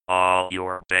All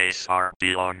your base are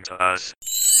belong to us.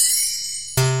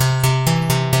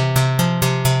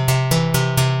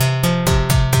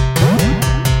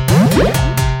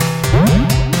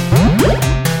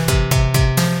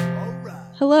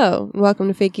 Hello, and welcome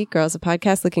to Fake Geek Girls, a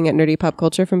podcast looking at nerdy pop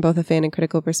culture from both a fan and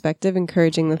critical perspective,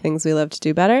 encouraging the things we love to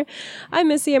do better. I'm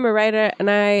Missy, I'm a writer, and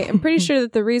I am pretty sure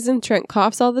that the reason Trent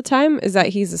coughs all the time is that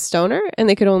he's a stoner, and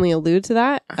they could only allude to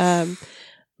that.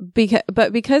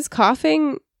 Because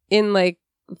coughing in like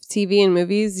TV and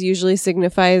movies usually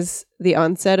signifies the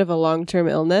onset of a long-term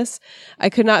illness, I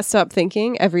could not stop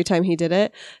thinking every time he did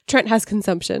it, Trent has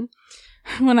consumption.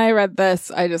 When I read this,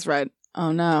 I just read,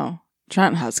 oh no.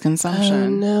 Trent has consumption. Oh,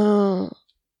 no.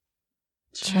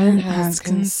 Trent has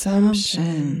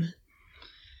consumption.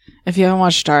 If you haven't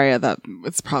watched Daria,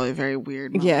 it's probably very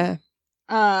weird. Yeah.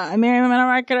 I'm Miriam, I'm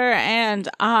a marketer, and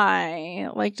I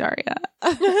like Daria.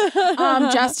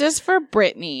 Justice for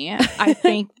Brittany. I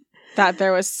think that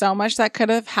there was so much that could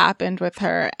have happened with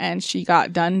her, and she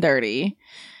got done dirty.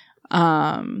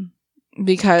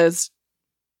 Because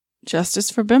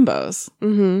justice for bimbos.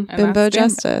 Mm-hmm. Bimbo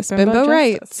justice. Bimbo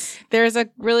rights. There's a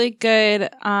really good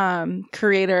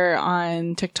creator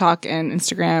on TikTok and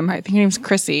Instagram. I think her name's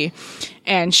Chrissy.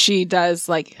 And she does,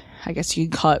 like, I guess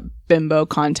you'd call it bimbo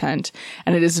content.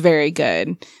 And it is very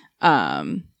good.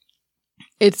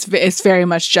 It's very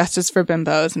much justice for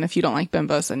bimbos. And if you don't like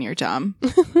bimbos, then you're dumb.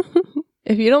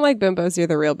 If you don't like bimbos, you're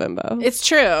the real bimbo. It's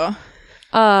true.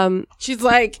 She's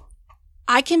like,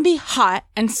 I can be hot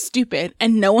and stupid,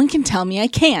 and no one can tell me I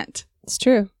can't. It's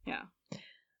true. Yeah.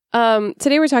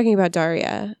 Today we're talking about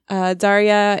Daria.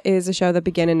 Daria is a show that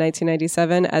began in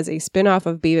 1997 as a spin-off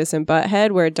of Beavis and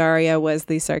Butthead, where Daria was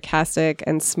the sarcastic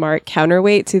and smart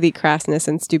counterweight to the crassness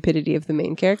and stupidity of the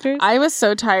main characters. I was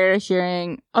so tired of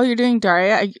hearing, oh, you're doing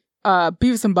Daria?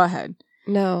 Beavis and Butthead.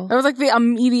 No. That was like the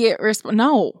immediate response.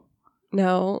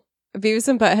 No. Beavis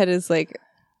and Butthead is like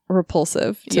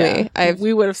repulsive to me.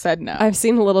 We would have said no. I've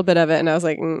seen a little bit of it and I was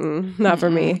like, not for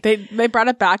me. They brought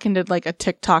it back and did like a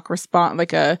TikTok response,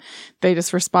 they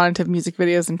just responded to music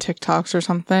videos and TikToks or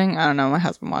something. I don't know. My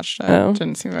husband watched it. It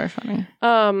didn't seem very funny.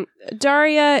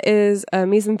 Daria is a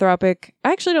misanthropic.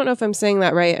 I actually don't know if I'm saying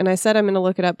that right. And I said I'm going to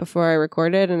look it up before I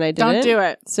recorded and I didn't. Don't do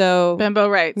it. So bimbo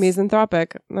rights.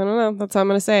 Misanthropic. I don't know. That's how I'm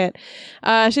going to say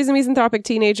it. She's a misanthropic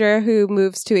teenager who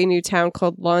moves to a new town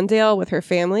called Lawndale with her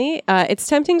family. It's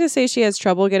tempting to say she has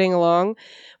trouble getting along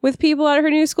with people at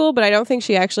her new school, but I don't think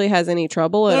she actually has any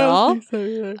trouble at all.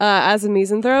 As a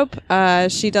misanthrope,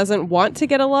 she doesn't want to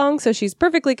get along, so she's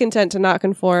perfectly content to not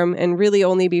conform and really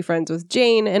only be friends with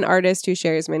Jane, an artist who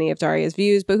shares many of Daria's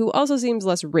views, but who also seems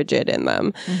less rigid in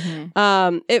them.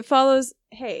 Mm-hmm. It follows...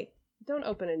 Hey, don't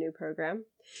open a new program.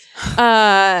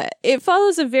 It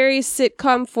follows a very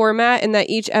sitcom format in that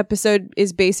each episode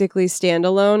is basically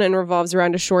standalone and revolves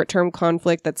around a short-term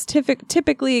conflict that's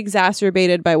typically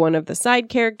exacerbated by one of the side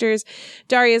characters.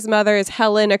 Daria's mother is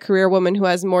Helen, a career woman who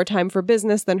has more time for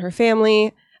business than her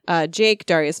family. Jake,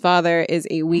 Daria's father, is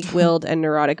a weak-willed and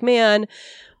neurotic man.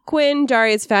 Quinn,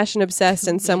 Daria's fashion-obsessed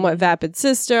and somewhat vapid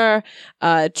sister,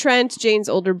 Trent, Jane's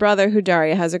older brother who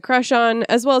Daria has a crush on,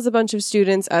 as well as a bunch of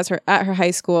students at her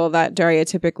high school that Daria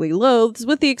typically loathes,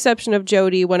 with the exception of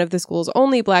Jody, one of the school's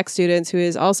only black students who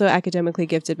is also academically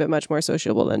gifted but much more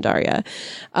sociable than Daria.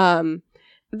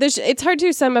 It's hard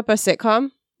to sum up a sitcom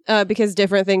because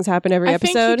different things happen every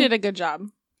episode. I think you did a good job.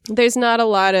 There's not a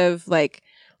lot of like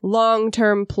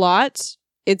long-term plot.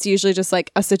 It's usually just like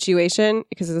a situation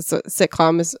because it's a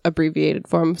sitcom is abbreviated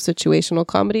form of situational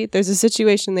comedy. There's a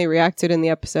situation they react to it in the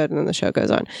episode and then the show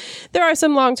goes on. There are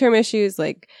some long-term issues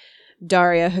like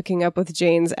Daria hooking up with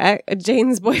Jane's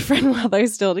boyfriend while they're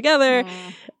still together.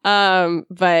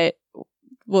 But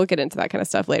we'll get into that kind of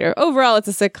stuff later. Overall, it's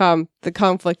a sitcom. The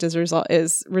conflict is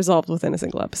resolved within a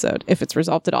single episode, if it's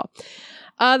resolved at all.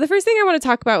 The first thing I want to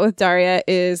talk about with Daria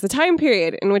is the time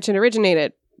period in which it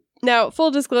originated. Now, full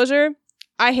disclosure,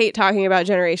 I hate talking about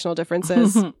generational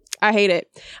differences. I hate it.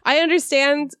 I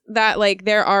understand that like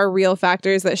there are real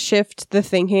factors that shift the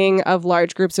thinking of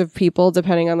large groups of people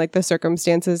depending on like the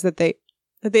circumstances that they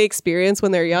experience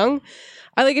when they're young.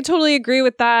 I totally agree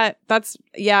with that.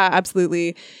 Yeah,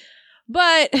 absolutely.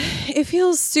 But it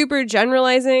feels super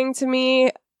generalizing to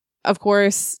me, of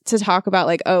course, to talk about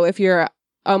like, oh, if you're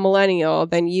a millennial,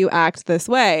 then you act this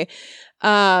way.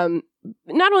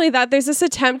 Not only that, there's this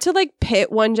attempt to like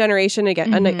pit one generation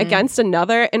against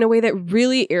another in a way that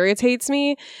really irritates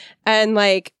me. And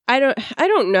like, I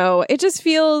don't know. It just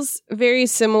feels very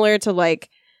similar to like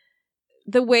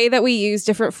the way that we use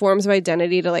different forms of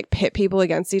identity to like pit people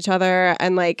against each other.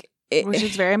 And like, which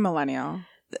is very millennial.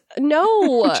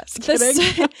 No. Just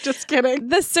kidding. Just kidding.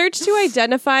 The search to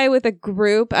identify with a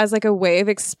group as like a way of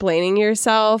explaining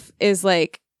yourself is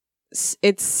like,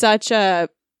 it's such a,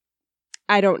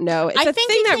 I don't know. It's a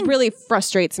thing that really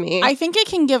frustrates me. I think it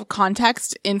can give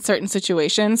context in certain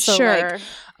situations. So Sure. like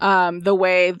the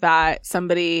way that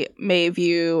somebody may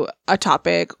view a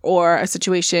topic or a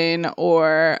situation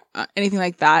or anything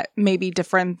like that may be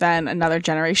different than another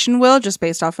generation will, just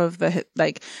based off of the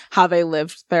like how they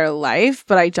lived their life.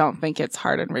 But I don't think it's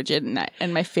hard and rigid.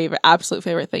 And my absolute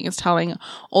favorite thing is telling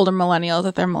older millennials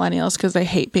that they're millennials because they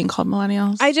hate being called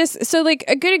millennials. So like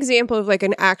a good example of like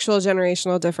an actual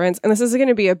generational difference, and this is going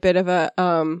to be a bit of a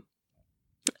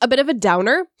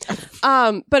downer.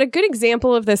 But a good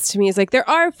example of this to me is like there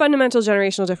are fundamental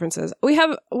generational differences. We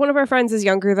have one of our friends is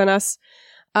younger than us.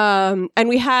 And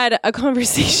we had a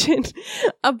conversation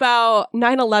about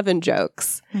 9/11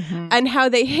 jokes and how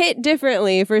they hit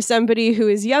differently for somebody who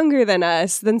is younger than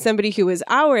us than somebody who is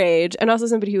our age and also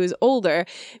somebody who is older.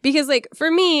 Because like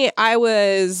for me, I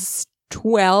was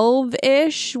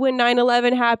 12-ish when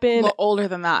 9/11 happened. Well, older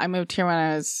than that. I moved here when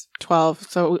I was 12.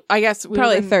 So I guess we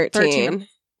Probably were 13.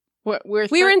 We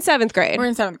were in 7th grade. We're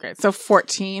in 7th grade. So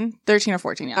 13 or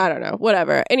 14. Yeah. I don't know.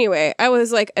 Whatever. Anyway, I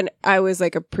was like a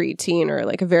preteen or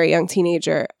like a very young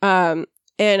teenager.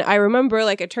 And I remember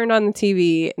like I turned on the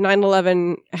TV,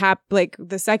 9/11 like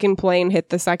the second plane hit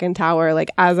the second tower.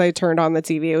 Like as I turned on the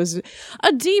TV, it was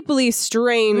a deeply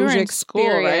strange we were in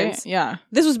experience. School, right? Yeah.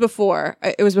 This was before.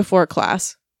 It was before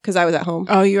class because I was at home.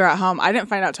 Oh, you were at home. I didn't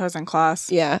find out till I was in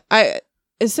class. Yeah.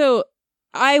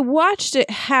 I watched it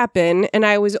happen and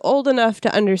I was old enough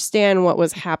to understand what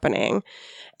was happening.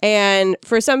 And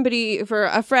for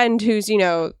a friend who's,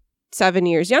 7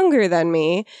 years younger than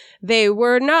me, they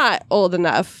were not old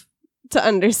enough to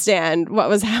understand what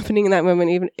was happening in that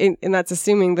moment, and that's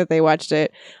assuming that they watched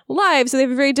it live. So they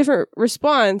have a very different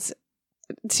response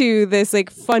to this like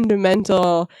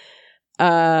fundamental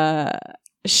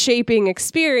shaping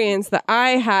experience that I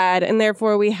had, and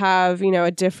therefore we have,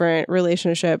 a different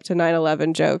relationship to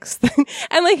 9/11 jokes.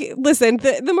 And like, listen,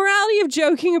 the morality of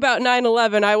joking about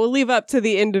 9/11, I will leave up to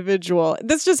the individual.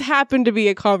 This just happened to be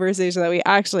a conversation that we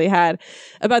actually had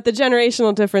about the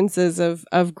generational differences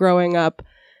of growing up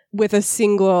with a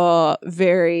single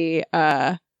very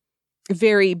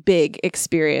very big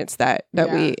experience that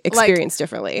we experienced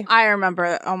differently. I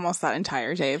remember almost that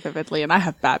entire day vividly, and I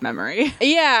have bad memory.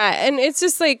 Yeah, and it's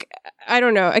just like, I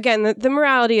don't know. Again, the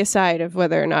morality aside of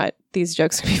whether or not these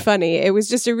jokes would be funny, it was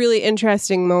just a really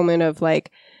interesting moment of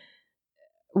like,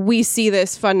 we see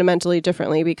this fundamentally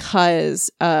differently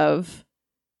because of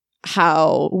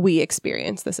how we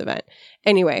experience this event.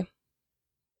 Anyway,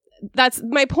 that's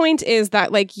my point, is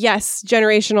that like, yes,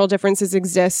 generational differences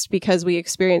exist because we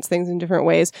experience things in different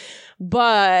ways,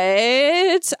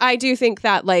 but I do think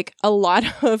that like a lot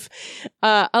of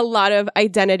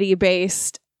identity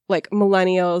based like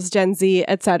millennials, Gen Z,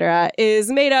 etc.,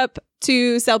 is made up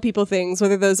to sell people things,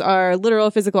 whether those are literal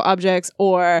physical objects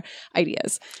or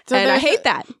ideas. So and I hate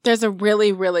that. There's a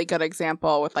really, really good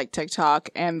example with like TikTok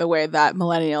and the way that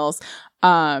millennials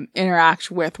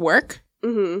interact with work.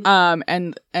 Mm-hmm.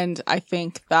 And I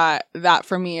think that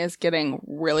for me is getting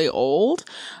really old.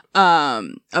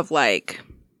 Of like,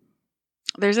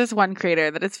 there's this one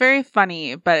creator that it's very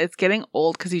funny, but it's getting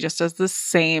old because he just does the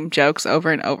same jokes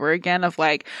over and over again of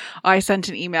like, oh, I sent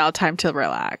an email, time to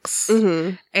relax,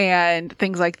 and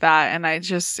things like that. And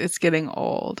it's getting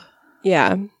old.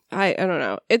 Yeah. I don't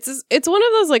know. It's one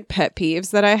of those like pet peeves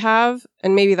that I have,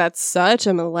 and maybe that's such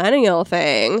a millennial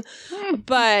thing,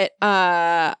 but,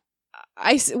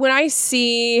 when I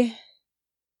see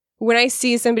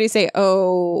somebody say,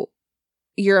 "Oh,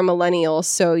 you're a millennial,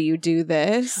 so you do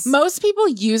this," most people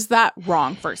use that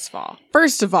wrong. First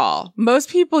of all, most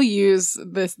people use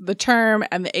the term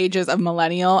and the ages of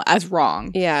millennial as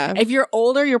wrong. Yeah. If you're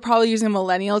older, you're probably using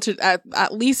millennial to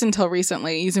at least until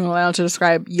recently using millennial to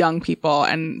describe young people,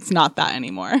 and it's not that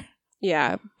anymore.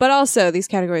 Yeah, but also these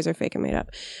categories are fake and made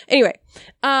up. Anyway,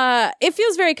 it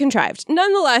feels very contrived.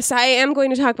 Nonetheless, I am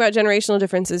going to talk about generational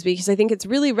differences because I think it's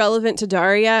really relevant to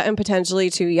Daria and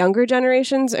potentially to younger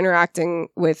generations interacting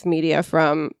with media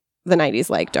from the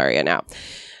 90s like Daria now.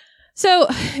 So,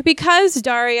 because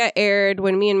Daria aired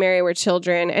when me and Mary were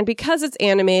children, and because it's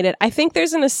animated, I think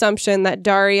there's an assumption that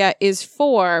Daria is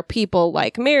for people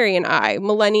like Mary and I,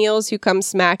 millennials who come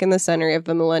smack in the center of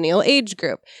the millennial age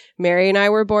group. Mary and I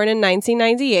were born in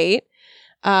 1998.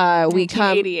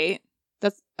 1988.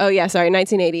 Oh yeah, sorry,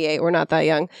 1988. We're not that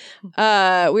young.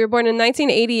 We were born in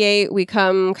 1988. We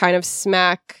come kind of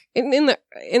smack in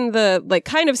the like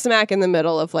kind of smack in the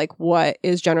middle of like what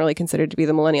is generally considered to be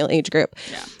the millennial age group.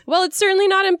 Yeah. Well, it's certainly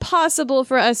not impossible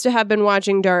for us to have been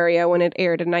watching Daria when it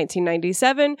aired in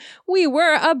 1997. We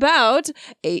were about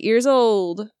 8 years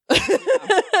old.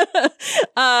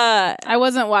 I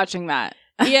wasn't watching that.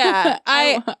 Yeah,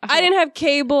 I didn't have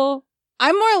cable.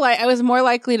 I was more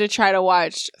likely to try to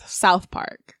watch South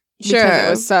Park. Sure.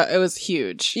 Because it was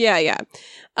huge. Yeah.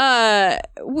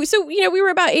 So, we were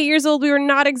about 8 years old. We were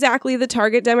not exactly the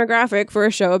target demographic for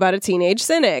a show about a teenage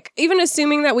cynic. Even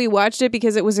assuming that we watched it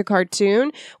because it was a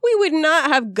cartoon, we would not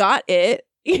have got it.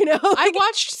 I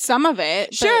watched some of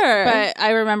it. Sure. But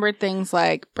I remembered things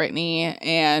like Brittany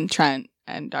and Trent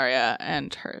and Daria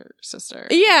and her sister.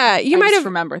 Yeah, you might have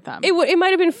remembered them. It might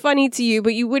have been funny to you,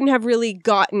 but you wouldn't have really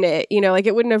gotten it. Like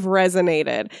it wouldn't have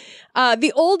resonated.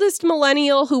 The oldest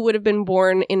millennial who would have been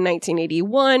born in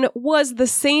 1981 was the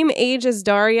same age as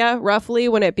Daria, roughly,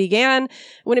 when it began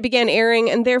airing,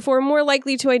 and therefore more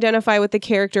likely to identify with the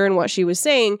character and what she was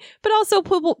saying, but also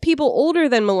people older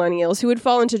than millennials who would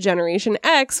fall into Generation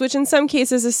X, which in some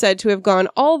cases is said to have gone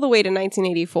all the way to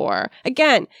 1984.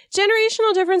 Again,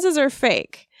 generational differences are fake.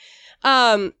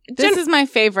 This is my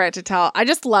favorite to tell. I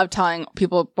just love telling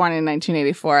people born in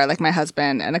 1984, like my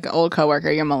husband and an old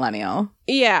coworker, you're millennial.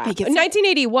 Yeah.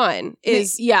 1981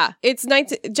 is, it's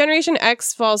Generation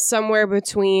X falls somewhere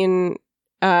between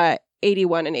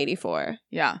 81 and 84.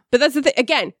 Yeah. But that's the thing,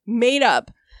 again, made up.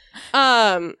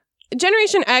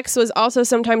 Generation X was also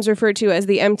sometimes referred to as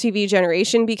the MTV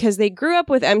generation because they grew up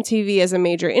with MTV as a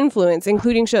major influence,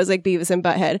 including shows like Beavis and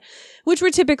Butthead, which were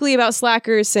typically about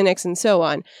slackers, cynics, and so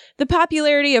on. The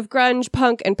popularity of grunge,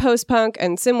 punk, and post-punk,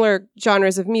 and similar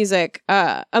genres of music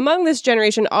among this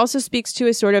generation also speaks to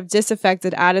a sort of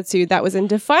disaffected attitude that was in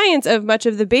defiance of much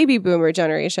of the baby boomer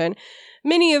generation,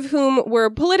 many of whom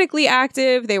were politically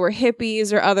active, they were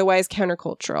hippies or otherwise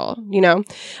countercultural,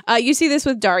 You see this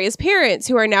with Daria's parents,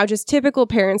 who are now just typical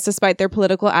parents despite their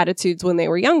political attitudes when they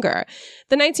were younger.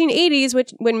 The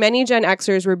 1980s, when many Gen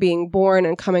Xers were being born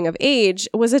and coming of age,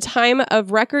 was a time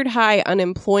of record high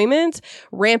unemployment,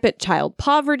 rampant child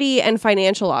poverty, and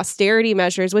financial austerity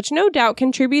measures, which no doubt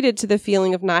contributed to the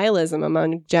feeling of nihilism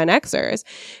among Gen Xers,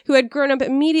 who had grown up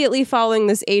immediately following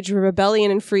this age of rebellion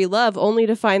and free love, only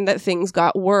to find that things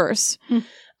got worse.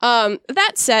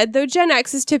 That said, though Gen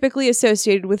X is typically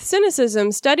associated with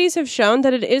cynicism, studies have shown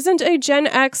that it isn't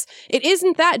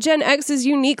that Gen X is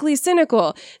uniquely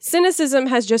cynical. Cynicism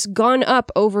has just gone up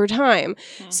over time.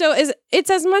 So it's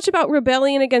as much about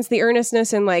rebellion against the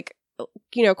earnestness and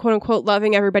quote unquote,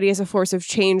 loving everybody as a force of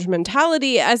change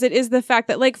mentality as it is the fact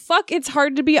that it's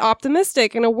hard to be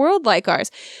optimistic in a world like ours.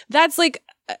 That's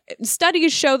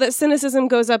studies show that cynicism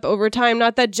goes up over time,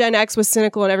 not that Gen X was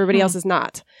cynical and everybody else is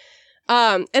not.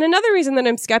 And another reason that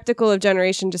I'm skeptical of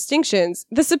generation distinctions,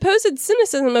 the supposed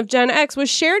cynicism of Gen X was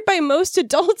shared by most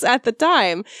adults at the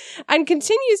time and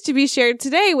continues to be shared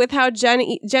today with how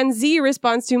Gen Z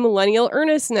responds to millennial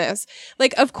earnestness.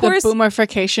 Of course... The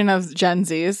boomerification of Gen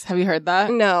Zs. Have you heard that?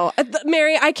 No.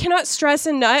 Mary, I cannot stress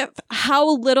enough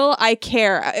how little I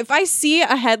care. If I see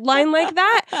a headline like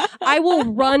that, I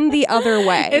will run the other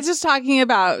way. It's just talking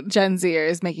about Gen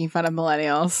Zers making fun of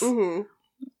millennials. Mm-hmm.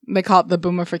 They call it the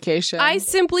boomerification. I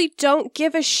simply don't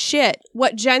give a shit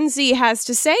what Gen Z has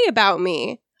to say about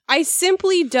me. I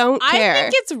simply don't care. I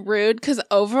think it's rude because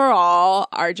overall,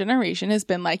 our generation has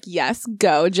been yes,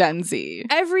 go Gen Z.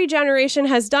 Every generation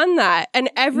has done that, and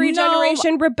every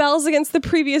generation rebels against the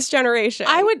previous generation.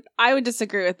 I would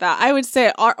disagree with that. I would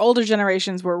say our older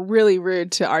generations were really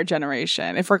rude to our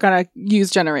generation, if we're going to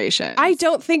use generation. I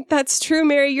don't think that's true,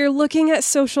 Mary. You're looking at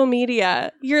social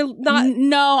media. You're not...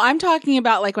 No, I'm talking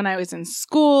about when I was in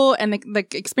school and the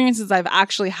experiences I've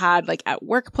actually had at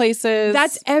workplaces.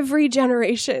 That's every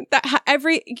generation. That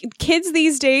every kids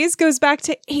these days goes back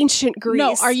to ancient Greece.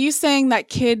 No, are you saying that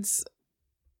kids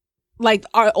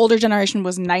our older generation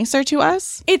was nicer to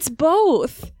us? It's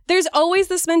both. There's always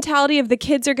this mentality of the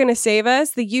kids are going to save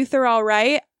us, the youth are all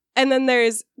right, and then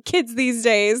there's kids these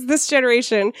days, this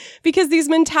generation, because these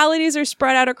mentalities are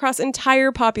spread out across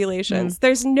entire populations.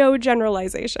 There's no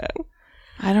generalization.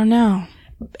 I don't know.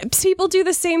 People do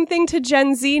the same thing to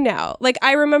Gen Z now.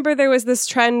 I remember there was this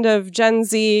trend of Gen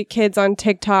Z kids on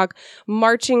TikTok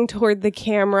marching toward the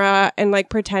camera and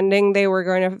pretending they were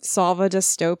going to solve a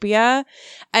dystopia.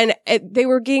 And they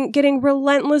were getting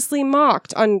relentlessly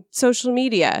mocked on social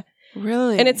media.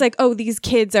 Really? And it's like, oh, these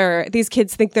kids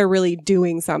think they're really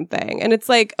doing something. And it's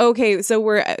like, okay, so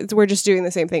we're just doing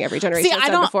the same thing every generation.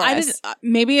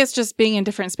 Maybe it's just being in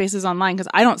different spaces online because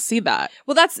I don't see that.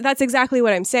 Well, that's exactly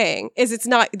what I'm saying.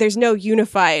 There's no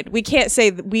unified. We can't say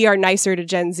that we are nicer to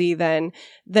Gen Z than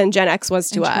Gen X was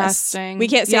to us. We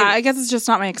can't say. Yeah, I guess it's just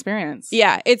not my experience.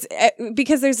 Yeah, it's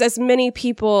because there's as many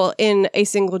people in a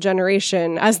single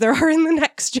generation as there are in the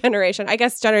next generation. I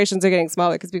guess generations are getting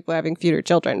smaller because people are having fewer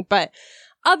children. But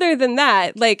other than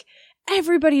that, like,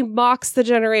 everybody mocks the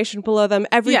generation below them.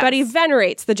 Everybody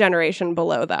venerates the generation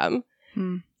below them.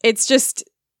 It's just,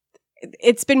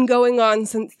 it's been going on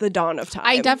since the dawn of time.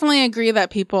 I definitely agree that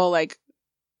people like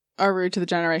are rude to the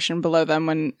generation below them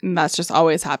when that's just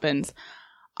always happens.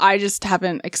 I just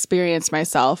haven't experienced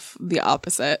myself the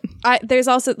opposite. There's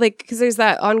also like, because there's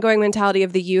that ongoing mentality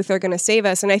of the youth are going to save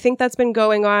us. And I think that's been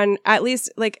going on, at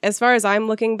least like as far as I'm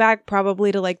looking back,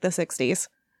 probably to like the 60s.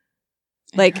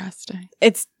 Like,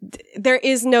 there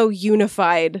is no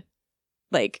unified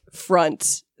like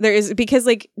front. There is, because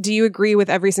like, do you agree with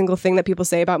every single thing that people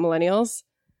say about millennials?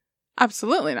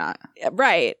 Absolutely not.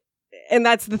 Right. And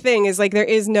that's the thing, is like, there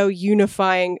is no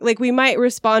unifying, like, we might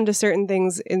respond to certain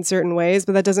things in certain ways,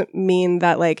 but that doesn't mean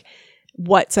that like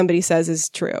what somebody says is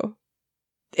true.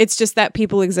 It's just that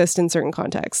people exist in certain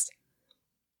contexts.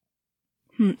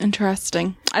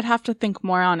 Interesting. I'd have to think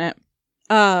more on it.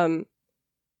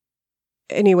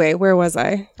 Anyway, where was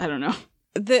I? I don't know.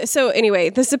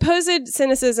 The supposed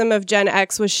cynicism of Gen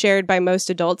X was shared by most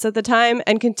adults at the time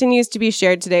and continues to be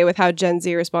shared today with how Gen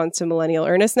Z responds to millennial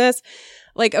earnestness.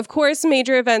 Like, of course,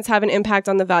 major events have an impact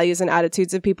on the values and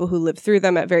attitudes of people who live through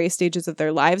them at various stages of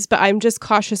their lives, but I'm just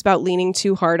cautious about leaning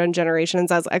too hard on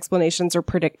generations as explanations or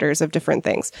predictors of different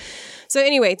things. So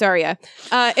anyway, Daria,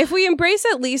 if we embrace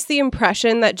at least the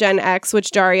impression that Gen X,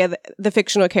 which Daria, the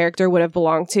fictional character, would have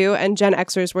belonged to, and Gen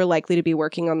Xers were likely to be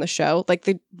working on the show, like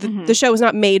the show was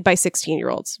not made by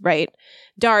 16-year-olds, right?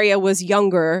 Daria was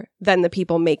younger than the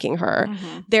people making her.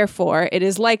 Therefore, it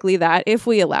is likely that if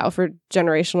we allow for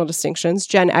generational distinctions,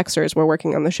 Gen Xers were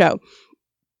working on the show.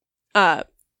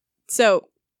 So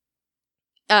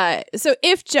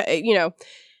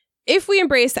if we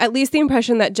embrace at least the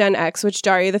impression that Gen X, which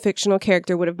Daria the fictional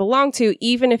character would have belonged to,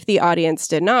 even if the audience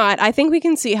did not, I think we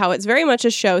can see how it's very much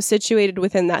a show situated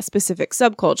within that specific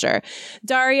subculture.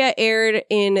 Daria aired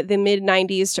in the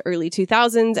mid-90s to early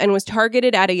 2000s and was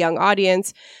targeted at a young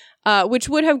audience, which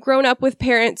would have grown up with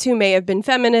parents who may have been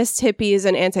feminists, hippies,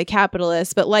 and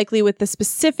anti-capitalists, but likely with the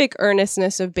specific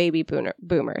earnestness of baby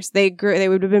boomers. They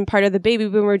would have been part of the baby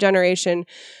boomer generation,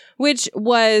 which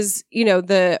was,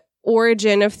 the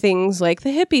origin of things like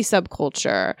the hippie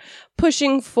subculture,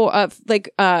 pushing for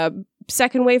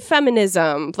second wave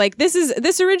feminism. Like,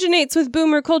 this originates with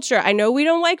boomer culture. I know we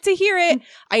don't like to hear it.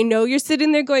 I know you're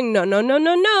sitting there going, no,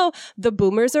 the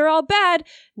boomers are all bad.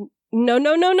 No.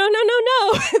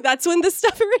 That's when this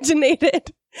stuff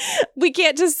originated. We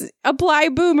can't just apply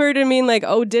boomer to mean like,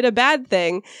 oh, did a bad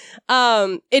thing.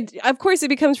 Of course, it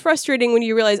becomes frustrating when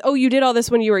you realize, oh, you did all this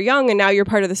when you were young and now you're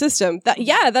part of the system.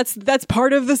 That's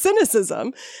part of the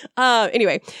cynicism.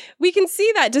 Anyway, we can see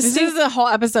that this is a whole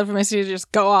episode for Missy to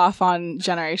just go off on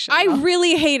generation. I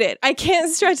really hate it. I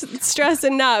can't stress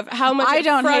enough how much it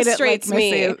frustrates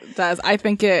me. It does. I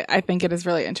think it is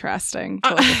really interesting to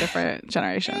look at different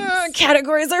generations.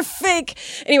 Categories are fake.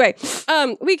 Anyway,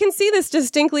 we can see this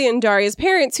distinctly in Daria's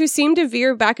parents, who seem to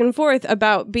veer back and forth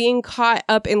about being caught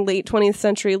up in late 20th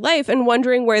century life and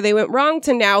wondering where they went wrong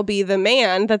to now be the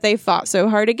man that they fought so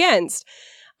hard against.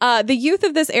 The youth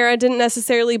of this era didn't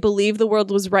necessarily believe the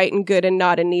world was right and good and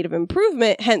not in need of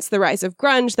improvement, hence the rise of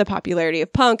grunge, the popularity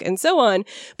of punk, and so on.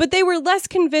 But they were less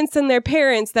convinced than their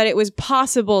parents that it was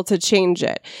possible to change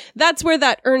it. That's where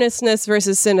that earnestness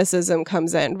versus cynicism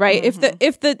comes in, right? Mm-hmm.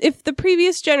 If the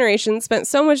previous generation spent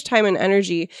so much time and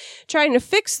energy trying to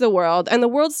fix the world and the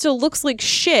world still looks like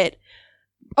shit,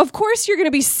 of course you're going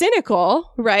to be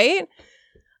cynical, right?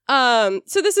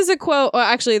 So this is a quote, well,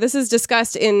 actually, this is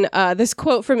discussed in this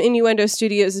quote from Innuendo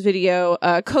Studios' video,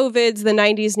 COVID's the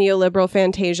 90s neoliberal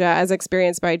fantasia as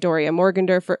experienced by Daria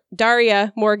Morgendorffer,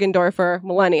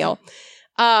 millennial.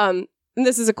 And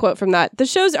this is a quote from that. The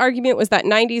show's argument was that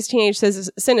 90s teenage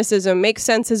cynicism makes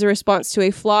sense as a response to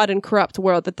a flawed and corrupt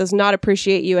world that does not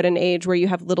appreciate you at an age where you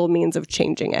have little means of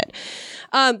changing it.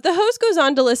 The host goes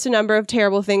on to list a number of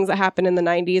terrible things that happened in the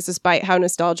 90s, despite how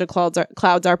nostalgia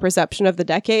clouds our perception of the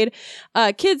decade.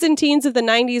 Kids and teens of the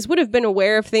 90s would have been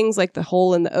aware of things like the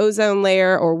hole in the ozone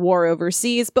layer or war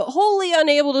overseas, but wholly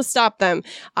unable to stop them.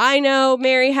 I know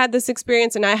Mary had this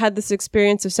experience, and I had this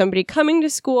experience of somebody coming to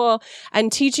school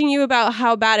and teaching you about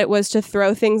how bad it was to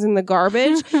throw things in the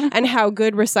garbage and how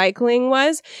good recycling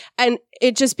was. And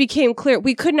it just became clear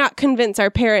we could not convince our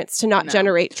parents to not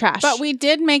generate trash. But we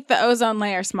did make the ozone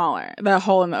layer smaller. The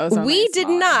hole in the ozone layer. We did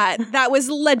not. That was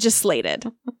legislated.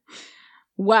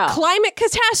 Well, climate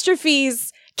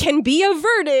catastrophes can be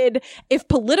averted if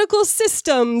political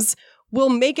systems will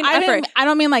make an effort. I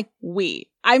don't mean like we.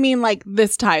 I mean like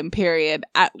this time period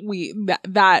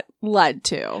that led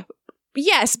to.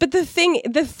 Yes, but the thing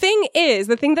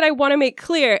that I want to make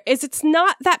clear is it's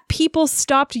not that people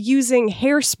stopped using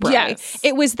hairspray. Yes.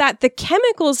 It was that the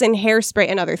chemicals in hairspray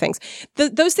and other things,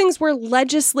 those things were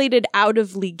legislated out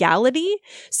of legality.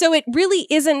 So it really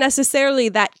isn't necessarily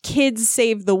that kids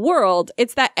save the world.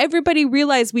 It's that everybody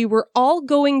realized we were all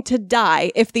going to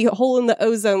die if the hole in the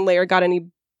ozone layer got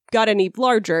any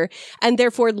larger, and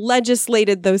therefore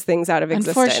legislated those things out of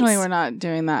existence. Unfortunately, we're not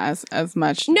doing that as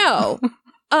much. No.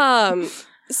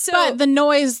 So, but the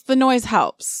noise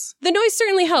helps. The noise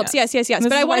certainly helps. Yes.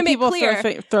 But I want to make clear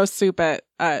people throw soup at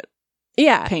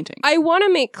painting. I want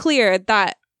to make clear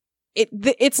that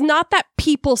it's not that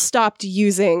people stopped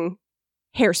using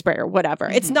hairspray or whatever.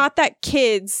 Mm-hmm. It's not that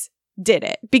kids did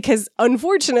it, because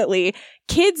unfortunately,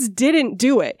 kids didn't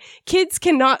do it. Kids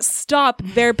cannot stop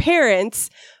their parents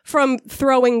from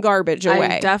throwing garbage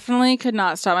away. I definitely could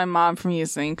not stop my mom from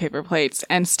using paper plates,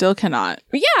 and still cannot.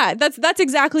 Yeah, that's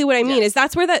exactly what I mean. Yes. Is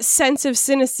that's where that sense of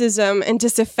cynicism and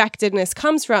disaffectedness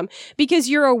comes from, because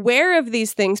you're aware of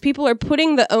these things. People are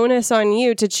putting the onus on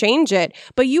you to change it,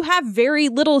 but you have very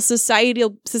little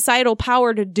societal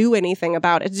power to do anything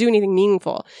about it, to do anything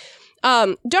meaningful.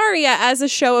 Daria, as a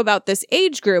show about this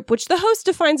age group, which the host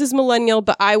defines as millennial,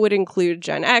 but I would include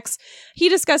Gen X. He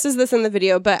discusses this in the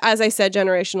video, but as I said,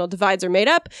 generational divides are made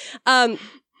up.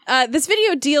 This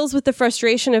video deals with the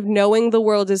frustration of knowing the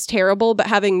world is terrible, but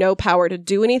having no power to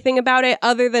do anything about it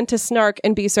other than to snark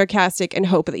and be sarcastic and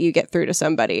hope that you get through to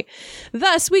somebody.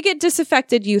 Thus, we get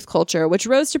disaffected youth culture, which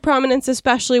rose to prominence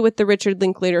especially with the Richard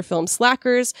Linklater film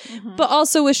Slackers, but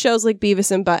also with shows like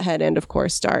Beavis and Butthead and, of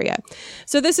course, Daria.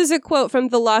 So this is a quote from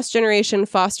The Lost Generation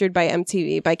Fostered by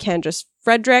MTV by Candace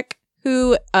Frederick,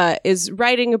 who is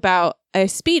writing about a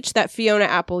speech that Fiona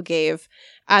Apple gave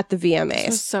at the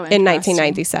VMAs in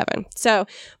 1997. So,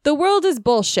 the world is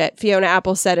bullshit, Fiona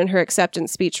Apple said in her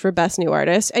acceptance speech for Best New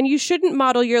Artist, and you shouldn't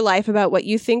model your life about what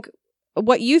you think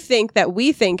that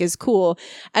we think is cool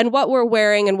and what we're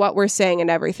wearing and what we're saying and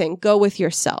everything. Go with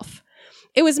yourself.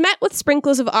 It was met with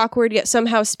sprinkles of awkward yet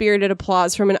somehow spirited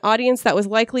applause from an audience that was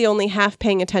likely only half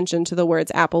paying attention to the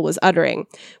words Apple was uttering.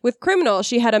 With Criminal,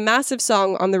 she had a massive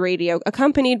song on the radio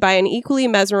accompanied by an equally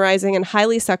mesmerizing and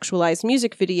highly sexualized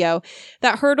music video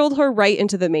that hurtled her right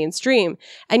into the mainstream.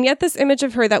 And yet this image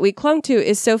of her that we clung to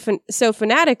is so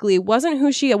fanatically wasn't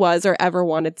who she was or ever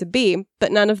wanted to be,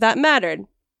 but none of that mattered.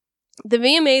 The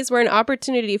VMAs were an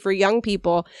opportunity for young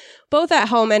people, both at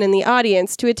home and in the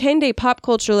audience, to attend a pop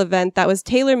cultural event that was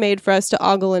tailor-made for us to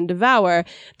ogle and devour,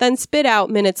 then spit out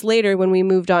minutes later when we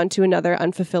moved on to another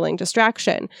unfulfilling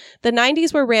distraction. The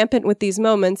 90s were rampant with these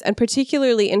moments and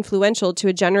particularly influential to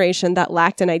a generation that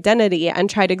lacked an identity and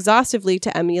tried exhaustively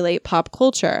to emulate pop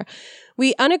culture.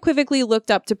 We unequivocally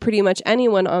looked up to pretty much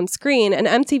anyone on screen, and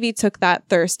MTV took that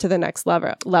thirst to the next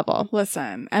level.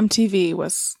 Listen, MTV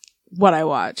was what I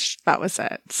watched. That was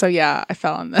it. So yeah, I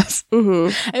fell on this.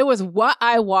 Mm-hmm. It was what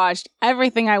I watched.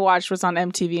 Everything I watched was on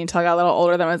MTV until I got a little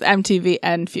older. That was MTV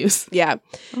and Fuse. Yeah.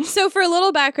 So for a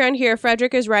little background here,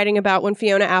 Frederick is writing about when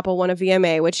Fiona Apple won a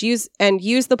VMA, which used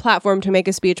the platform to make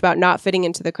a speech about not fitting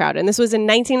into the crowd. And this was in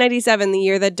 1997, the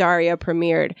year that Daria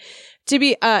premiered. To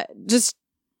be just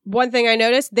one thing I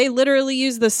noticed, they literally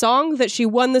used the song that she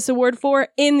won this award for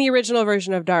in the original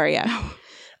version of Daria.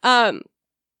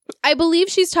 I believe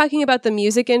she's talking about the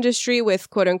music industry with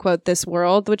quote unquote this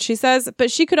world, which she says, but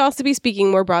she could also be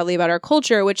speaking more broadly about our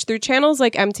culture, which through channels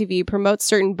like MTV promotes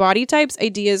certain body types,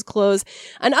 ideas, clothes,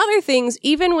 and other things,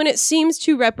 even when it seems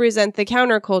to represent the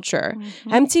counterculture. Mm-hmm.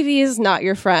 MTV is not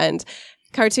your friend.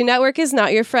 Cartoon Network is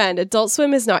not your friend. Adult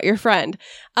Swim is not your friend.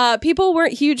 People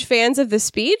weren't huge fans of the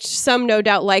speech. Some no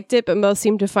doubt liked it, but most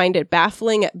seemed to find it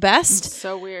baffling at best. It's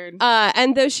so weird.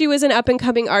 And though she was an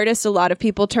up-and-coming artist, a lot of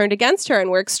people turned against her and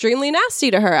were extremely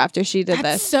nasty to her after she did this.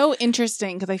 That's so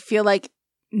interesting, because I feel like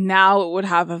now it would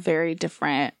have a very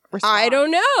different response. I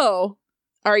don't know.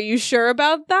 Are you sure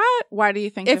about that? Why do you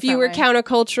think If you were differently?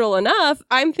 countercultural enough,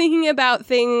 I'm thinking about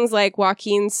things like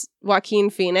Joaquin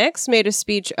Phoenix made a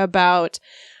speech about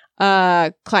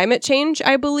climate change,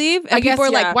 I believe. And I guess, people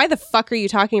are yeah. like, why the fuck are you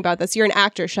talking about this? You're an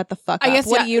actor. Shut the fuck up. I guess,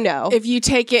 What yeah, do you know? If you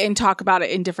take it and talk about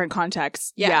it in different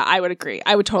contexts, Yeah. yeah, I would agree.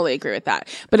 I would totally agree with that.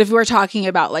 But if we're talking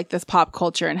about like this pop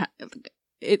culture and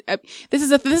this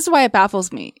is why it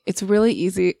baffles me. It's really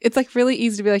easy. It's like really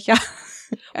easy to be like, yeah.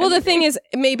 Well, the thing is,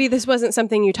 maybe this wasn't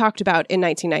something you talked about in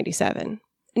 1997.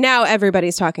 Now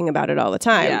everybody's talking about it all the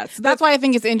time. Yeah, so that's why I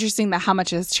think it's interesting that how much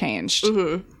has changed.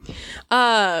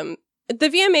 The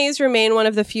VMAs remain one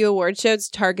of the few award shows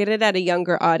targeted at a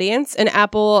younger audience, and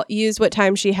Apple used what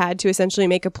time she had to essentially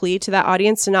make a plea to that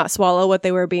audience to not swallow what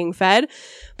they were being fed.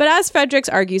 But as Fredericks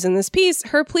argues in this piece,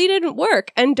 her plea didn't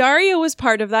work, and Daria was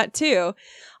part of that too.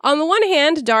 On the one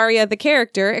hand, Daria, the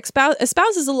character,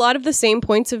 espouses a lot of the same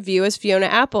points of view as Fiona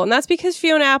Apple, and that's because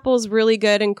Fiona Apple is really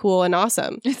good and cool and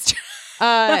awesome. It's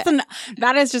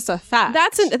that is just a fact.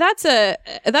 That's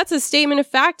a statement of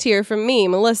fact here from me,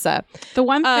 Melissa. The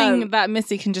one thing that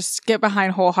Missy can just get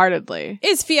behind wholeheartedly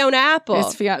is Fiona Apple.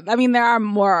 is Fiona. I mean, there are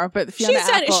more, but Fiona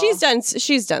Apple.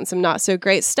 She's done some not so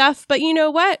great stuff, but you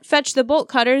know what? Fetch the Bolt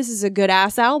Cutters is a good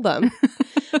ass album.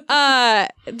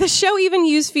 The show even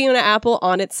used Fiona Apple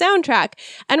on its soundtrack.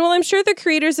 And while I'm sure the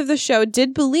creators of the show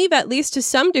did believe, at least to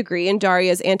some degree, in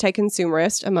Daria's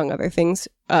anti-consumerist, among other things,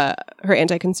 her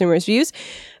anti-consumerist views,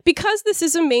 because this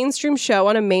is a mainstream show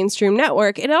on a mainstream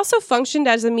network, it also functioned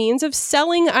as a means of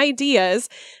selling ideas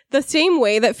the same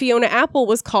way that Fiona Apple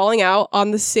was calling out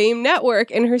on the same network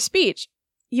in her speech.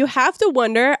 You have to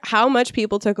wonder how much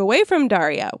people took away from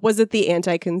Daria. Was it the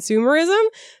anti-consumerism,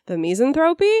 the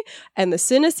misanthropy, and the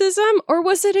cynicism, or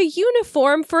was it a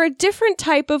uniform for a different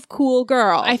type of cool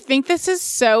girl? I think this is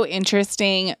so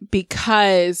interesting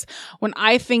because when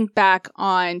I think back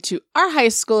on to our high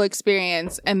school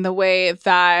experience and the way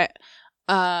that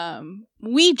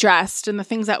we dressed and the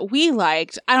things that we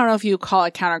liked, I don't know if you call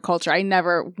it counterculture. I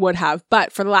never would have,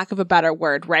 but for the lack of a better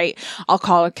word, right? I'll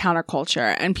call it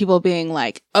counterculture. And people being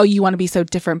like, oh, you want to be so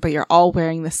different, but you're all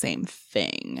wearing the same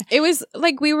thing. It was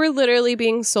like we were literally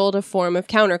being sold a form of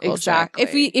counterculture.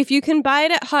 Exactly. If you can buy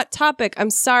it at Hot Topic,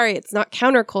 I'm sorry, it's not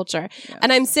counterculture. Yes.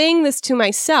 And I'm saying this to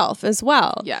myself as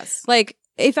well. Yes. Like,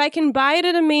 if I can buy it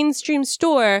at a mainstream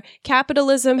store,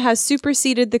 capitalism has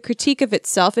superseded the critique of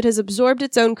itself. It has absorbed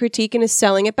its own critique and is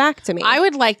selling it back to me. I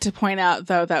would like to point out,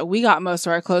 though, that we got most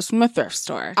of our clothes from a thrift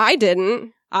store. I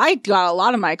didn't. I got a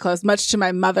lot of my clothes, much to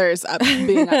my mother's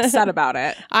being upset about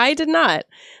it. I did not.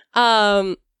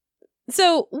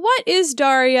 So what is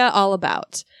Daria all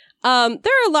about? There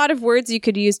are a lot of words you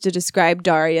could use to describe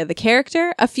Daria, the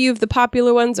character. A few of the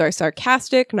popular ones are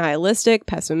sarcastic, nihilistic,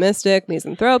 pessimistic,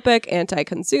 misanthropic,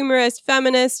 anti-consumerist,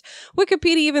 feminist.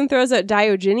 Wikipedia even throws out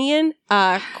Diogenian,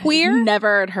 queer,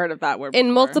 Never had heard of that word in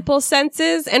before. multiple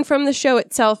senses, and from the show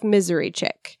itself, misery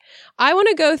chick. I want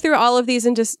to go through all of these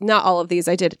and just, not all of these,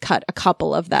 I did cut a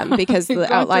couple of them because the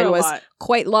Going outline through a was lot.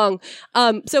 quite long.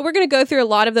 So we're going to go through a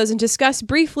lot of those and discuss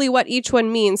briefly what each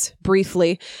one means,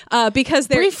 briefly, because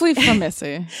they're Briefly from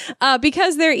Missy.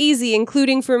 because they're easy,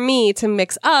 including for me, to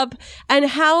mix up, and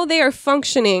how they are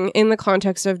functioning in the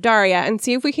context of Daria, and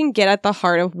see if we can get at the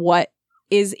heart of what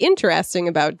is interesting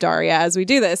about Daria as we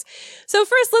do this. So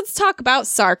first, let's talk about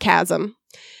sarcasm.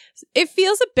 It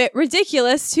feels a bit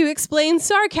ridiculous to explain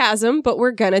sarcasm, but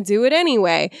we're gonna do it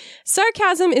anyway.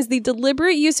 Sarcasm is the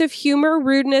deliberate use of humor,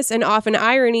 rudeness, and often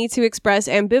irony to express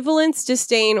ambivalence,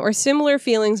 disdain, or similar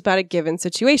feelings about a given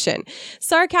situation.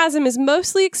 Sarcasm is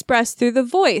mostly expressed through the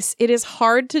voice. It is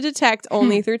hard to detect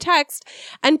only through text,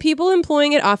 and people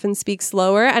employing it often speak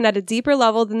slower and at a deeper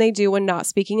level than they do when not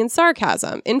speaking in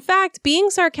sarcasm. In fact, being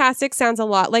sarcastic sounds a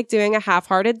lot like doing a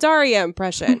half-hearted Daria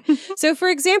impression. So, for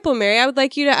example, Mary, I would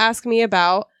like you to ask me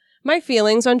about my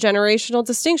feelings on generational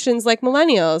distinctions like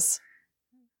millennials.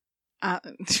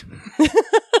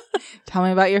 Tell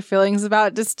me about your feelings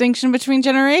about distinction between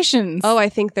generations. Oh, I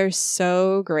think they're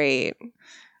so great.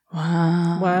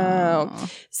 Wow.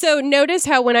 So notice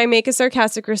how when I make a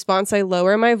sarcastic response, I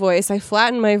lower my voice, I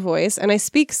flatten my voice, and I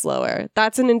speak slower.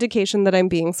 That's an indication that I'm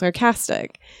being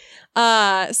sarcastic.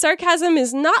 Sarcasm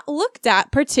is not looked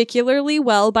at particularly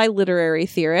well by literary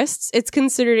theorists. It's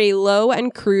considered a low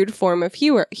and crude form of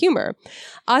humor.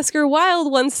 Oscar Wilde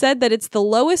once said that it's the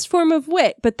lowest form of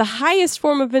wit, but the highest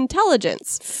form of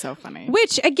intelligence. So funny.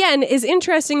 Which, again, is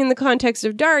interesting in the context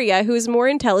of Daria, who is more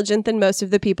intelligent than most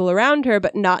of the people around her,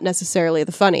 but not necessarily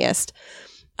the funniest.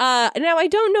 Now, I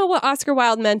don't know what Oscar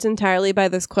Wilde meant entirely by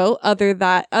this quote, other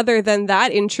than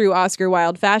that, in true Oscar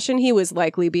Wilde fashion, he was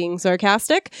likely being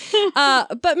sarcastic.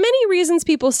 But many reasons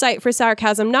people cite for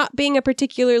sarcasm not being a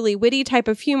particularly witty type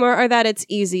of humor are that it's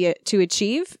easy to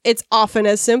achieve. It's often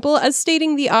as simple as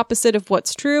stating the opposite of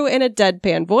what's true in a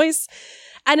deadpan voice.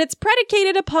 And it's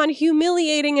predicated upon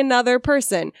humiliating another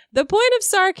person. The point of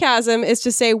sarcasm is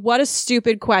to say, what a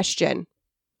stupid question,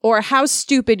 or how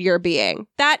stupid you're being.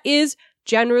 That is,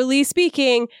 generally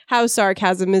speaking, how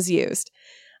sarcasm is used.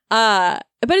 But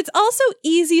it's also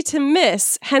easy to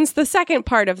miss, hence the second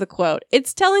part of the quote.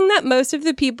 It's telling that most of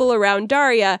the people around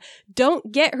Daria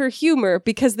don't get her humor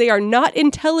because they are not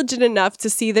intelligent enough to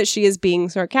see that she is being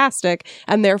sarcastic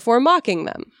and therefore mocking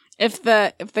them. If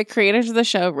the creators of the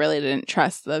show really didn't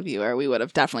trust the viewer, we would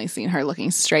have definitely seen her looking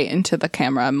straight into the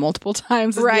camera multiple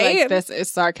times. And right? Be like, this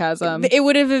is sarcasm. It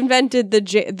would have invented the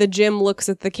Jim looks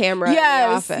at the camera in the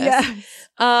office.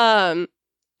 Yes.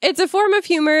 It's a form of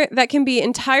humor that can be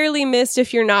entirely missed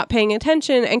if you're not paying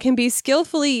attention and can be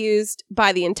skillfully used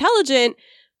by the intelligent,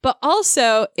 but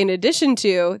also, in addition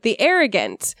to, the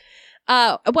arrogant.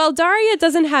 While Daria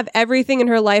doesn't have everything in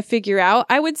her life figured out,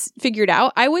 I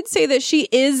would say that she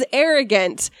is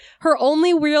arrogant. Her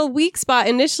only real weak spot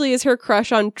initially is her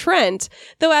crush on Trent,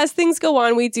 though as things go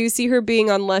on, we do see her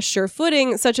being on less sure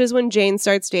footing, such as when Jane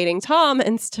starts dating Tom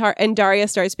and Daria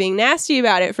starts being nasty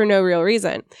about it for no real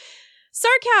reason.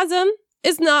 Sarcasm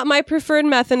is not my preferred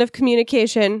method of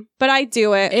communication, but I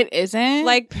do it. It isn't?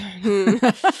 Like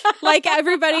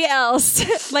everybody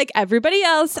else. Like everybody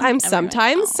else, I'm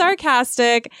sometimes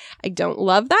sarcastic. I don't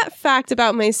love that fact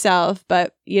about myself,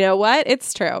 but you know what?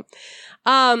 It's true.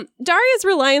 Daria's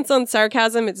reliance on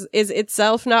sarcasm is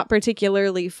itself not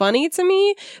particularly funny to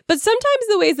me, but sometimes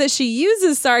the ways that she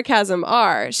uses sarcasm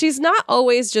are. She's not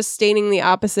always just stating the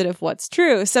opposite of what's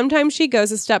true. Sometimes she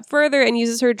goes a step further and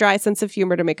uses her dry sense of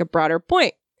humor to make a broader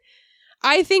point.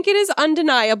 I think it is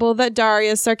undeniable that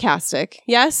Daria is sarcastic.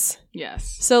 Yes?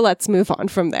 Yes. So let's move on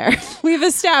from there. We've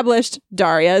established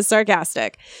Daria is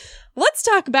sarcastic. Let's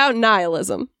talk about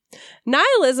nihilism.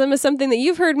 Nihilism is something that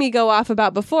you've heard me go off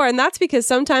about before, and that's because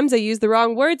sometimes I use the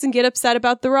wrong words and get upset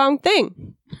about the wrong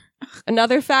thing.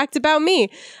 Another fact about me.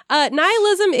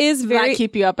 Nihilism is very... Does that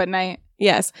keep you up at night?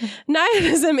 Yes.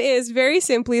 Nihilism is very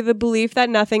simply the belief that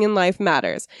nothing in life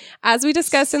matters. As we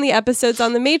discussed in the episodes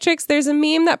on The Matrix, there's a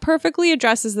meme that perfectly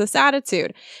addresses this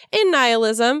attitude. In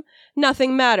nihilism,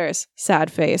 nothing matters,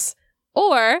 sad face.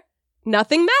 Or...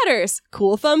 nothing matters.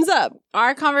 Cool thumbs up.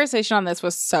 Our conversation on this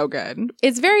was so good.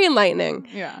 It's very enlightening.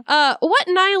 Yeah. What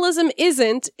nihilism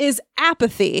isn't is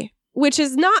apathy, which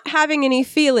is not having any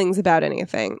feelings about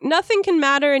anything. Nothing can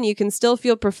matter and you can still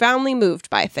feel profoundly moved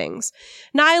by things.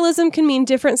 Nihilism can mean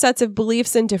different sets of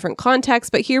beliefs in different contexts,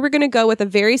 but here we're going to go with a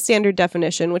very standard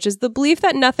definition, which is the belief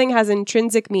that nothing has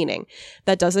intrinsic meaning.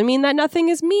 That doesn't mean that nothing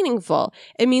is meaningful.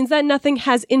 It means that nothing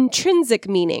has intrinsic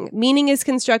meaning. Meaning is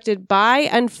constructed by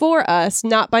and for us,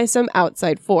 not by some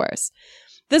outside force.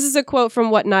 This is a quote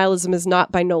from What Nihilism Is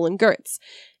Not by Nolan Gertz.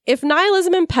 If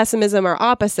nihilism and pessimism are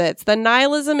opposites, then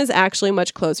nihilism is actually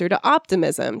much closer to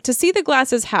optimism. To see the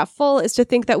glass as half full is to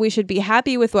think that we should be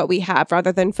happy with what we have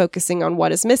rather than focusing on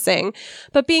what is missing.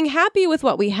 But being happy with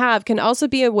what we have can also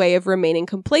be a way of remaining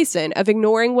complacent, of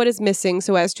ignoring what is missing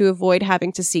so as to avoid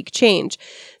having to seek change.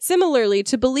 Similarly,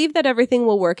 to believe that everything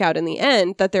will work out in the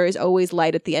end, that there is always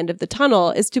light at the end of the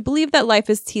tunnel, is to believe that life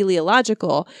is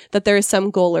teleological, that there is some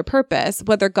goal or purpose,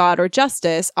 whether God or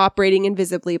justice, operating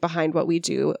invisibly behind what we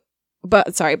do.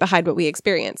 Behind what we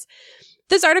experience.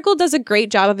 This article does a great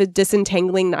job of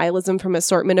disentangling nihilism from an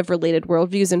assortment of related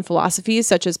worldviews and philosophies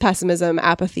such as pessimism,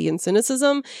 apathy, and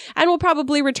cynicism, and we'll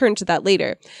probably return to that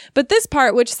later. But this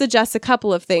part, which suggests a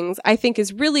couple of things, I think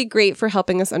is really great for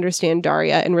helping us understand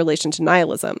Daria in relation to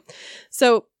nihilism.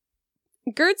 So,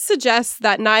 Gertz suggests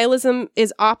that nihilism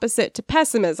is opposite to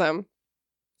pessimism,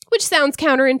 which sounds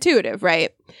counterintuitive, right?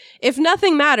 If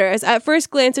nothing matters, at first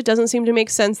glance, it doesn't seem to make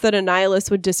sense that a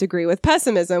nihilist would disagree with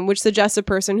pessimism, which suggests a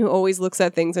person who always looks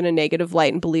at things in a negative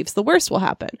light and believes the worst will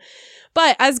happen.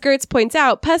 But as Gertz points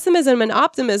out, pessimism and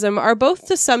optimism are both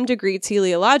to some degree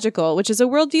teleological, which is a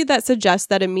worldview that suggests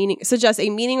a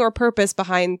meaning or purpose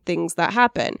behind things that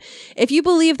happen. If you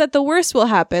believe that the worst will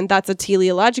happen, that's a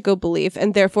teleological belief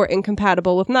and therefore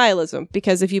incompatible with nihilism.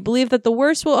 Because if you believe that the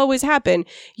worst will always happen,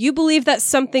 you believe that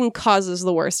something causes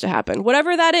the worst to happen.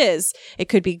 Whatever that is, it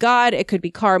could be God, it could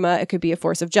be karma, it could be a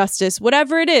force of justice,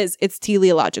 whatever it is, it's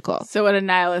teleological. So would a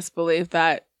nihilist believe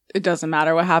that it doesn't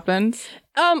matter what happens?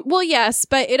 Well, yes,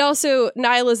 but it also,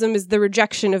 nihilism is the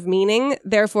rejection of meaning.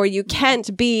 Therefore, you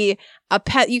can't be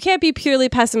purely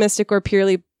pessimistic or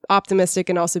purely optimistic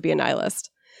and also be a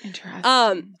nihilist. Interesting.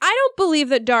 I don't believe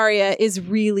that Daria is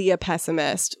really a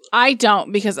pessimist. I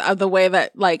don't, because of the way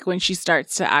that, like, when she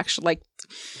starts to actually, like,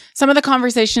 some of the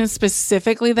conversations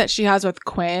specifically that she has with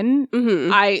Quinn,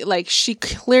 she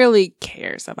clearly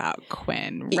cares about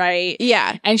Quinn, right?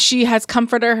 Yeah. And she has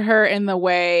comforted her in the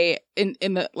way, in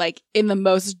the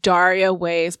most Daria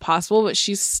ways possible, but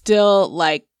she's still,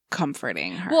 like,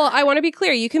 comforting her. Well, I want to be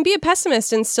clear. You can be a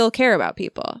pessimist and still care about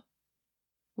people.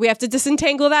 We have to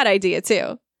disentangle that idea,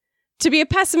 too. To be a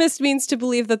pessimist means to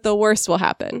believe that the worst will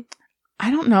happen. I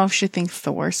don't know if she thinks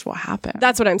the worst will happen.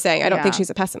 That's what I'm saying. I don't think she's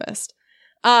a pessimist.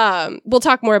 We'll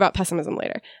talk more about pessimism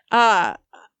later.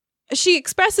 She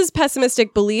expresses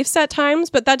pessimistic beliefs at times,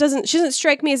 but she doesn't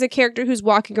strike me as a character who's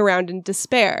walking around in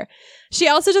despair. She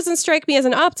also doesn't strike me as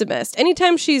an optimist.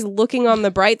 Anytime she's looking on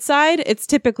the bright side, it's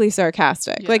typically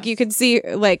sarcastic. Yes. Like, you could see,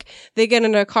 like, they get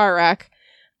in a car wreck,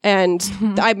 and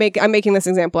I'm making this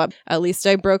example up. At least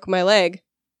I broke my leg.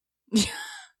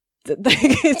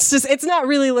 It's not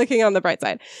really looking on the bright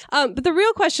side. But the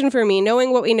real question for me,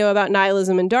 knowing what we know about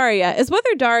nihilism in Daria, is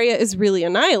whether Daria is really a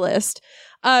nihilist.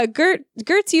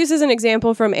 Gertz uses an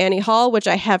example from Annie Hall, which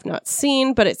I have not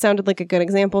seen, but it sounded like a good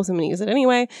example, so I'm going to use it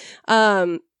anyway.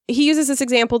 He uses this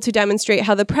example to demonstrate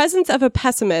how the presence of a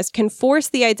pessimist can force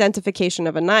the identification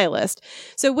of a nihilist.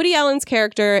 So Woody Allen's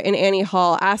character in Annie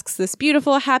Hall asks this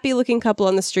beautiful, happy-looking couple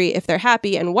on the street if they're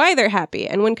happy and why they're happy.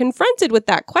 And when confronted with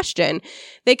that question,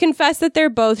 they confess that they're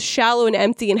both shallow and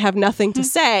empty and have nothing to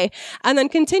say, and then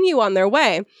continue on their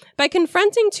way. By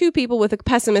confronting two people with a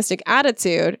pessimistic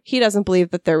attitude, he doesn't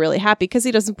believe that they're really happy because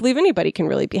he doesn't believe anybody can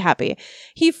really be happy.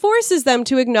 He forces them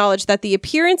to acknowledge that the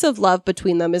appearance of love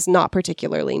between them is not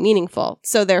particularly meaningful.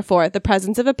 So therefore, the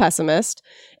presence of a pessimist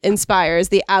inspires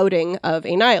the outing of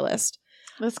a nihilist.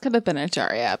 This could have been a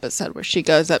Daria episode where she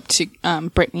goes up to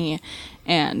Brittany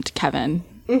and Kevin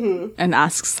and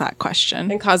asks that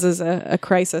question. And causes a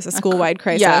crisis, a school-wide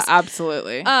crisis. Yeah,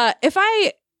 absolutely.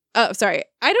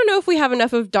 I don't know if we have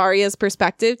enough of Daria's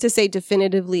perspective to say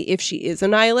definitively if she is a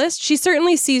nihilist. She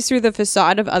certainly sees through the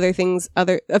facade of things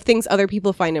other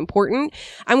people find important.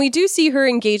 And we do see her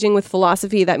engaging with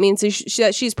philosophy. That means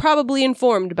that she's probably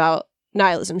informed about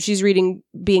nihilism. She's reading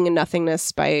Being in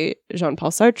Nothingness by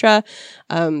Jean-Paul Sartre.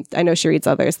 I know she reads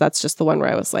others. That's just the one where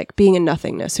I was like, Being in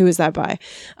Nothingness, who is that by?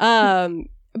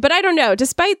 But I don't know.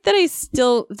 Despite that, I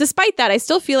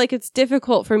still feel like it's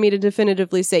difficult for me to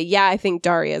definitively say, yeah, I think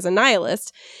Daria is a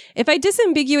nihilist. If I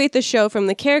disambiguate the show from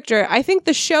the character, I think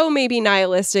the show may be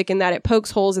nihilistic in that it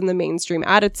pokes holes in the mainstream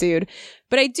attitude.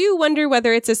 But I do wonder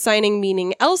whether it's assigning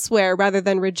meaning elsewhere rather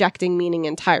than rejecting meaning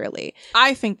entirely.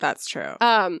 I think that's true.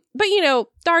 But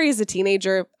Daria's a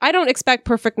teenager. I don't expect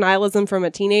perfect nihilism from a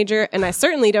teenager, and I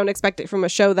certainly don't expect it from a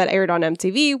show that aired on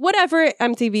MTV, whatever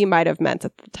MTV might have meant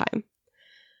at the time.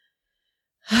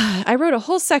 I wrote a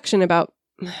whole section about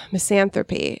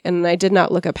misanthropy, and I did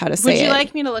not look up how to say it. Would you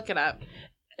like me to look it up?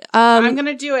 I'm going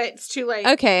to do it. It's too late.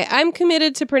 Okay, I'm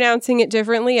committed to pronouncing it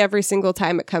differently every single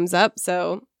time it comes up,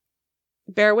 so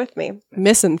bear with me.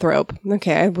 Misanthrope.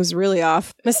 Okay, I was really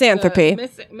off. Misanthropy.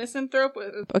 Misanthrope.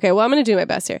 Okay, well, I'm going to do my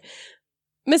best here.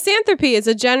 Misanthropy is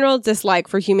a general dislike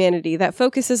for humanity that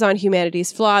focuses on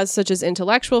humanity's flaws, such as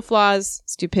intellectual flaws,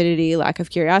 stupidity, lack of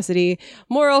curiosity,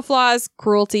 moral flaws,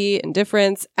 cruelty,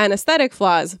 indifference, and aesthetic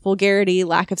flaws, vulgarity,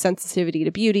 lack of sensitivity to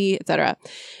beauty, etc.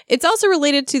 It's also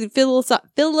related to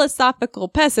philosophical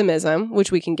pessimism,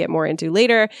 which we can get more into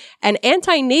later, and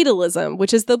antinatalism,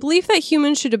 which is the belief that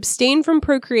humans should abstain from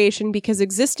procreation because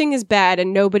existing is bad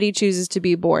and nobody chooses to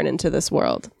be born into this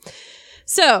world.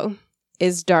 So,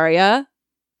 is Daria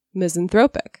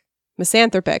misanthropic?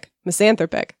 Misanthropic.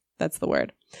 That's the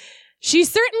word. She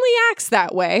certainly acts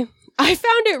that way. I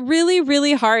found it really,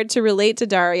 really hard to relate to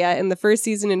Daria in the first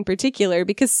season in particular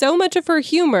because so much of her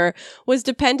humor was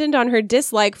dependent on her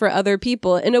dislike for other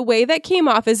people in a way that came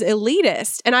off as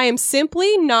elitist, and I am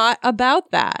simply not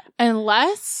about that.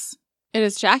 Unless it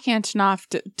is Jack Antonoff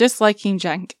disliking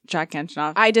Jack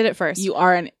Antonoff. I did it first. You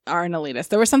are an elitist.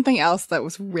 There was something else that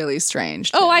was really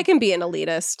strange. Oh, I can be an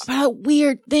elitist about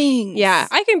weird things. Yeah,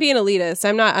 I can be an elitist.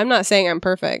 I'm not saying I'm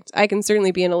perfect. I can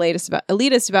certainly be an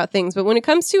elitist about things, but when it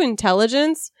comes to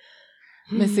intelligence,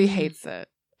 Missy hates it.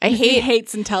 Missy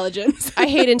hates intelligence. I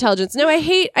hate intelligence. No, I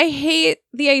hate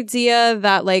the idea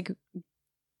that like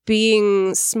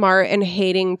being smart and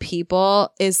hating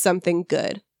people is something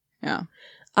good. Yeah.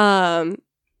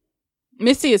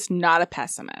 Missy is not a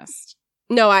pessimist.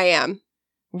 No, I am.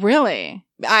 Really?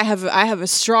 I have a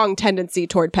strong tendency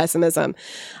toward pessimism.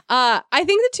 I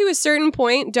think that to a certain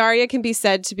point, Daria can be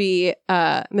said to be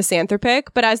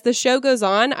misanthropic, but as the show goes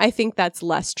on, I think that's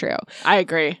less true. I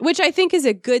agree. Which I think is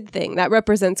a good thing. That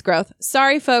represents growth.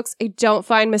 Sorry, folks, I don't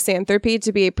find misanthropy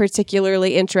to be a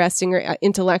particularly interesting or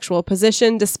intellectual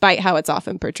position, despite how it's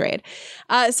often portrayed.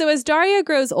 So as Daria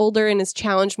grows older and is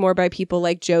challenged more by people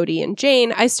like Jody and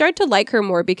Jane, I start to like her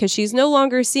more because she's no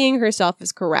longer seeing herself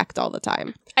as correct all the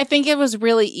time. I think it was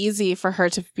really easy for her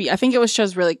to be, I think it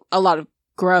shows really a lot of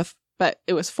growth, but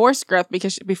it was forced growth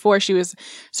because before she was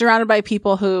surrounded by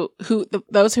people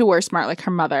those who were smart, like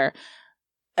her mother,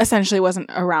 essentially wasn't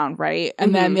around, right?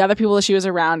 And then the other people that she was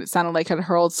around, it sounded like at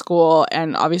her old school,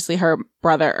 and obviously her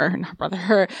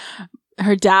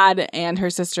dad and her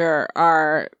sister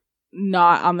are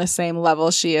not on the same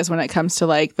level she is when it comes to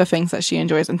like the things that she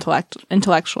enjoys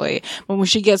intellectually. But when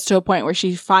she gets to a point where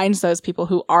she finds those people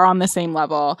who are on the same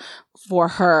level for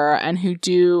her and who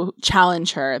do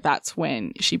challenge her, that's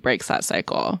when she breaks that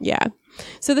cycle. Yeah.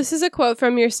 So this is a quote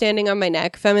from You're Standing on My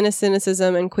Neck, Feminist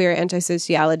Cynicism and Queer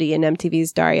Antisociality in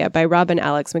MTV's Daria by Robin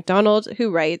Alex McDonald,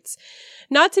 who writes,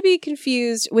 "Not to be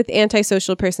confused with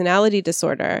antisocial personality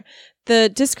disorder. The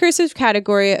discursive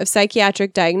category of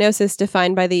psychiatric diagnosis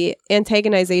defined by the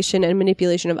antagonization and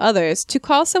manipulation of others, to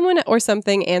call someone or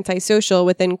something antisocial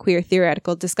within queer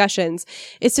theoretical discussions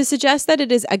is to suggest that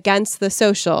it is against the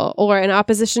social or in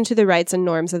opposition to the rights and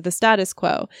norms of the status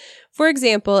quo. For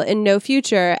example, in No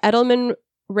Future, Edelman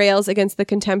rails against the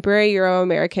contemporary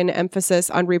Euro-American emphasis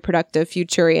on reproductive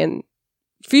futurism.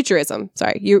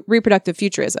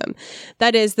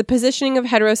 That is, the positioning of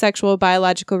heterosexual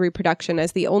biological reproduction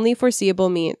as the only foreseeable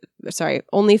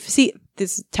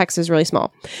this text is really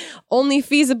small, only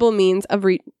feasible means of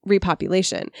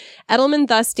repopulation. Edelman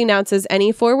thus denounces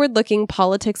any forward-looking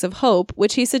politics of hope,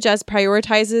 which he suggests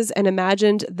prioritizes an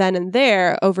imagined then and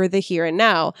there over the here and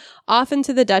now, often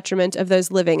to the detriment of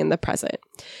those living in the present."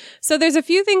 So there's a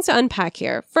few things to unpack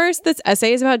here. First, this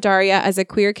essay is about Daria as a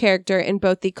queer character in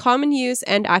both the common use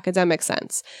and academic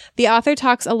sense. The author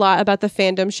talks a lot about the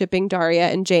fandom shipping Daria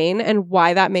and Jane and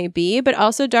why that may be, but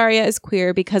also Daria is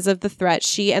queer because of the threat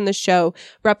she and the show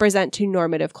represent to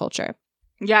normative culture.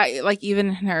 Yeah, like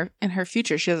even in her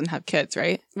future, she doesn't have kids,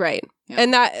 right? Right. Yeah.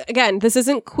 And that, again, this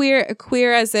isn't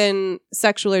queer as in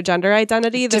sexual or gender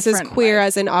identity. This is queer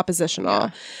as in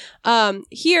oppositional. Yeah.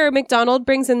 Here, McDonald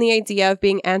brings in the idea of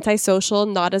being antisocial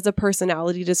not as a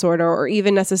personality disorder or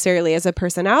even necessarily as a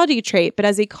personality trait, but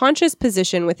as a conscious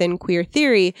position within queer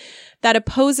theory that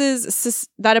opposes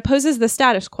the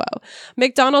status quo.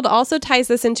 McDonald also ties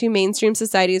this into mainstream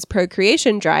society's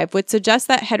procreation drive, which suggests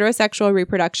that heterosexual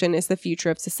reproduction is the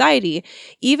future of society,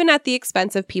 even at the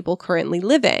expense of people currently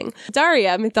living.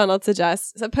 Daria, McDonald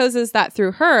suggests, opposes that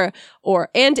through her,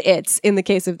 and it's in the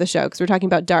case of the show, because we're talking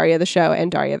about Daria the show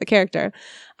and Daria the character,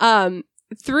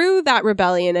 through that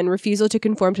rebellion and refusal to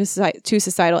conform to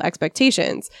societal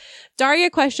expectations. Daria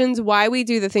questions why we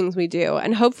do the things we do,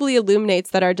 and hopefully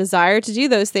illuminates that our desire to do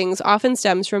those things often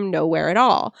stems from nowhere at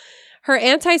all. Her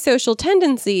antisocial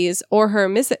tendencies, or her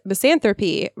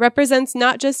misanthropy, represents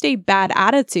not just a bad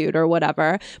attitude or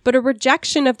whatever, but a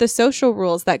rejection of the social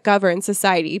rules that govern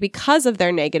society because of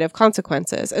their negative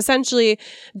consequences. Essentially,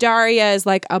 Daria is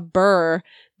like a burr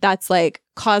that's like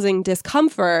causing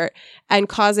discomfort and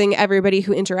causing everybody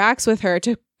who interacts with her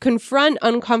to confront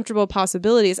uncomfortable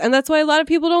possibilities. And that's why a lot of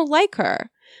people don't like her.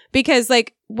 Because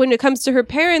like when it comes to her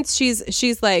parents,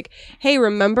 she's like, hey,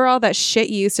 remember all that shit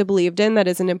you used to believe in that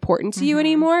isn't important to you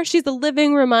anymore? She's a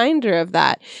living reminder of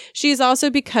that. She's also,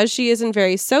 because she isn't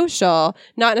very social,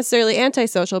 not necessarily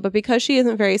antisocial, but because she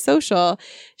isn't very social,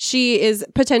 she is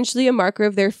potentially a marker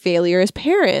of their failure as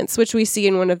parents, which we see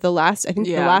in one of the last, I think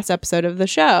the last episode of the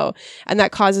show. And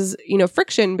that causes,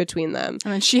 friction between them.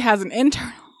 And then she has an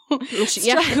internal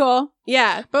struggle.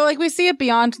 Yeah. But like we see it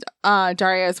beyond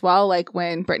Daria as well, like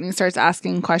when Brittany starts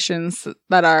asking questions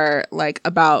that are like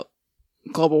about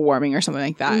global warming or something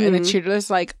like that. And the cheerleader's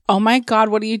like, oh my God,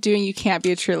 what are you doing? You can't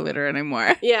be a cheerleader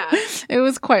anymore. Yeah. It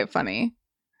was quite funny.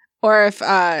 Or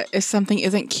if something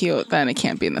isn't cute, then it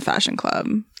can't be in the fashion club.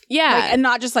 Yeah. Like, and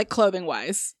not just like clothing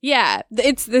wise. Yeah.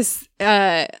 It's this,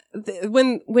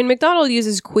 when McDonald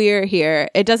uses queer here,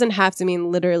 it doesn't have to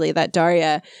mean literally that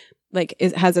Daria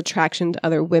has attraction to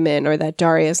other women or that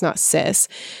Daria is not cis.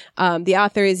 The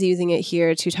author is using it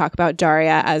here to talk about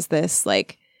Daria as this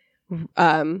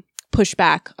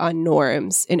pushback on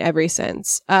norms in every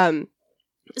sense.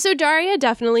 So Daria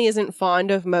definitely isn't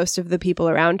fond of most of the people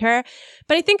around her,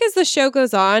 but I think as the show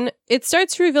goes on, it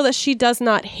starts to reveal that she does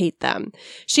not hate them.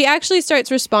 She actually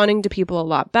starts responding to people a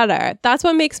lot better. That's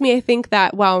what makes me think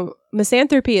that while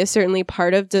misanthropy is certainly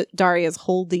part of Daria's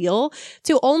whole deal.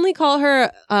 To only call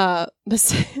her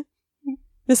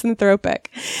misanthropic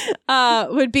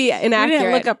would be inaccurate. We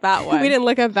didn't look up that one. We didn't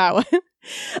look up that one.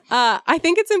 I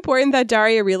think it's important that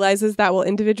Daria realizes that while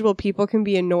individual people can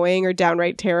be annoying or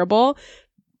downright terrible,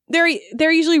 there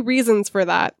are usually reasons for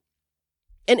that.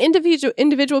 And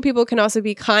individual people can also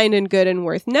be kind and good and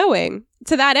worth knowing.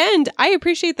 To that end, I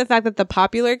appreciate the fact that the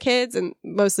popular kids, and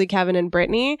mostly Kevin and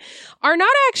Brittany, are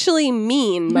not actually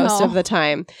mean most of the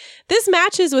time. This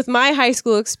matches with my high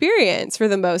school experience for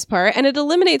the most part, and it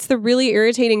eliminates the really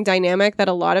irritating dynamic that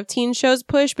a lot of teen shows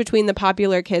push between the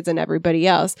popular kids and everybody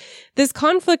else. This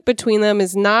conflict between them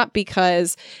is not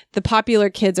because the popular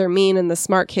kids are mean and the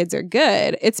smart kids are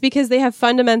good. It's because they have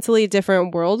fundamentally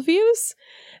different worldviews.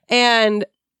 And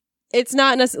it's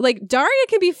not necessarily like Daria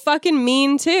can be fucking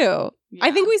mean too. Yeah.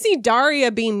 I think we see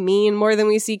Daria being mean more than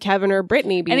we see Kevin or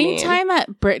Brittany being mean. Anytime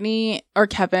that Brittany or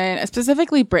Kevin,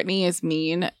 specifically Brittany, is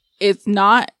mean, it's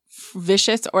not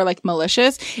vicious or like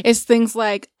malicious. It's things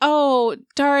like, oh,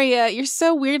 Daria, you're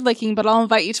so weird looking, but I'll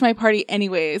invite you to my party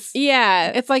anyways.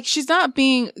 Yeah. It's like she's not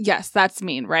being, yes, that's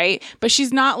mean, right? But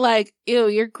she's not like, ew,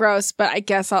 you're gross, but I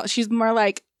guess she's more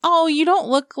like, oh, you don't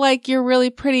look like you're really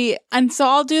pretty, and so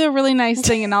I'll do a really nice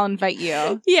thing and I'll invite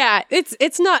you. Yeah, it's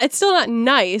still not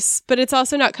nice, but it's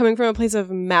also not coming from a place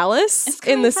of malice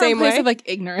in the same way. It's coming from a place of like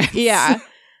ignorance. Yeah.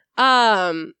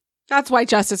 That's why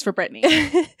justice for Brittany.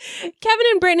 Kevin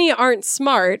and Brittany aren't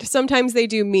smart. Sometimes they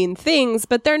do mean things,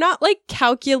 but they're not like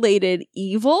calculated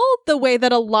evil the way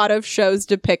that a lot of shows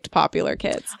depict popular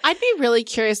kids. I'd be really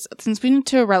curious, since we went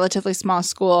to a relatively small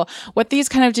school, what these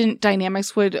kind of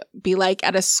dynamics would be like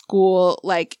at a school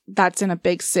like that's in a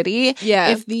big city.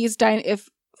 Yeah. If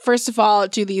first of all,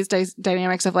 do these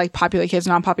dynamics of like popular kids,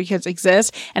 non-popular kids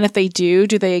exist? And if they do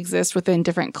they exist within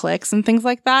different cliques and things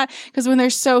like that? Because when they're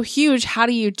so huge, how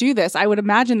do you do this? I would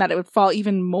imagine that it would fall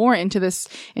even more into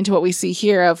what we see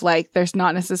here of like, there's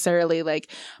not necessarily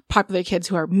like popular kids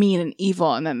who are mean and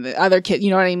evil. And then the other kid, you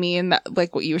know what I mean? That,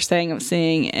 like what you were saying,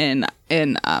 seeing in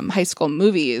high school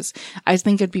movies. I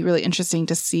think it'd be really interesting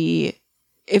to see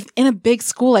if in a big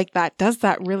school like that, does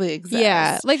that really exist?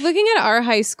 Yeah. Like looking at our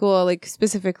high school, like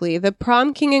specifically, the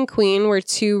prom king and queen were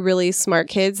two really smart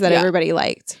kids that everybody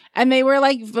liked. And they were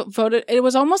like voted. It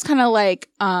was almost kind of like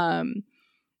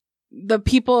the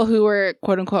people who were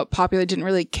quote unquote popular didn't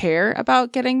really care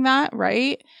about getting that,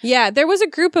 right? Yeah. There was a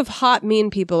group of hot, mean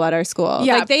people at our school.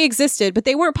 Yeah. Like they existed, but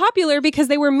they weren't popular because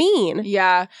they were mean.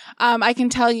 Yeah. I can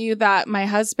tell you that my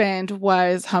husband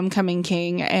was homecoming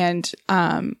king, and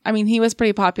I mean, he was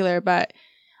pretty popular, but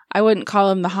I wouldn't call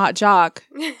him the hot jock.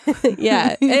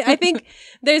 Yeah. I think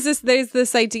there's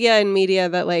this idea in media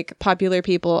that like popular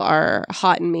people are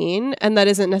hot and mean, and that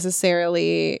doesn't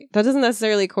necessarily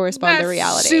correspond to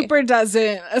reality. Super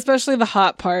doesn't, especially the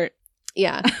hot part.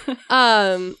 Yeah.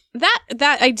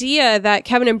 That idea that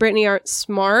Kevin and Brittany aren't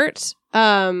smart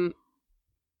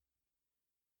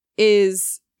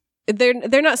is they're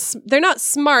not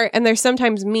smart, and they're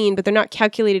sometimes mean, but they're not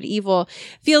calculated evil,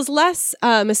 feels less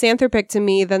misanthropic to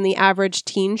me than the average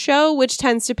teen show, which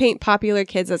tends to paint popular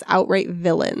kids as outright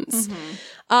villains.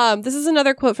 Mm-hmm. This is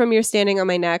another quote from You're Standing on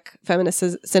My Neck, Feminist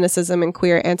Cynicism and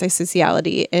Queer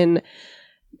Antisociality in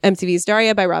MTV's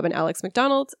Daria by Robin Alex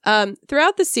McDonald.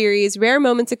 Throughout the series, rare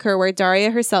moments occur where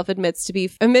Daria herself admits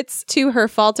to her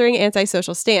faltering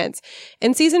antisocial stance.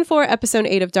 In season 4, episode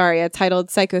 8 of Daria,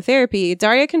 titled Psychotherapy,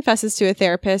 Daria confesses to a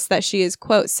therapist that she is,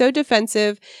 quote, so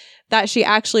defensive that she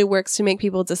actually works to make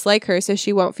people dislike her so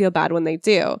she won't feel bad when they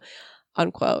do,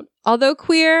 unquote. Although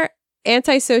queer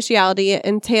antisociality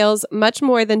entails much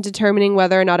more than determining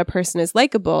whether or not a person is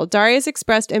likable, Daria's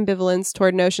expressed ambivalence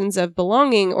toward notions of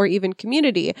belonging or even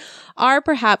community are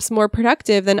perhaps more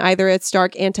productive than either a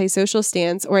stark antisocial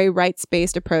stance or a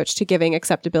rights-based approach to giving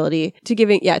acceptability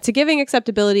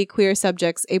queer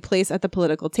subjects a place at the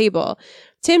political table.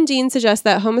 Tim Dean suggests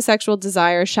that homosexual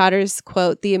desire shatters,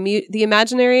 quote, the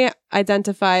imaginary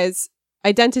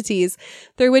identities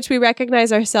through which we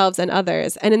recognize ourselves and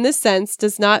others, and in this sense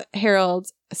does not herald,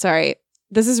 sorry,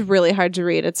 this is really hard to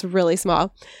read, it's really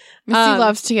small. Missy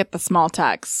loves to get the small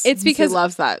text. It's because Missy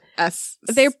loves that S.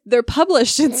 They're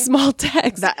published in small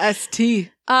text. The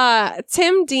ST.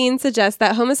 Tim Dean suggests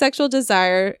that homosexual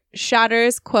desire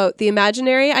shatters, quote, the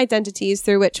imaginary identities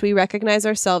through which we recognize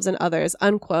ourselves and others,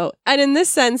 unquote, and in this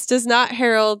sense does not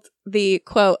herald the,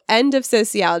 quote, end of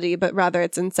sociality, but rather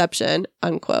its inception,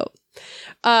 unquote.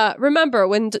 Remember,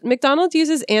 when McDonald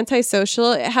uses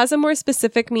antisocial, it has a more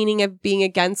specific meaning of being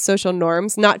against social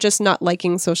norms, not just not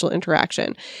liking social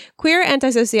interaction. Queer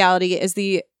antisociality is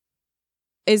the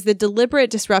is the deliberate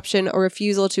disruption or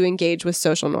refusal to engage with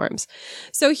social norms.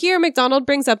 So here, MacDonald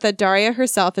brings up that Daria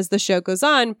herself, as the show goes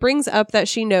on, brings up that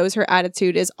she knows her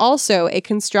attitude is also a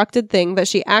constructed thing that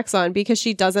she acts on because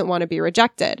she doesn't want to be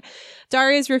rejected.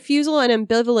 Daria's refusal and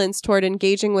ambivalence toward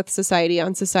engaging with society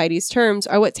on society's terms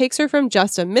are what takes her from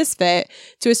just a misfit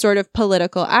to a sort of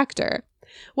political actor.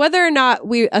 Whether or not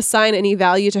we assign any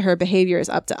value to her behavior is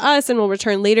up to us, and we'll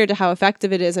return later to how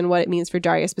effective it is and what it means for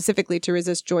Daria specifically to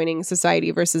resist joining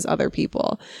society versus other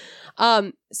people.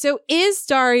 So is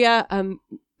Daria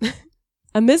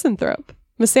a misanthrope?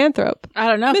 Misanthrope? I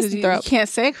don't know, because you Misanthrope. can't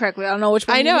say it correctly. I don't know which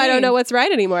one I know. you I don't mean. know what's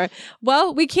right anymore.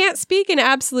 Well, we can't speak in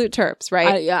absolute terms,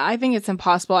 right? I think it's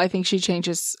impossible. I think she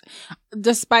changes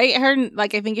despite her.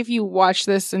 Like, I think if you watch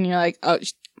this and you're like, oh,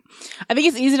 I think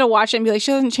it's easy to watch it and be like,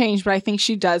 she doesn't change, but I think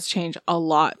she does change a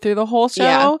lot through the whole show.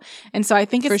 Yeah. And so I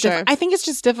think it's For sure. I think it's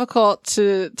just difficult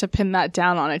to pin that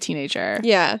down on a teenager.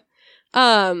 Yeah.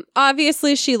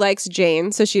 Obviously she likes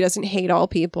Jane, so she doesn't hate all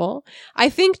people. I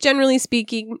think generally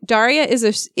speaking, Daria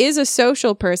is a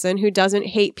social person who doesn't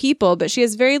hate people, but she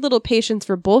has very little patience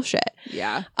for bullshit.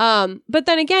 Yeah. But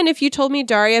then again, if you told me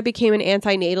Daria became an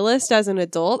antinatalist as an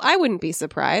adult, I wouldn't be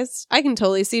surprised. I can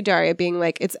totally see Daria being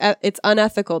like, it's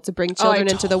unethical to bring children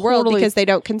into the world because they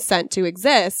don't consent to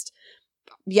exist.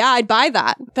 Yeah, I'd buy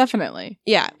that. Definitely.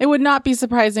 Yeah. It would not be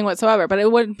surprising whatsoever, but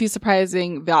it wouldn't be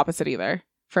surprising the opposite either.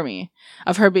 For me,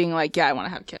 of her being like, yeah, I want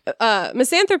to have kids.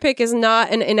 Misanthropic is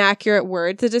not an inaccurate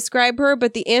word to describe her,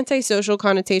 but the antisocial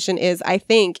connotation is, I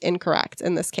think, incorrect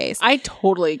in this case. I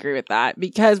totally agree with that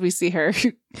because we see her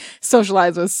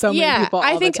socialize with so many people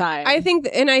all the time. I think,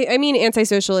 and I mean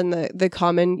antisocial in the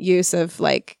common use of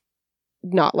like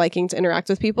not liking to interact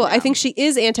with people. Yeah. I think she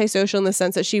is antisocial in the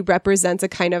sense that she represents a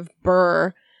kind of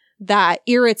burr that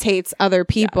irritates other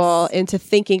people into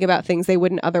thinking about things they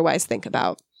wouldn't otherwise think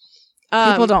about.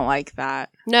 People don't like that.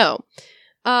 No.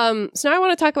 So now I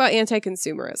want to talk about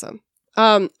anti-consumerism.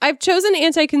 I've chosen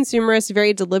anti-consumerist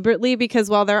very deliberately because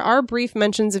while there are brief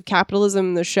mentions of capitalism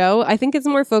in the show, I think it's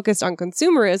more focused on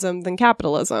consumerism than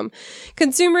capitalism.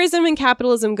 Consumerism and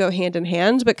capitalism go hand in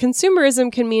hand, but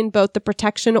consumerism can mean both the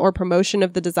protection or promotion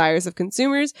of the desires of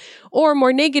consumers, or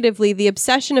more negatively, the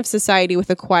obsession of society with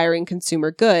acquiring consumer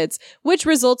goods, which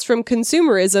results from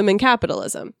consumerism and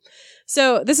capitalism.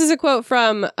 So this is a quote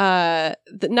from the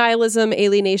Nihilism,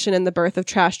 Alienation, and the Birth of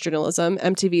Trash Journalism,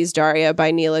 MTV's Daria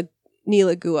by Neela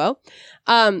Guo.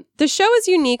 The show is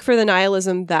unique for the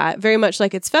nihilism that, very much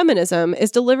like its feminism, is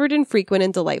delivered in frequent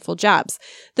and delightful jabs.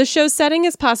 The show's setting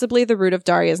is possibly the root of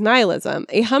Daria's nihilism,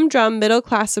 a humdrum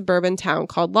middle-class suburban town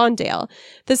called Lawndale.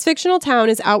 This fictional town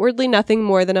is outwardly nothing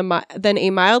more than a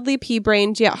mildly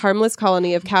pea-brained yet harmless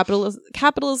colony of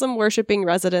capitalism-worshipping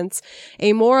residents,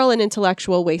 a moral and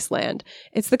intellectual wasteland.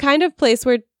 It's the kind of place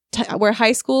where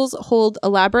high schools hold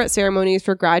elaborate ceremonies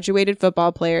for graduated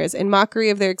football players in mockery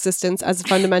of their existence as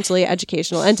fundamentally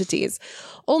educational entities.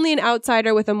 Only an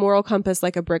outsider with a moral compass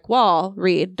like a brick wall,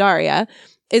 read Daria,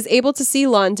 is able to see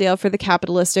Lawndale for the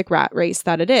capitalistic rat race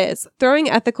that it is. Throwing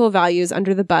ethical values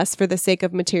under the bus for the sake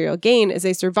of material gain is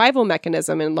a survival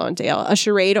mechanism in Lawndale, a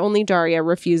charade only Daria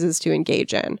refuses to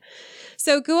engage in.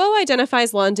 So Guo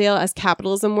identifies Lawndale as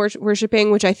capitalism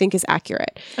worshipping, which I think is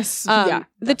accurate.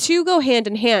 The two go hand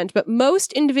in hand, but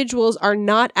most individuals are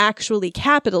not actually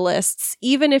capitalists,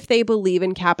 even if they believe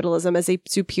in capitalism as a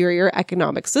superior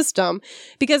economic system,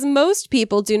 because most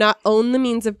people do not own the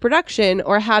means of production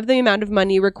or have the amount of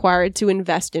money required to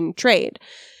invest in trade.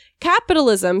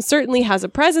 Capitalism certainly has a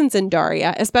presence in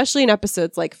Daria, especially in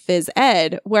episodes like Phys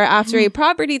Ed, where after a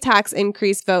property tax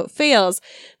increase vote fails,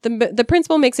 the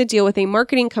principal makes a deal with a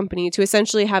marketing company to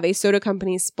essentially have a soda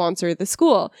company sponsor the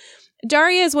school.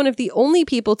 Daria is one of the only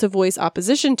people to voice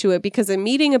opposition to it because a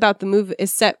meeting about the move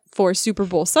is set for Super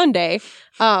Bowl Sunday,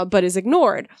 but is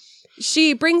ignored.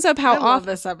 She brings up how I love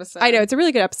this episode. I know, it's a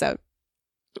really good episode.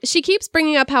 She keeps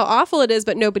bringing up how awful it is,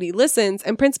 but nobody listens,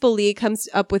 and Principal Lee comes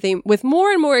up with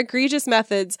more and more egregious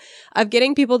methods of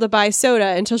getting people to buy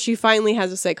soda until she finally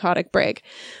has a psychotic break.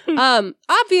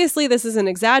 Obviously, this is an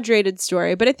exaggerated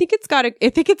story, but I think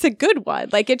it's a good one.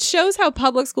 Like, it shows how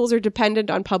public schools are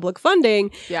dependent on public funding,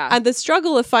 and the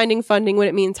struggle of finding funding when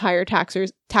it means higher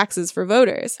taxes for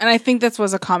voters. And I think this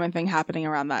was a common thing happening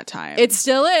around that time. It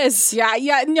still is.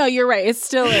 Yeah, no, you're right. It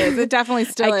still is. It definitely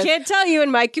still is. I can't tell you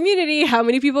in my community how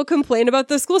many people complain about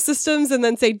the school systems and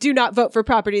then say, do not vote for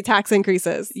property tax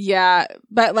increases. Yeah,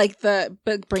 but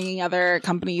but bringing other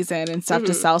companies in and stuff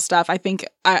to sell stuff, I think,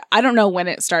 I don't know when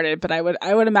it started, but I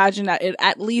would imagine that it,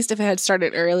 at least if it had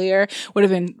started earlier, would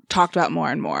have been talked about more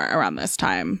and more around this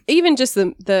time. Even just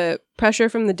the pressure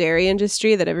from the dairy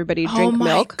industry that everybody drink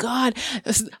milk. Oh my God.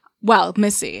 Well,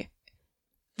 Missy,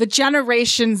 the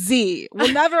Generation Z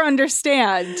will never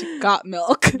understand got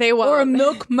milk. They won't. Or a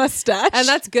milk mustache. And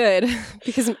that's good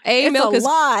because it's milk a is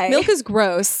lie. milk is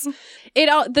gross.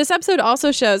 This episode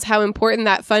also shows how important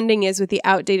that funding is with the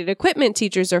outdated equipment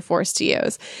teachers are forced to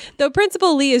use. Though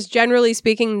Principal Lee is generally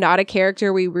speaking not a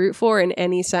character we root for in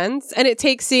any sense, and it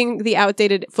takes seeing the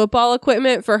outdated football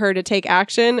equipment for her to take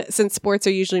action, since sports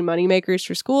are usually moneymakers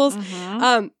for schools.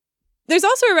 There's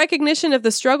also a recognition of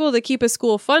the struggle to keep a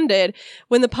school funded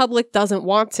when the public doesn't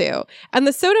want to. And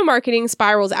the soda marketing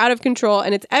spirals out of control,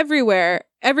 and it's everywhere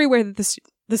that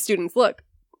the students look.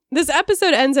 This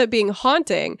episode ends up being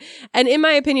haunting, and in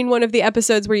my opinion, one of the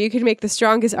episodes where you could make the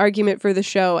strongest argument for the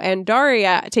show and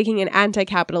Daria taking an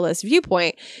anti-capitalist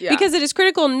viewpoint, because it is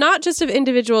critical not just of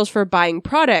individuals for buying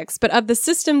products, but of the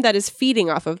system that is feeding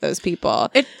off of those people.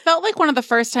 It felt like one of the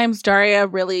first times Daria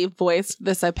really voiced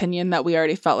this opinion that we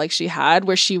already felt like she had,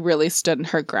 where she really stood in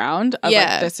her ground of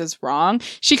like, this is wrong.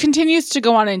 She continues to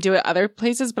go on and do it other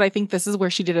places, but I think this is where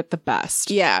she did it the best.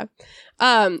 Yeah.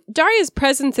 Daria's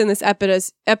presence in this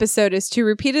episode is to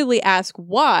repeatedly ask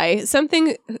why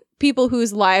something people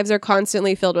whose lives are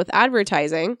constantly filled with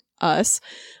advertising, us,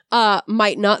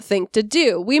 might not think to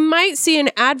do. We might see an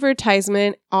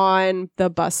advertisement on the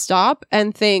bus stop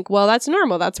and think, well, that's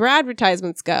normal. That's where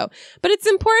advertisements go. But it's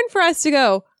important for us to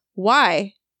go,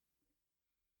 why?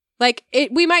 Like,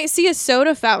 we might see a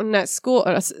soda fountain at school,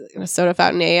 a soda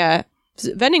fountain,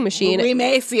 vending machine. We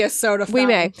may see a soda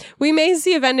fountain. We may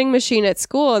see a vending machine at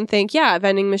school and think, yeah, a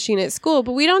vending machine at school,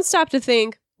 but we don't stop to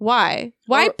think, why?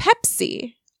 Why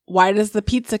Pepsi? Why does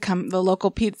the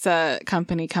local pizza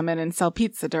company come in and sell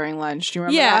pizza during lunch? Do you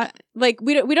remember that? Like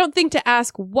we don't think to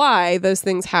ask why those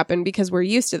things happen because we're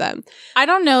used to them. I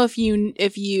don't know if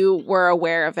you were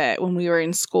aware of it when we were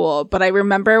in school, but I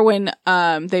remember when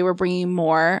they were bringing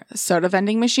more soda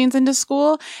vending machines into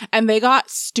school, and they got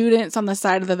students on the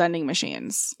side of the vending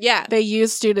machines. Yeah, they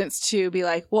used students to be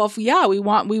like, well, we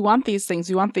want these things.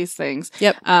 We want these things.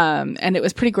 Yep. And it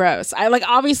was pretty gross. I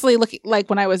obviously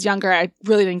when I was younger, I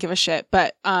really didn't give a shit,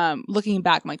 but looking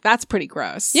back, I'm like, that's pretty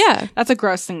gross. Yeah, that's a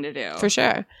gross thing to do for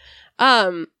sure.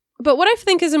 But what I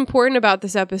think is important about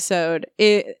this episode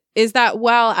is that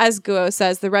while, as Guo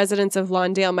says, the residents of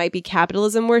Lawndale might be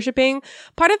capitalism worshipping,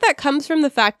 part of that comes from the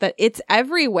fact that it's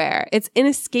everywhere. It's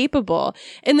inescapable.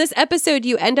 In this episode,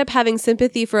 you end up having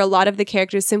sympathy for a lot of the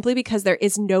characters simply because there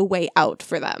is no way out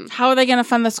for them. How are they going to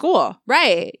fund the school?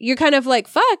 Right. You're kind of like,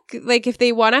 fuck. Like, if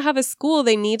they want to have a school,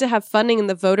 they need to have funding, and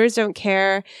the voters don't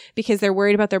care because they're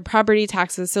worried about their property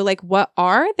taxes. So, like, what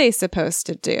are they supposed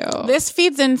to do? This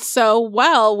feeds in so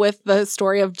well with the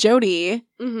story of Jody.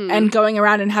 Mm-hmm. And going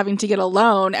around and having to get a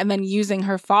loan and then using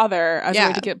her father as a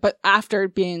way to but after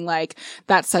being like,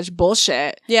 that's such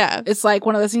bullshit. Yeah. It's like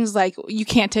one of those things like, you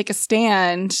can't take a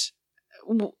stand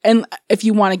and if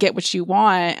you want to get what you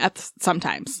want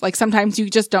sometimes you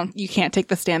just you can't take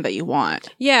the stand that you want.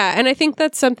 Yeah. And I think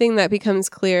that's something that becomes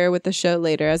clear with the show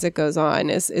later as it goes on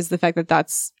is the fact that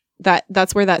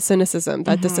that's where that cynicism,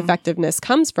 that disaffectiveness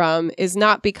comes from, is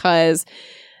not because,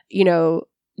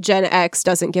 Gen X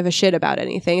doesn't give a shit about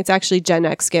anything. It's actually Gen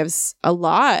X gives a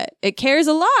lot. It cares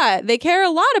a lot. They care a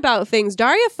lot about things.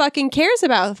 Daria fucking cares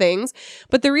about things.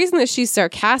 But the reason that she's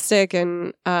sarcastic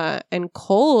and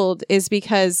cold is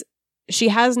because she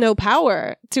has no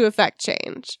power to affect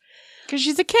change. Because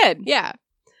she's a kid. Yeah.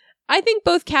 I think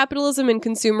both capitalism and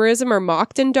consumerism are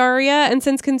mocked in Daria, and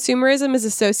since consumerism is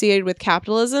associated with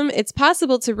capitalism, it's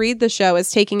possible to read the show as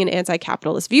taking an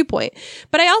anti-capitalist viewpoint.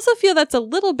 But I also feel that's a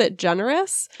little bit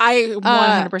generous. I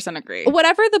 100% agree.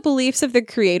 Whatever the beliefs of the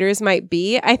creators might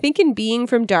be, I think in being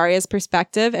from Daria's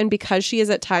perspective, and because she is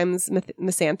at times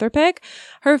misanthropic,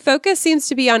 her focus seems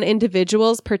to be on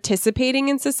individuals participating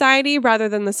in society rather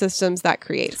than the systems that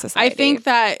create society. I think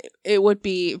that it would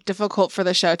be difficult for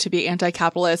the show to be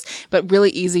anti-capitalist, but really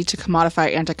easy to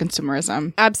commodify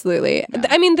anti-consumerism. Absolutely. Yeah.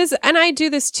 I mean, and I do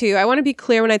this too. I want to be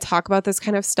clear when I talk about this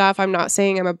kind of stuff. I'm not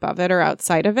saying I'm above it or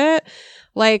outside of it.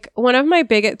 Like, one of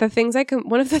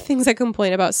the things I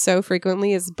complain about so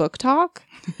frequently is book talk.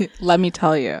 Let me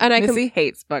tell you. And Missy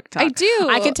hates book talk. I do.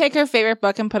 I could take her favorite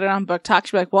book and put it on book talk.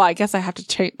 She'd be like, well, I guess I have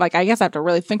to I guess I have to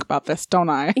really think about this, don't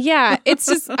I? Yeah. It's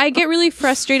just, I get really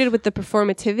frustrated with the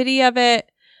performativity of it.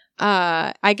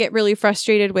 I get really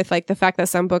frustrated with like the fact that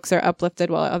some books are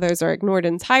uplifted while others are ignored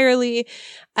entirely.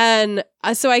 And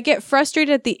so I get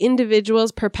frustrated at the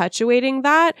individuals perpetuating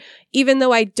that, even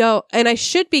though I don't, and I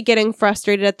should be getting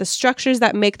frustrated at the structures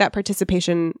that make that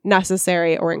participation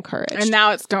necessary or encouraged. And now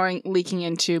it's leaking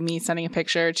into me sending a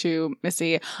picture to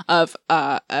Missy of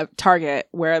a Target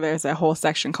where there's a whole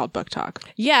section called book talk.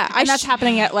 Yeah. And that's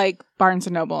happening at like Barnes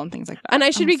and Noble and things like that. And I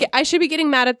should be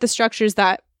getting mad at the structures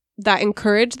that that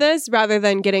encourage this rather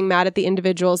than getting mad at the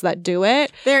individuals that do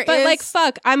it. But like,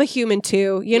 fuck, I'm a human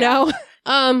too, you know?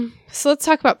 So let's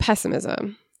talk about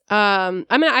pessimism. I'm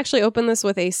going to actually open this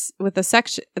with this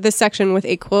section with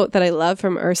a quote that I love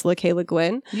from Ursula K. Le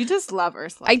Guin. You just love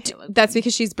Ursula K. Le Guin. That's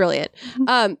because she's brilliant.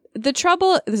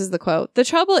 This is the quote. The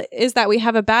trouble is that we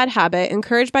have a bad habit,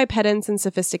 encouraged by pedants and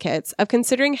sophisticates, of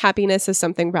considering happiness as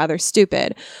something rather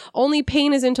stupid. Only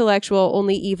pain is intellectual,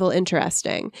 only evil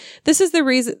interesting. This is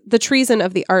the treason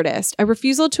of the artist, a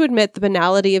refusal to admit the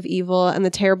banality of evil and the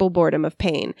terrible boredom of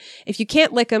pain. If you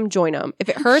can't lick 'em, join 'em. If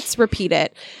it hurts, repeat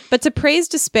it. But to praise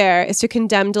despair is to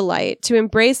condemn delight. To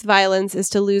embrace violence is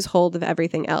to lose hold of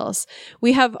everything else.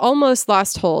 We have almost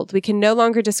lost hold. We can no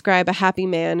longer describe a happy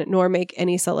man, nor make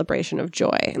any celebration of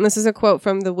joy. And this is a quote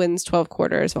from The Wind's 12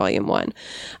 Quarters, Volume 1.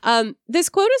 This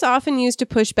quote is often used to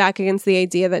push back against the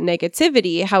idea that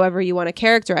negativity, however you want to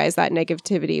characterize that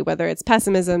negativity, whether it's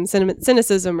pessimism,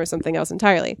 cynicism, or something else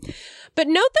entirely. But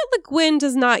note that Le Guin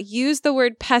does not use the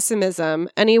word pessimism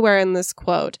anywhere in this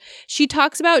quote. She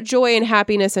talks about joy and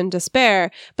happiness and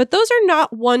despair, but those are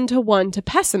not one-to-one to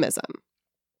pessimism.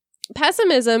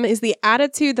 Pessimism is the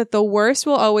attitude that the worst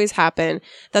will always happen,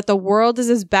 that the world is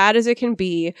as bad as it can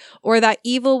be, or that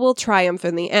evil will triumph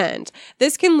in the end.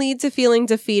 This can lead to feeling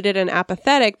defeated and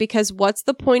apathetic because what's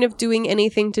the point of doing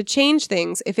anything to change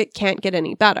things if it can't get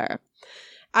any better?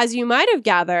 As you might have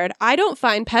gathered, I don't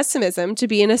find pessimism to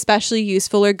be an especially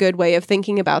useful or good way of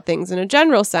thinking about things in a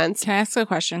general sense. Can I ask a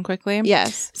question quickly?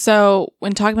 Yes. So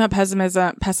when talking about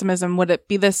pessimism, would it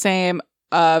be the same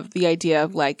of the idea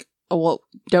of like, oh, well,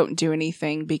 don't do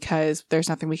anything because there's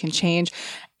nothing we can change,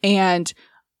 and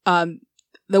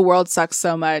the world sucks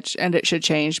so much and it should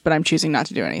change, but I'm choosing not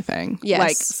to do anything? Yes.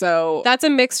 Like, so that's a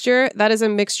mixture. That is a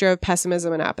mixture of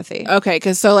pessimism and apathy. Okay,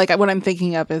 because so like what I'm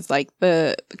thinking of is like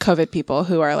the COVID people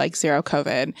who are like zero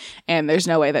COVID, and there's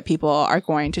no way that people are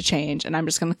going to change, and I'm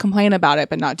just going to complain about it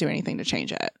but not do anything to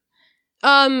change it.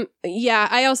 Yeah,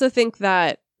 I also think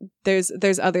that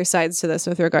there's other sides to this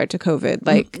with regard to COVID.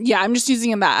 Like, yeah, I'm just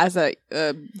using that as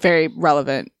a very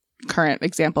relevant current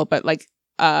example, but like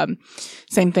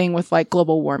same thing with like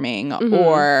global warming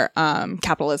or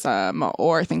capitalism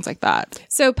or things like that.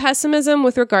 So pessimism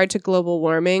with regard to global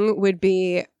warming would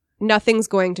be nothing's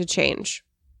going to change,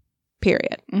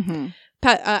 period.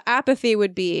 Apathy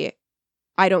would be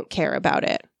I don't care about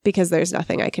it because there's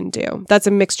nothing I can do. That's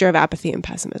a mixture of apathy and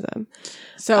pessimism.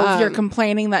 So if you're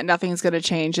complaining that nothing's going to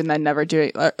change and then never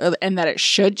doing, and that it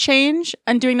should change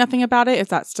and doing nothing about it, is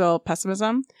that still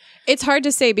pessimism? It's hard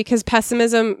to say because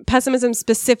pessimism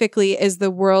specifically is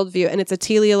the worldview, and it's a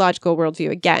teleological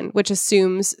worldview again, which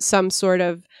assumes some sort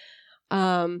of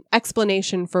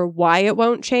explanation for why it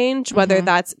won't change, whether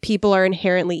that's people are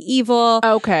inherently evil,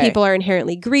 people are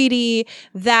inherently greedy.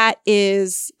 That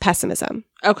is pessimism.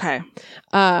 Okay.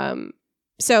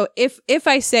 So if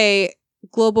I say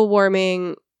global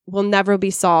warming will never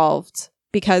be solved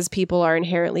because people are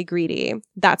inherently greedy,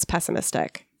 that's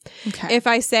pessimistic. Okay. If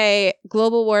I say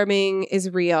global warming is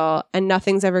real and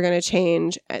nothing's ever going to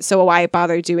change, so why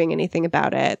bother doing anything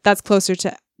about it? That's closer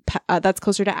to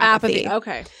apathy.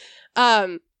 Okay.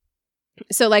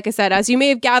 So like I said, as you may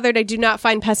have gathered, I do not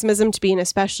find pessimism to be an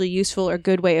especially useful or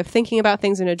good way of thinking about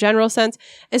things in a general sense,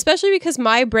 especially because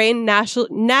my brain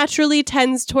naturally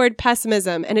tends toward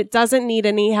pessimism and it doesn't need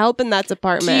any help in that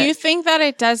department. Do you think that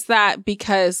it does that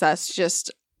because that's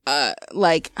just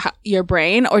like your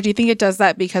brain, or do you think it does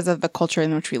that because of the culture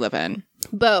in which we live in?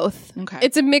 Both. Okay.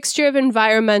 It's a mixture of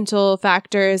environmental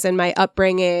factors and my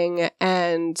upbringing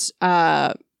and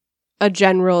a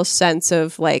general sense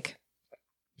of like,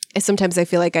 sometimes I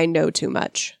feel like I know too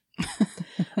much.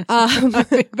 I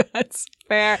think that's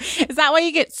fair. Is that why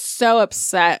you get so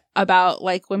upset about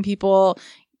like when people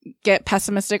get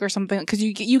pessimistic or something? Because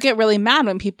you get really mad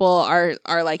when people are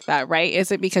like that, right?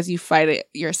 Is it because you fight it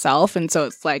yourself and so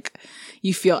it's like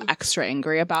you feel extra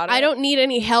angry about it? I don't need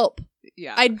any help.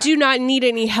 Yeah, I do not need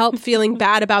any help feeling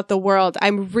bad about the world.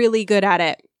 I'm really good at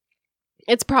it.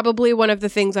 It's probably one of the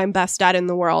things I'm best at in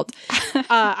the world.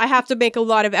 I have to make a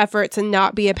lot of effort to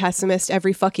not be a pessimist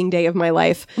every fucking day of my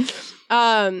life.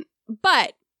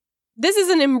 But this is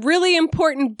a really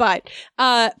important but.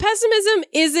 Pessimism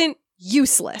isn't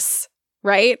useless,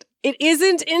 right? It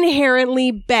isn't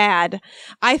inherently bad.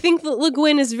 I think that Le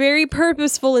Guin is very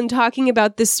purposeful in talking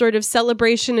about this sort of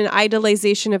celebration and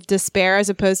idolization of despair as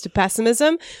opposed to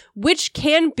pessimism, which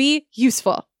can be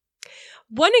useful.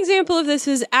 One example of this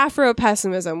is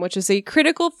Afro-pessimism, which is a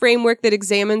critical framework that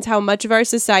examines how much of our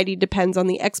society depends on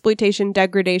the exploitation,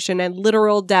 degradation, and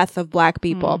literal death of Black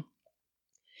people.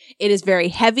 It is very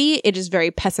heavy. It is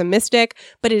very pessimistic,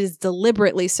 but it is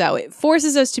deliberately so. It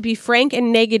forces us to be frank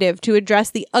and negative to address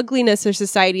the ugliness our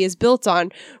society is built on,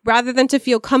 rather than to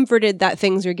feel comforted that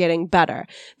things are getting better.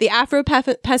 The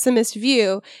Afro-pessimist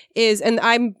view is, and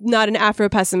I'm not an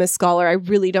Afro-pessimist scholar, I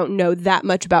really don't know that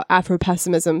much about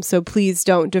Afro-pessimism, so please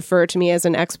don't defer to me as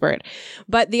an expert.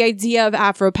 But the idea of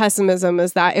Afro-pessimism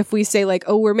is that if we say like,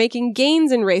 oh, we're making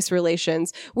gains in race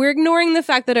relations, we're ignoring the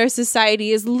fact that our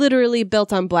society is literally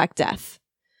built on Black Death.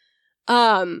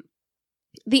 The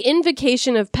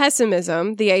invocation of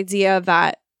pessimism, the idea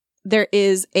that there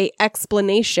is a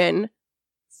explanation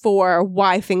for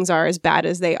why things are as bad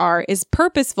as they are, is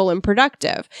purposeful and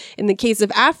productive. In the case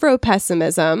of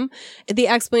Afro-pessimism, the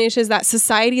explanation is that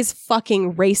society is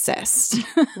fucking racist,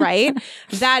 right?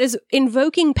 That is,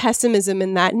 invoking pessimism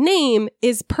in that name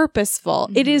is purposeful.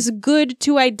 Mm-hmm. It is good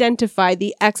to identify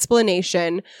the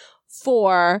explanation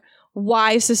for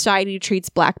why society treats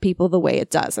Black people the way it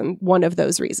does. And one of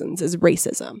those reasons is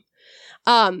racism.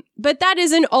 But that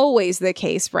isn't always the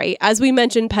case, right? As we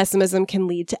mentioned, pessimism can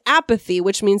lead to apathy,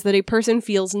 which means that a person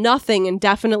feels nothing and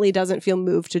definitely doesn't feel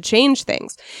moved to change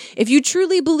things. If you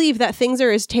truly believe that things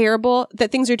are terrible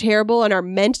and are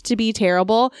meant to be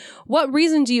terrible, what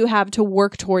reason do you have to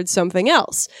work towards something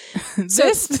else?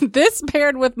 This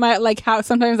paired with my, like, how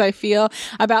sometimes I feel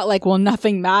about, like, well,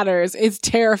 nothing matters is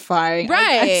terrifying.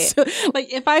 Right.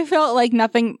 Like, if I felt like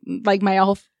nothing, like my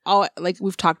all, like,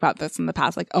 we've talked about this in the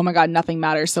past, like, oh my God, nothing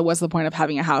matters. So what's the point of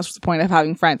having a house? What's the point of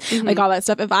having friends? Mm-hmm. Like, all that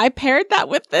stuff. If I paired that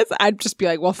with this, I'd just be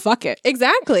like, well, fuck it.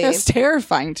 Exactly. It's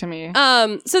terrifying to me.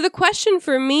 So the question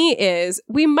for me is,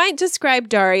 we might describe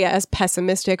Daria as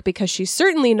pessimistic because she's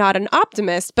certainly not an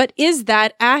optimist, but is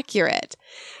that accurate?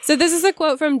 So this is a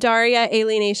quote from Daria,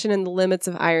 Alienation and the Limits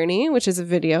of Irony, which is a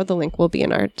video. The link will be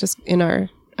in our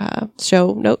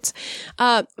show notes.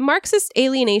 Marxist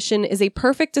alienation is a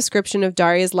perfect description of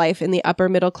Daria's life in the upper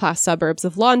middle class suburbs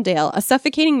of Lawndale, a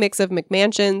suffocating mix of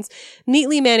McMansions,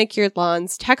 neatly manicured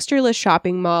lawns, textureless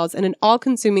shopping malls, and an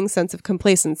all-consuming sense of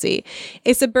complacency.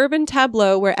 A suburban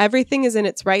tableau where everything is in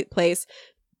its right place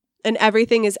and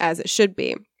everything is as it should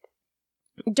be.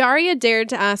 Daria dared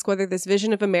to ask whether this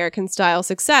vision of American-style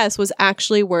success was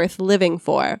actually worth living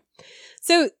for.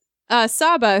 So,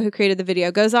 Saba, who created the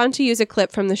video, goes on to use a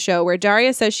clip from the show where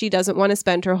Daria says she doesn't want to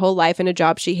spend her whole life in a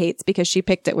job she hates because she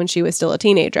picked it when she was still a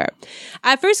teenager.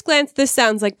 At first glance, this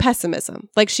sounds like pessimism,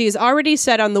 like she's already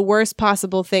set on the worst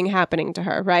possible thing happening to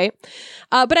her, right?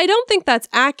 But I don't think that's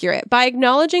accurate. By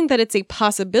acknowledging that it's a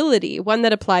possibility, one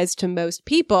that applies to most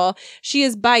people, she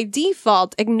is by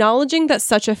default acknowledging that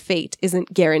such a fate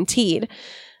isn't guaranteed.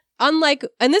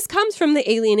 And this comes from the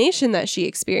alienation that she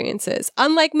experiences.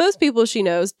 Unlike most people she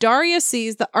knows, Daria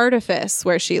sees the artifice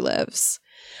where she lives.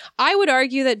 I would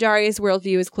argue that Daria's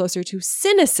worldview is closer to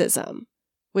cynicism,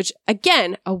 which,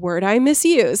 again, a word I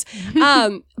misuse.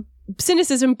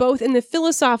 Cynicism both in the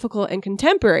philosophical and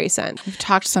contemporary sense. We've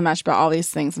talked so much about all these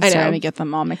things. I'm starting to get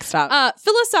them all mixed up.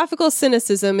 Philosophical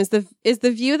cynicism is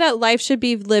the view that life should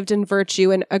be lived in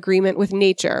virtue and agreement with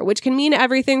nature, which can mean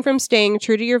everything from staying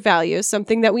true to your values,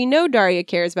 something that we know Daria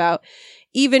cares about,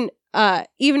 even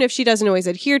if she doesn't always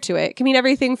adhere to it. It can mean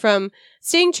everything from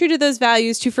staying true to those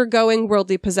values to forgoing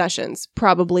worldly possessions.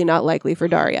 Probably not likely for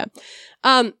Daria.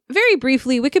 Very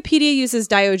briefly, Wikipedia uses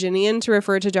Diogenian to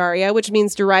refer to Daria, which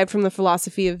means derived from the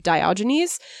philosophy of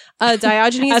Diogenes.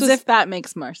 Diogenes if that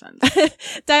makes more sense.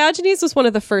 Diogenes was one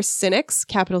of the first cynics,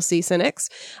 capital C cynics,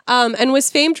 and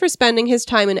was famed for spending his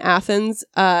time in Athens,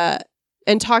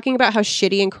 and talking about how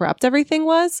shitty and corrupt everything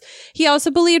was. He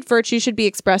also believed virtue should be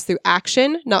expressed through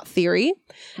action, not theory,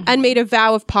 and made a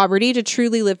vow of poverty to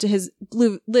truly live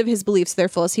his beliefs to their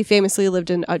fullest. He famously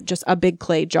lived in just a big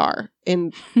clay jar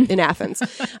in Athens.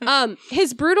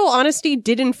 His brutal honesty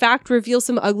did in fact reveal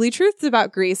some ugly truths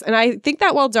about Greece, and I think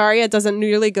that while Daria doesn't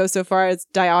nearly go so far as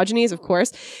Diogenes, of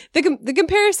course, the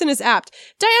comparison is apt.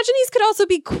 Diogenes could also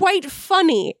be quite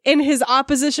funny in his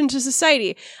opposition to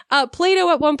society. Plato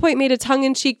at one point made a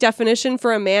tongue-in-cheek definition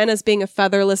for a man as being a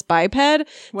featherless biped.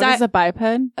 What is a biped?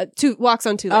 Walks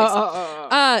on two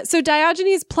legs. So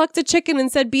Diogenes plucked a chicken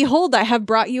and said, "Behold, I have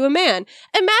brought you a man."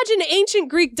 Imagine ancient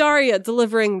Greek Daria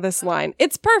delivering this line.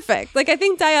 It's perfect. Like, I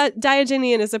think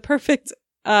Diogenian is a perfect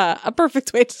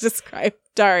way to describe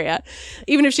Daria,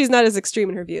 even if she's not as extreme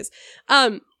in her views.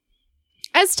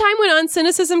 As time went on,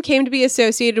 cynicism came to be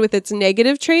associated with its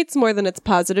negative traits more than its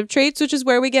positive traits, which is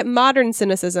where we get modern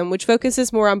cynicism, which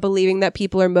focuses more on believing that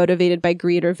people are motivated by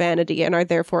greed or vanity and are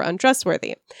therefore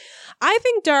untrustworthy. I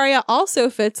think Daria also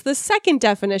fits the second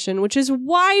definition, which is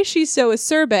why she's so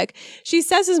acerbic. She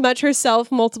says as much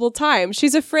herself multiple times.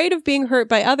 She's afraid of being hurt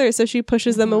by others, so she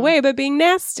pushes them away by being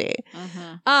nasty.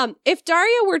 If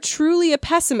Daria were truly a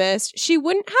pessimist, she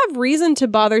wouldn't have reason to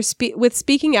bother with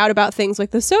speaking out about things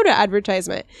like the soda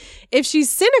advertisement. If she's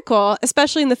cynical,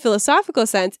 especially in the philosophical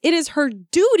sense, it is her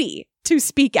duty to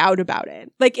speak out about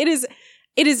it. Like, it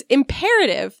is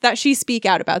imperative that she speak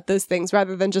out about those things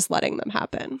rather than just letting them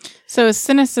happen. So is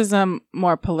cynicism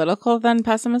more political than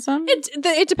pessimism?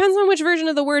 It depends on which version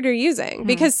of the word you're using,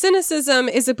 because cynicism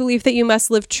is a belief that you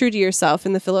must live true to yourself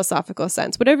in the philosophical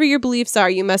sense. Whatever your beliefs are,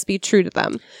 you must be true to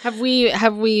them. Have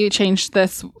we changed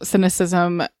this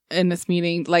cynicism in this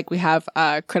meeting like we have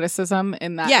criticism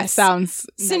in that? Yes. It sounds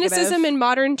cynicism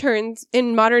negative.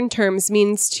 in modern terms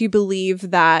means to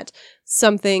believe that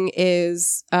something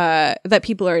is that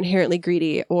people are inherently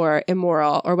greedy or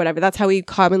immoral or whatever. That's how we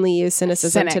commonly use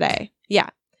cynicism today. Yeah.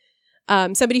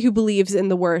 Somebody who believes in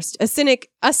the worst. A cynic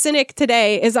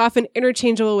today is often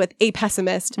interchangeable with a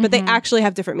pessimist, but they actually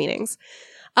have different meanings.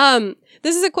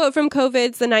 This is a quote from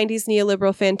COVID's The 90s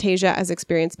Neoliberal Fantasia as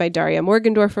experienced by Daria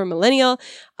Morgendorffer, millennial.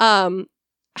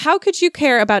 How could you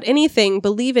care about anything,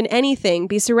 believe in anything,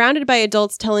 be surrounded by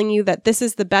adults telling you that this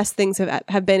is the best things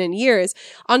have been in years,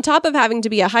 on top of having to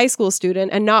be a high school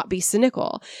student and not be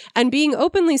cynical? And being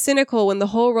openly cynical when the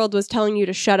whole world was telling you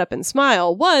to shut up and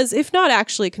smile was, if not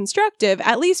actually constructive,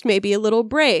 at least maybe a little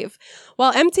brave.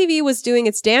 While MTV was doing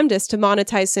its damnedest to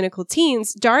monetize cynical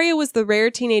teens, Daria was the rare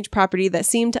teenage property that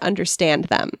seemed to understand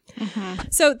them.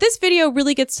 So this video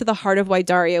really gets to the heart of why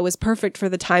Daria was perfect for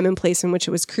the time and place in which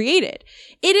it was created.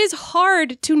 It is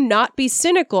hard to not be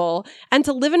cynical and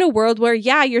to live in a world where,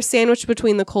 yeah, you're sandwiched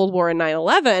between the Cold War and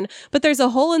 9/11, but there's a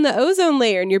hole in the ozone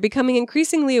layer and you're becoming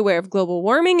increasingly aware of global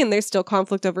warming and there's still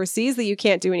conflict overseas that you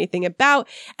can't do anything about.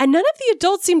 And none of the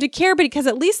adults seem to care because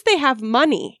at least they have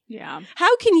money. Yeah.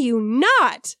 How can you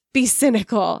not be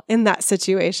cynical in that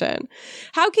situation?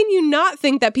 How can you not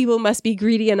think that people must be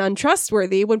greedy and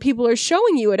untrustworthy when people are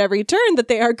showing you at every turn that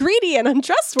they are greedy and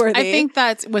untrustworthy? I think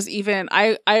that was even,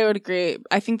 I would agree.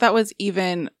 I think that was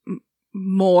even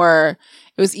more,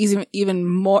 it was even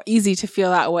more easy to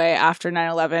feel that way after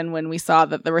 9/11 when we saw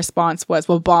that the response was,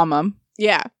 well, bomb them.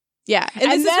 Yeah. Yeah.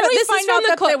 And then we find out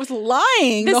that it was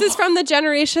lying. This is from the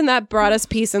generation that brought us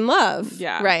peace and love.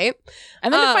 Yeah. Right?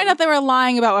 And then to find out they were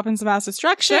lying about weapons of mass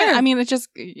destruction. Sure. I mean, it just,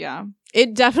 yeah.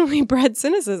 It definitely bred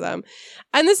cynicism.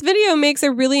 And this video makes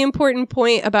a really important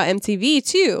point about MTV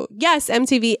too. Yes,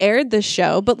 MTV aired this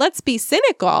show, but let's be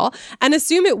cynical and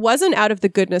assume it wasn't out of the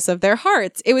goodness of their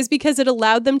hearts. It was because it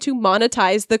allowed them to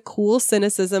monetize the cool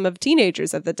cynicism of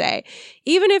teenagers of the day.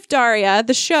 Even if Daria,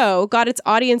 the show, got its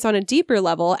audience on a deeper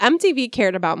level, MTV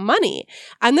cared about money.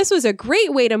 And this was a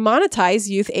great way to monetize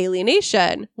youth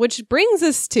alienation, which brings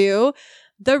us to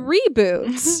the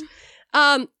reboots.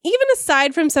 Even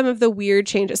aside from some of the weird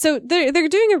changes. So they're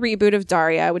doing a reboot of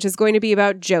Daria, which is going to be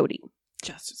about Jody.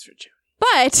 Justice for Jody.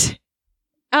 But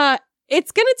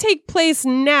it's going to take place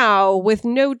now with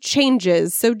no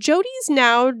changes. So Jody's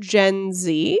now Gen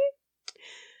Z.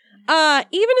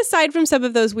 Even aside from some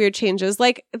of those weird changes,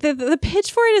 like the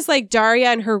pitch for it is like Daria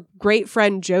and her great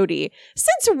friend Jody.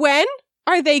 Since when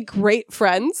are they great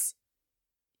friends?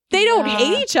 They don't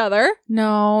hate each other.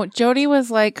 No, Jody was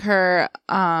like her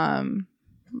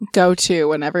go-to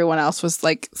when everyone else was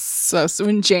like so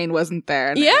when Jane wasn't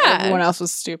there and everyone else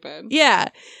was stupid. Yeah.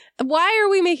 Why are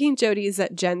we making Jody's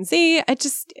at Gen Z?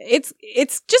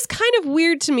 It's just kind of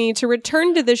weird to me to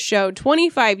return to this show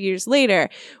 25 years later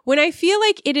when I feel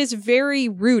like it is very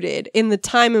rooted in the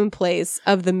time and place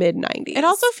of the mid-90s. It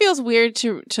also feels weird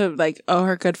to like, oh,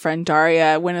 her good friend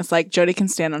Daria, when it's like Jody can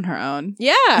stand on her own.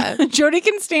 Yeah. Jody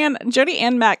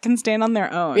and Matt can stand on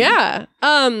their own. Yeah.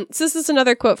 So this is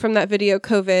another quote from that video,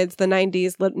 COVID's The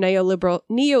 90s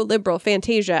Neoliberal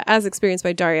Fantasia as experienced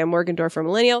by Daria Morgendorffer,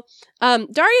 millennial.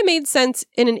 Daria made sense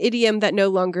in an idiom that no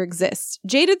longer exists.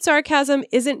 Jaded sarcasm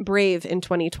isn't brave in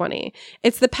 2020.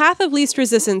 It's the path of least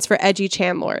resistance for edgy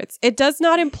Chandlords. It does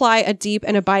not imply a deep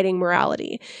and abiding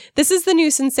morality. This is the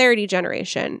new sincerity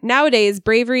generation. Nowadays,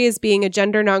 bravery is being a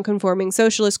gender nonconforming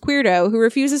socialist queerdo who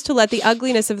refuses to let the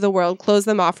ugliness of the world close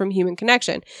them off from human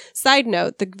connection. Side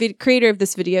note, the creator of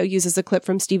this video uses a clip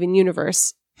from Steven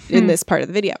Universe in this part of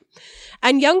the video.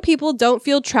 And young people don't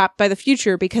feel trapped by the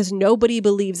future because nobody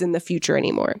believes in the future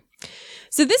anymore.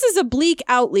 So this is a bleak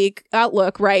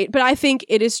outlook, right? But I think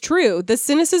it is true. The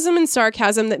cynicism and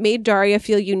sarcasm that made Daria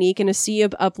feel unique in a sea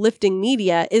of uplifting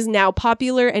media is now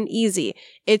popular and easy.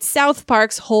 It's South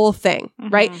Park's whole thing,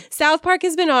 right? South Park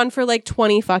has been on for like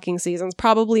 20 fucking seasons,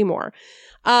 probably more.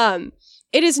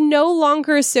 It is no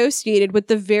longer associated with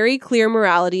the very clear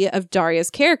morality of Daria's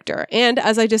character. And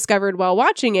as I discovered while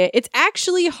watching it, it's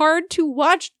actually hard to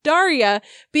watch Daria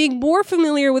being more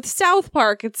familiar with South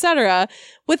Park, etc.,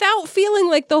 without feeling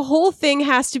like the whole thing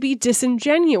has to be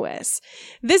disingenuous.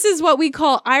 This is what we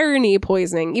call irony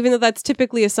poisoning, even though that's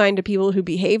typically assigned to people who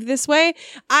behave this way.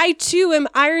 I too am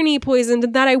irony poisoned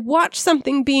in that I watch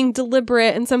something being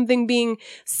deliberate and something being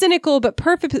cynical but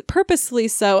purposely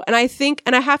so, and I think,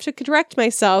 and I have to correct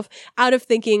myself out of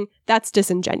thinking that's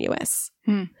disingenuous.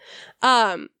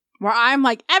 Where I'm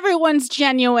like, everyone's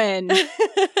genuine.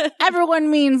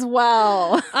 Everyone means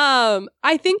well.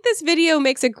 I think this video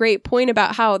makes a great point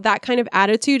about how that kind of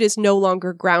attitude is no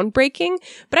longer groundbreaking,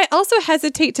 but I also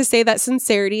hesitate to say that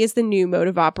sincerity is the new mode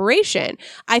of operation.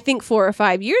 I think 4 or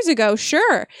 5 years ago,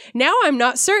 sure. Now I'm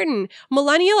not certain.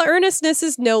 Millennial earnestness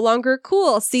is no longer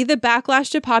cool. See the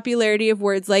backlash to popularity of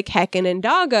words like heckin' and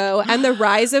doggo and the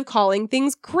rise of calling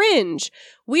things cringe.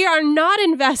 We are not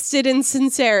invested in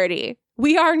sincerity.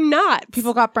 We are not.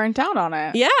 People got burnt out on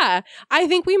it. Yeah. I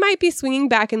think we might be swinging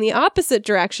back in the opposite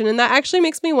direction. And that actually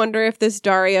makes me wonder if this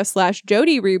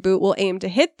Daria/Jodie reboot will aim to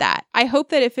hit that. I hope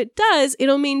that if it does,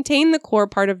 it'll maintain the core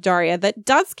part of Daria that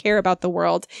does care about the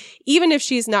world, even if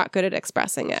she's not good at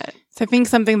expressing it. So I think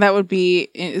something that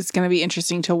is going to be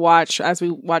interesting to watch as we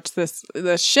watch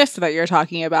the shift that you're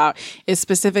talking about is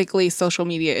specifically social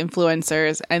media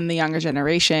influencers and the younger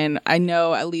generation. I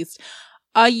know at least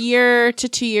a year to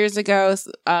 2 years ago,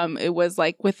 it was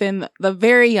like within the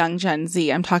very young Gen Z.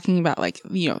 I'm talking about like,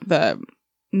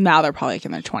 now they're probably like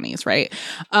in their 20s, right?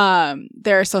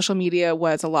 Their social media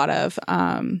was a lot of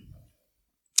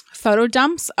photo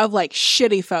dumps of like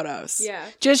shitty photos. Yeah.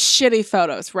 Just shitty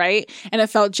photos, right? And it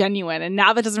felt genuine. And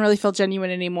now that doesn't really feel genuine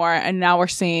anymore. And now we're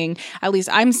seeing, at least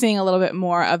I'm seeing a little bit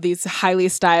more of these highly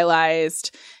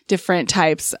stylized different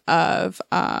types of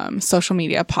social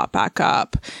media pop back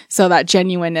up. So that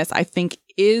genuineness, I think,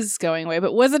 is going away.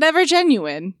 But was it ever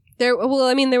genuine? There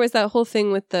was that whole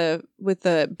thing with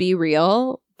the Be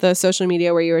Real, the social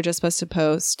media where you were just supposed to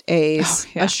post a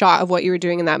shot of what you were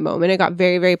doing in that moment. It got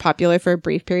very, very popular for a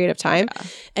brief period of time. Yeah.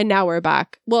 And now we're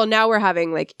back. Well, now we're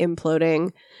having like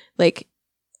imploding, like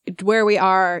where we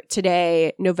are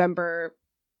today, November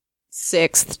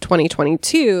 6th,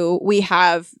 2022, we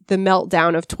have the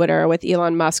meltdown of Twitter with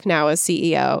Elon Musk now as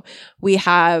CEO. We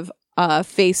have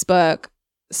Facebook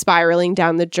spiraling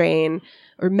down the drain,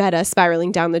 or Meta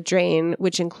spiraling down the drain,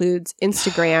 which includes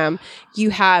Instagram. You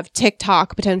have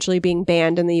TikTok potentially being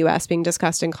banned in the US, being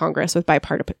discussed in Congress with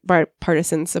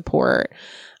bipartisan support.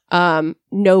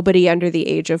 Nobody under the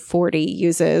age of 40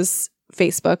 uses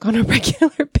Facebook on a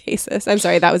regular basis. I'm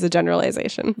sorry, that was a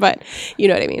generalization, but you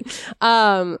know what I mean.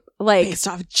 Based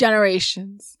off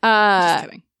generations. Just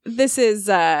kidding. This is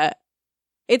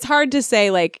it's hard to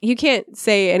say, like, you can't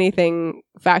say anything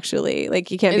factually.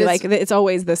 Like, you can't be like, it's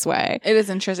always this way. It is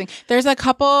interesting. There's a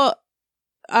couple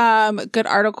good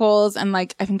articles, and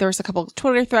like I think there was a couple of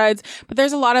Twitter threads, but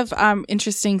there's a lot of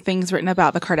interesting things written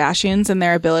about the Kardashians and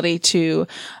their ability to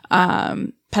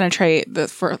penetrate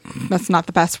that's not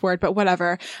the best word, but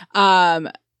whatever,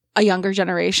 a younger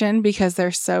generation, because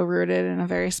they're so rooted in a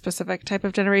very specific type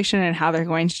of generation, and how they're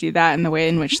going to do that, and the way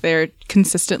in which they're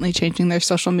consistently changing their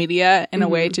social media in a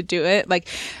way to do it. Like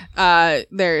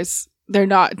they're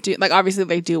not like, obviously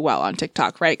they do well on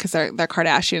TikTok, right? Because they're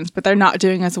Kardashians, but they're not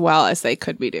doing as well as they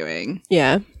could be doing.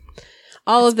 Yeah.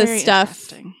 All of this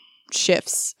stuff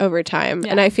shifts over time.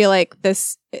 Yeah. And I feel like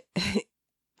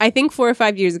I think 4 or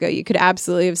 5 years ago, you could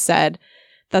absolutely have said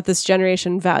that this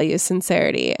generation values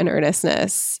sincerity and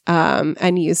earnestness,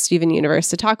 and use Steven Universe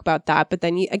to talk about that. But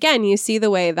then you see the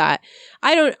way that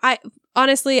I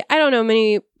honestly don't know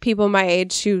many people my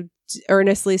age who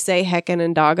earnestly say heckin'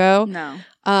 and doggo. No.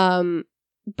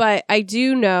 But I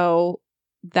do know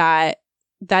that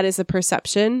is a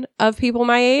perception of people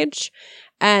my age,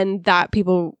 and that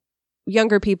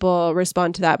younger people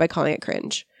respond to that by calling it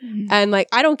cringe. Mm-hmm. And like,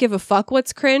 I don't give a fuck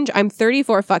what's cringe. I'm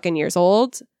 34 fucking years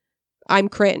old. I'm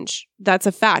cringe. That's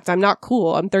a fact. I'm not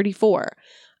cool. I'm 34.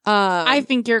 I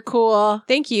think you're cool.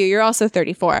 Thank you. You're also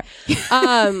 34.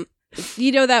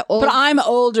 You know that old... But I'm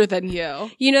older than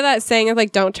you. You know that saying of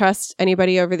like, don't trust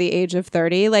anybody over the age of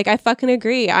 30? Like, I fucking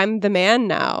agree. I'm the man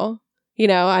now. You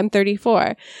know, I'm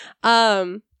 34.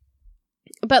 But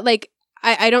like,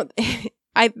 I don't...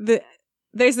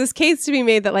 there's this case to be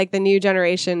made that like the new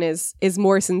generation is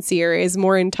more sincere, is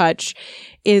more in touch,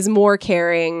 is more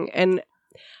caring. And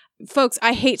folks,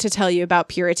 I hate to tell you about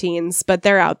Puritans, but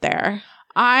they're out there.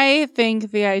 I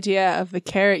think the idea of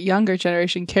the younger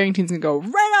generation carrying teens can go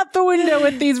right out the window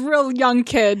with these real young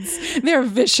kids. They're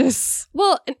vicious.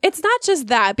 Well, it's not just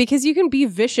that, because you can be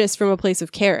vicious from a place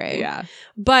of caring. Yeah.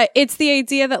 But it's the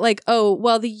idea that like, oh,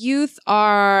 well, the youth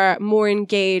are more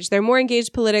engaged. They're more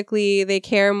engaged politically. They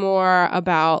care more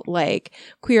about like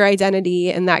queer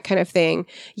identity and that kind of thing.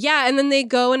 Yeah. And then they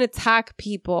go and attack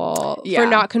people for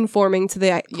not conforming to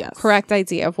the correct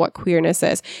idea of what queerness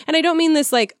is. And I don't mean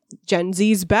this like Gen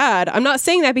Z's bad. I'm not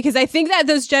saying that because I think that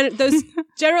those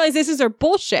generalizations are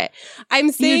bullshit.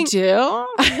 I'm saying you do.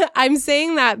 I'm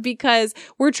saying that because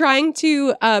we're trying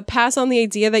to pass on the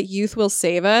idea that youth will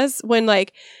save us when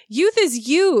like youth is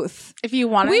youth. If you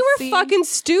want to, we were fucking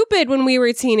stupid when we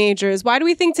were teenagers. Why do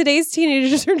we think today's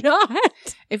teenagers are not?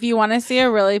 If you want to see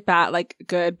a really bad, like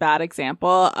bad example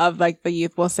of like the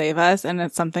youth will save us, and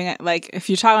it's something like if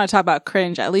you want to talk about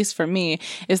cringe, at least for me,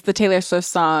 is the Taylor Swift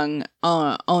song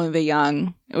 "Only the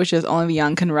Young," which is "Only the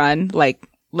Young can run," like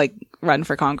run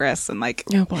for Congress, and like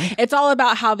oh boy, it's all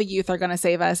about how the youth are going to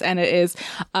save us, and it is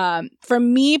for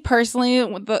me personally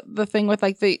the thing with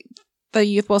like the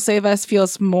youth will save us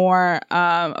feels more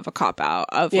of a cop-out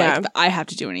of like I have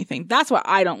to do anything. That's why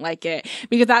I don't like it,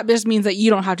 because that just means that you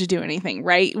don't have to do anything,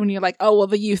 right? When you're like, oh well,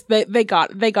 the youth they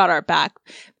got our back.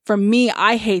 For me,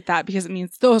 I hate that because it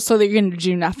means so they're going to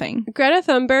do nothing. Greta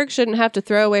Thunberg shouldn't have to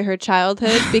throw away her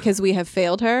childhood because we have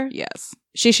failed her. Yes,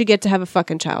 she should get to have a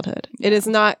fucking childhood. Yeah.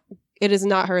 It is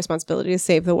not her responsibility to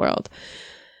save the world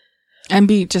and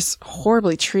be just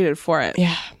horribly treated for it.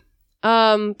 Yeah.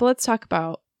 But let's talk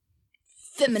about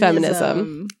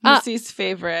feminism. Missy's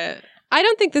favorite. I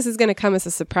don't think this is going to come as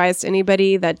a surprise to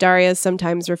anybody that Daria is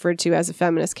sometimes referred to as a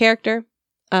feminist character.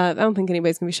 I don't think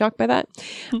anybody's going to be shocked by that.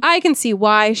 I can see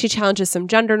why. She challenges some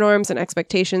gender norms and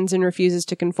expectations and refuses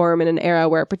to conform in an era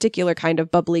where a particular kind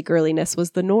of bubbly girliness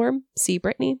was the norm. See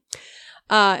Britney.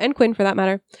 And Quinn, for that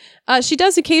matter. She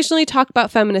does occasionally talk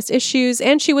about feminist issues,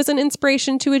 and she was an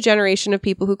inspiration to a generation of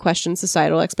people who question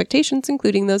societal expectations,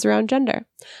 including those around gender.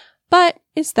 But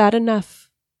is that enough?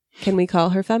 Can we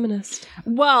call her feminist?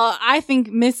 Well, I think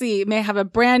Missy may have a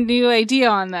brand new idea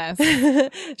on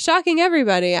this. Shocking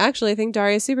everybody. Actually, I think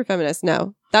Daria's super feminist.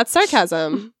 No, that's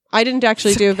sarcasm. I didn't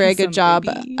actually do a very good job.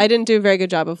 Baby. I didn't do a very good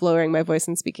job of lowering my voice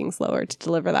and speaking slower to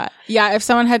deliver that. Yeah, if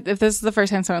this is the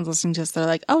first time someone's listening to us, they're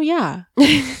like, oh yeah.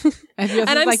 And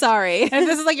I'm sorry. And if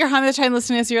this is like your 100th time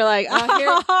listening to us, you're like,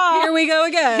 here we go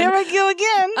again. Here we go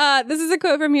again. This is a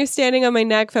quote from You're Standing on My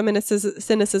Neck, Feminist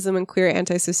Cynicism and Queer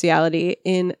Antisociality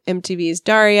in MTV's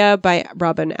Daria by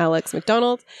Robin Alex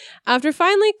McDonald. After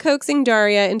finally coaxing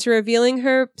Daria into revealing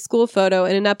her school photo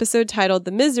in an episode titled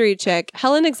The Misery Chick,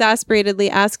 Helen exasperatedly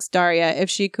asks Daria if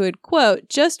she could, quote,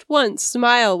 just once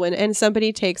smile when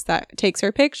somebody takes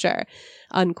her picture,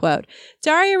 unquote.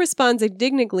 Daria responds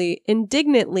indignantly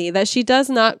that she does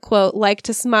not, quote, like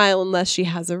to smile unless she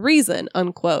has a reason,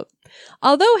 unquote.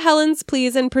 Although Helen's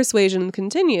pleas and persuasion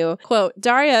continue, quote,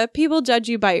 Daria, people judge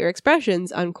you by your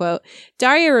expressions, unquote,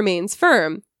 Daria remains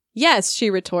firm. Yes, she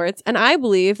retorts, and I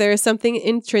believe there is something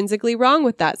intrinsically wrong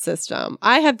with that system.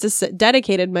 I have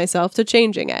dedicated myself to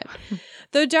changing it.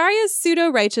 Though Daria's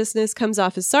pseudo-righteousness comes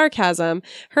off as sarcasm,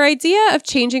 her idea of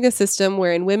changing a system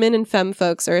wherein women and femme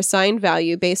folks are assigned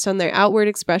value based on their outward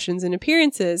expressions and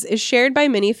appearances is shared by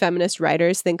many feminist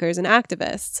writers, thinkers, and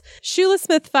activists. Shula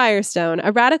Smith Firestone,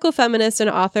 a radical feminist and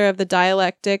author of The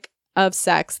Dialectic of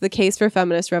Sex, The Case for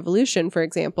Feminist Revolution, for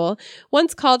example,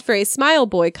 once called for a smile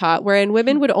boycott wherein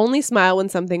women would only smile when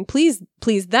something pleased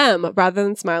them rather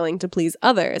than smiling to please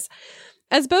others.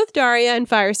 As both Daria and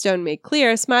Firestone make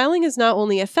clear, smiling is not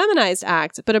only a feminized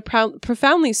act, but a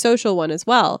profoundly social one as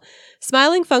well.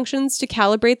 Smiling functions to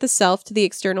calibrate the self to the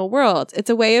external world. It's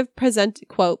a way of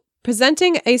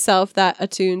presenting a self that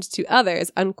attunes to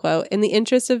others, unquote, in the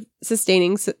interest of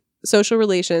sustaining social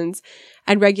relations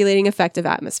and regulating effective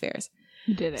atmospheres.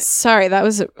 You did it. Sorry, that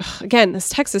was, again, this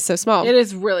text is so small. It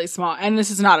is really small, and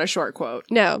this is not a short quote.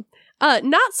 No.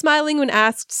 Not smiling when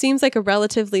asked seems like a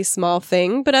relatively small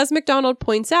thing, but as McDonald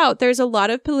points out, there's a lot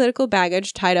of political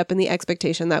baggage tied up in the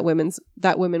expectation that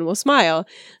women will smile.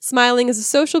 Smiling is a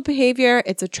social behavior,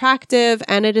 it's attractive,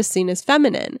 and it is seen as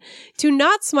feminine. To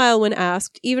not smile when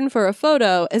asked, even for a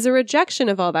photo, is a rejection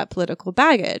of all that political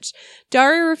baggage.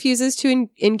 Daria refuses to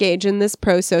engage in this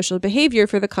pro-social behavior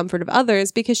for the comfort of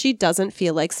others because she doesn't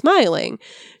feel like smiling.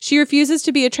 She refuses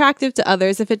to be attractive to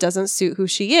others if it doesn't suit who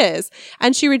she is,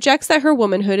 and she rejects that her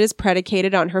womanhood is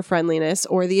predicated on her friendliness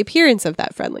or the appearance of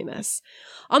that friendliness.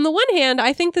 On the one hand,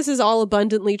 I think this is all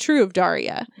abundantly true of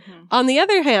Daria. On the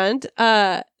other hand,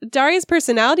 Daria's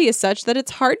personality is such that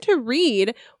it's hard to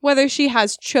read whether she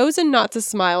has chosen not to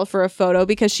smile for a photo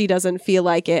because she doesn't feel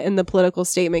like it and the political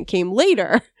statement came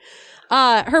later.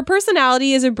 Her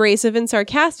personality is abrasive and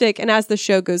sarcastic, and as the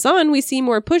show goes on, we see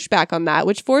more pushback on that,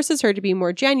 which forces her to be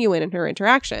more genuine in her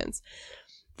interactions.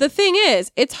 The thing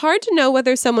is, it's hard to know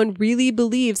whether someone really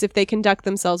believes if they conduct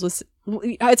themselves with...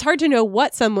 It's hard to know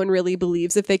what someone really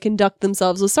believes if they conduct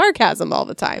themselves with sarcasm all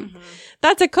the time. Mm-hmm.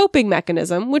 That's a coping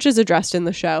mechanism, which is addressed in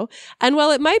the show. And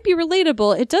while it might be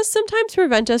relatable, it does sometimes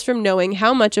prevent us from knowing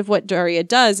how much of what Daria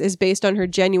does is based on her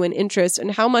genuine interest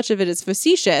and how much of it is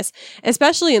facetious,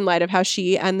 especially in light of how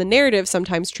she and the narrative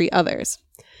sometimes treat others.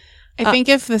 I think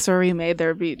if this were remade,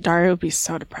 Daria would be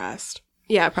so depressed.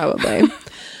 Yeah, probably.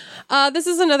 This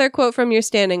is another quote from You're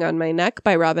Standing on My Neck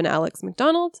by Robin Alex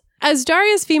McDonald. As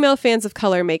Daria's female fans of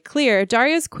color make clear,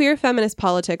 Daria's queer feminist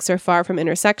politics are far from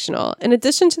intersectional. In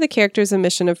addition to the character's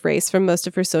omission of race from most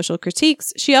of her social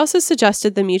critiques, she also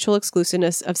suggested the mutual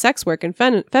exclusiveness of sex work and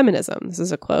feminism. This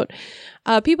is a quote.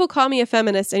 People call me a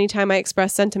feminist anytime I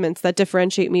express sentiments that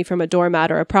differentiate me from a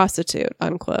doormat or a prostitute,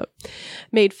 unquote.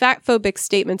 Made fat-phobic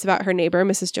statements about her neighbor,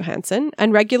 Mrs. Johansson,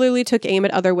 and regularly took aim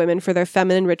at other women for their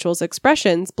feminine rituals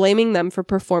expressions, blaming them for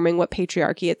performing what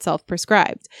patriarchy itself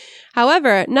prescribed.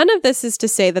 However, none of this is to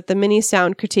say that the many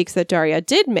sound critiques that Daria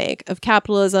did make of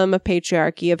capitalism, of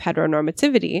patriarchy, of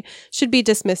heteronormativity should be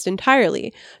dismissed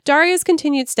entirely. Daria's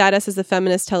continued status as a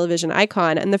feminist television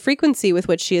icon and the frequency with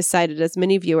which she is cited as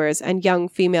many viewers and young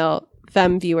female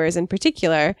femme viewers in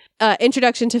particular,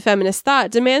 introduction to feminist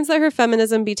thought demands that her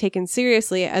feminism be taken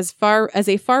seriously as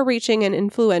a far-reaching and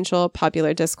influential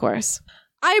popular discourse.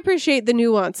 I appreciate the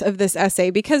nuance of this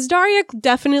essay because Daria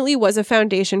definitely was a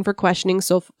foundation for questioning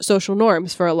social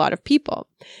norms for a lot of people.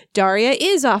 Daria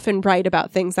is often right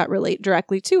about things that relate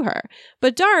directly to her,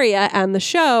 but Daria and the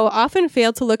show often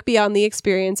fail to look beyond the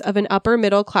experience of an upper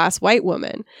middle class white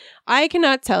woman. I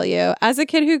cannot tell you, as a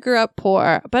kid who grew up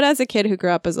poor, but as a kid who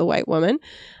grew up as a white woman,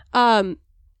 oh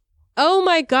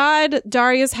my God,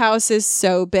 Daria's house is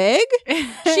so big.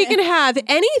 She can have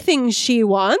anything she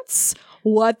wants.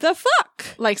 What the fuck?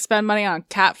 Like spend money on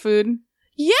cat food?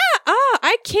 Yeah.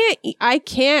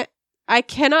 I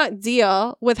cannot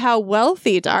deal with how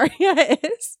wealthy Daria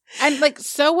is. And like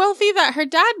so wealthy that her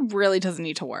dad really doesn't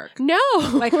need to work. No.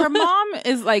 Like her mom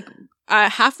is like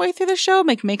halfway through the show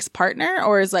makes partner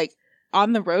or is like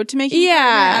on the road to making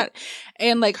partner.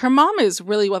 And like her mom is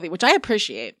really wealthy, which I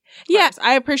appreciate. Yes.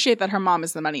 I appreciate that her mom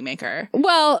is the moneymaker.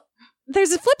 Well,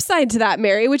 there's a flip side to that,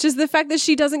 Mary, which is the fact that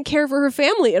she doesn't care for her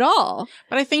family at all.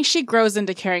 But I think she grows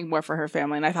into caring more for her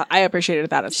family, and I appreciated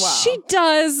that as well. She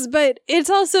does, but it's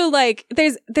also like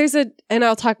there's and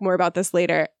I'll talk more about this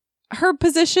later. Her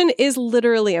position is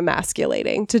literally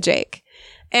emasculating to Jake.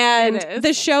 And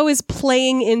the show is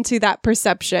playing into that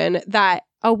perception that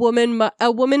a woman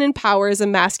in power is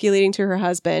emasculating to her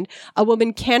husband. A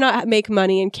woman cannot make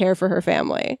money and care for her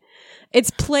family. It's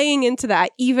playing into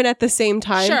that even at the same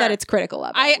time that it's critical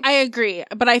of it. I agree.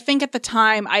 But I think at the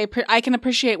time, I can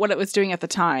appreciate what it was doing at the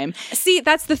time. See,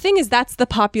 that's the thing is that's the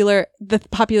popular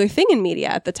thing in media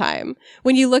at the time.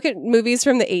 When you look at movies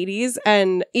from the 80s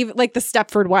and even like the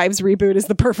Stepford Wives reboot is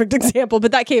the perfect example,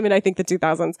 but that came in, I think, the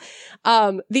 2000s.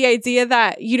 The idea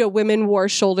that, you know, women wore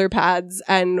shoulder pads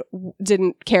and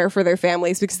didn't care for their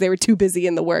families because they were too busy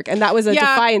in the work. And that was a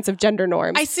defiance of gender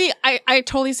norms. I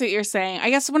totally see what you're saying. I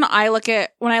guess when I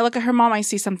look at her mom, I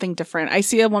see something different. I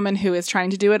see a woman who is trying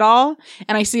to do it all,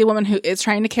 and I see a woman who is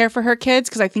trying to care for her kids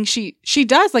because I think she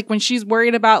does. Like when she's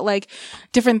worried about like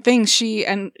different things,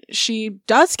 she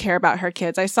does care about her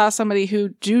kids. I saw somebody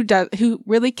who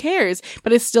really cares,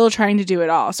 but is still trying to do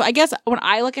it all. So I guess when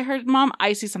I look at her mom,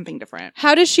 I see something different.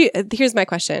 Here's my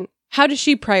question. How does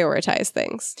she prioritize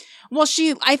things? Well,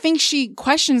 I think she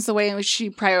questions the way in which she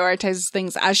prioritizes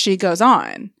things as she goes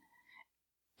on.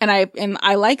 And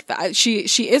I like that.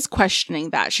 She is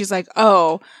questioning that. She's like,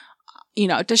 oh, you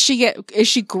know, is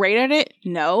she great at it?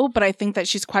 No, but I think that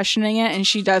she's questioning it and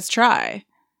she does try.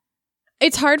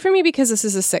 It's hard for me because this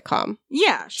is a sitcom.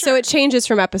 Yeah, sure. So it changes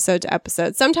from episode to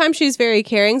episode. Sometimes she's very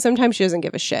caring. Sometimes she doesn't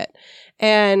give a shit.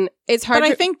 And it's hard.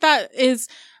 But I think that is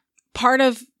part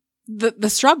of the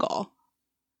struggle.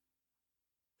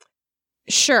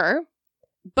 Sure.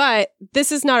 But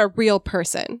this is not a real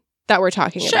person that we're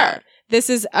talking about. This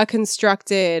is a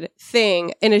constructed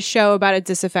thing in a show about a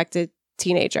disaffected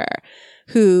teenager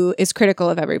who is critical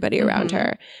of everybody around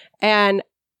her. And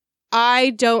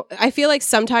I feel like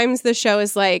sometimes the show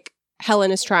is like,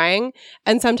 Helen is trying,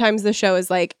 and sometimes the show is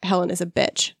like, Helen is a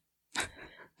bitch.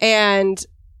 And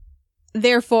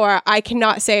therefore, I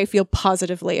cannot say I feel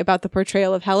positively about the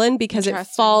portrayal of Helen because it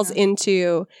falls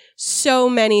into so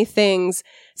many things,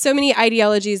 so many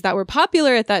ideologies that were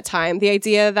popular at that time. The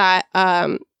idea that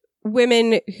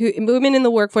women in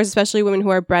the workforce, especially women who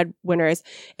are breadwinners,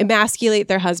 emasculate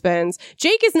their husbands.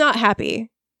 Jake is not happy.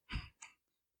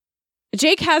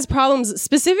 Jake has problems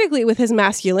specifically with his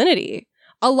masculinity.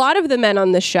 A lot of the men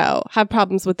on the show have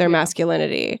problems with their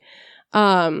masculinity.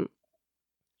 And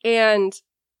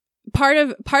part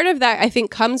of that, I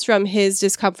think, comes from his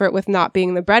discomfort with not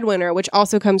being the breadwinner, which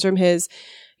also comes from his,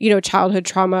 childhood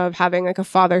trauma of having like a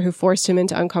father who forced him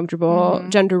into uncomfortable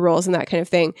gender roles and that kind of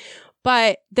thing.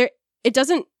 But it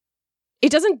doesn't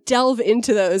delve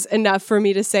into those enough for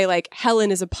me to say like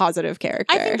Helen is a positive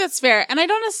character. I think that's fair. And I'm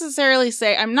not necessarily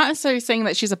saying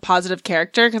that she's a positive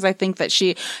character, because I think that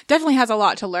she definitely has a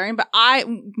lot to learn. But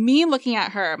me looking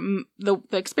at her, the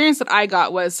experience that I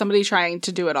got was somebody trying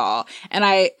to do it all. And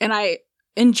I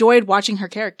enjoyed watching her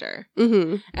character.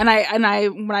 Mm-hmm.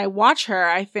 And when I watch her,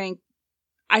 I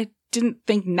didn't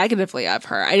think negatively of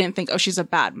her. I didn't think, oh, she's a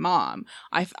bad mom.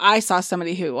 I saw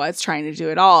somebody who was trying to do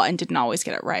it all and didn't always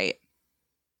get it right.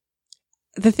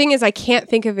 The thing is, I can't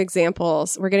think of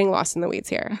examples. We're getting lost in the weeds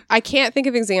here. I can't think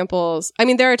of examples. I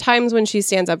mean, there are times when she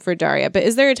stands up for Daria, but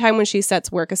is there a time when she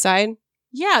sets work aside?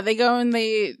 Yeah, they go and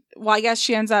I guess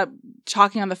she ends up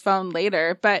talking on the phone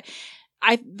later, but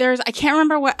I can't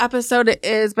remember what episode it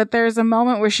is, but there's a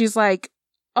moment where she's like,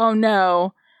 oh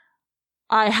no,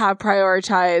 I have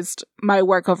prioritized my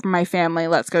work over my family.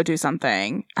 Let's go do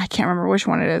something. I can't remember which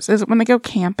one it is. Is it when they go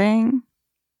camping?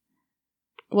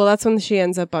 Well, that's when she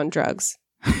ends up on drugs.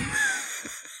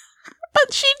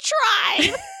 But she tried.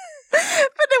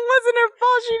 But it wasn't her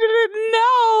fault. She didn't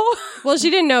know. Well, she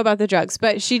didn't know about the drugs,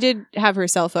 but she did have her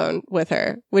cell phone with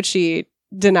her, which she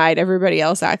denied everybody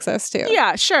else access to.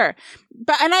 Yeah, sure.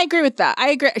 And I agree with that. I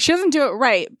agree. She doesn't do it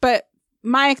right, but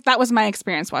that was my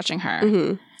experience watching her.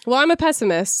 Mm-hmm. Well, I'm a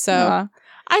pessimist, so. Yeah.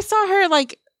 I saw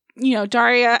her,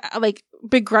 Daria,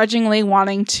 begrudgingly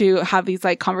wanting to have these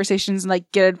conversations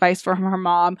and get advice from her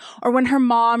mom, or when her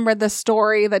mom read the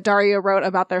story that Daria wrote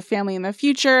about their family in the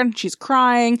future and she's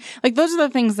crying. Those are the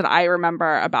things that I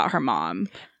remember about her mom.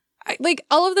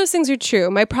 All of those things are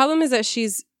true. My problem is that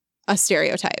she's a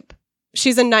stereotype.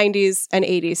 She's a 90s and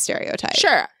 80s stereotype.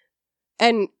 Sure.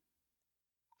 And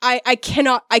I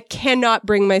cannot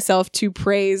bring myself to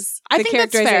praise the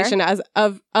characterization as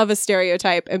of a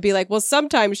stereotype and be like, well,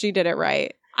 sometimes she did it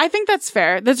right. I think that's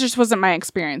fair. That just wasn't my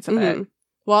experience of it.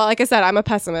 Well, like I said, I'm a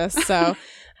pessimist. So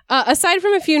aside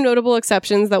from a few notable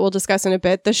exceptions that we'll discuss in a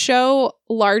bit, the show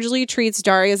largely treats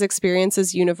Daria's experience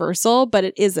as universal, but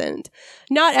it isn't.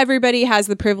 Not everybody has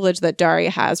the privilege that Daria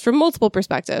has from multiple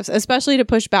perspectives, especially to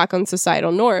push back on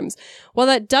societal norms. While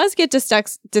that does get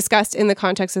discussed in the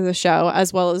context of the show,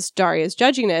 as well as Daria's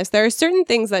judginess, there are certain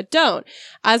things that don't.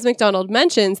 As McDonald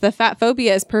mentions, the fat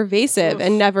phobia is pervasive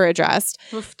and never addressed.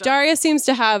 Daria seems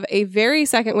to have a very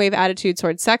second-wave attitude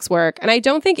towards sex work, and I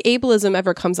don't think ableism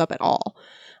ever comes up at all.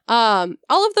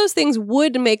 All of those things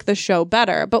would make the show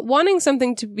better, but wanting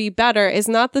something to be better is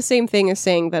not the same thing as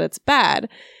saying that it's bad.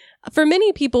 For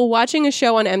many people, watching a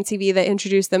show on MTV that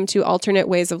introduced them to alternate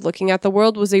ways of looking at the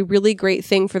world was a really great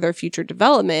thing for their future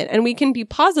development, and we can be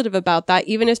positive about that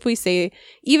even as we say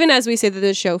that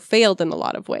the show failed in a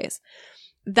lot of ways.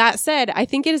 That said, I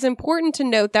think it is important to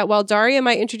note that while Daria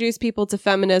might introduce people to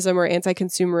feminism or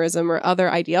anti-consumerism or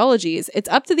other ideologies, it's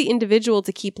up to the individual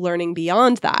to keep learning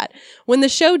beyond that. When the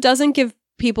show doesn't give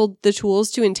people the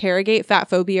tools to interrogate fat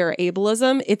phobia or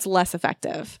ableism, it's less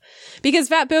effective. Because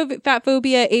fat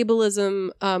phobia,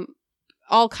 ableism,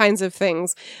 all kinds of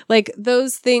things,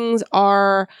 those things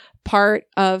are part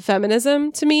of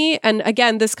feminism to me. And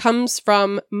again, this comes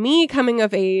from me coming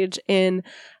of age in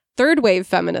third wave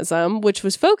feminism, which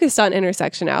was focused on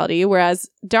intersectionality, whereas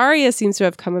Daria seems to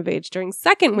have come of age during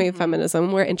second wave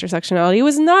feminism, where intersectionality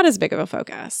was not as big of a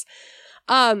focus.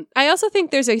 I also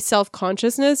think there's a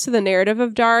self-consciousness to the narrative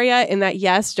of Daria in that,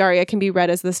 yes, Daria can be read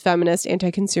as this feminist,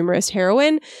 anti-consumerist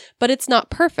heroine, but it's not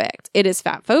perfect. It is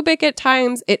fat-phobic at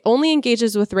times. It only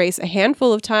engages with race a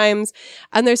handful of times.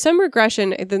 And there's some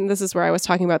regression. Then this is where I was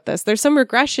talking about this. There's some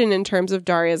regression in terms of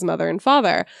Daria's mother and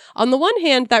father. On the one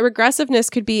hand, that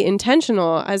regressiveness could be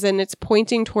intentional, as in it's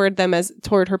pointing toward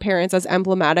her parents as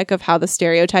emblematic of how the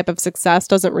stereotype of success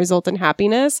doesn't result in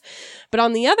happiness. But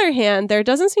on the other hand, there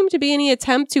doesn't seem to be any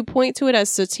attempt to point to it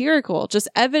as satirical, just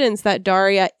evidence that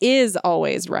Daria is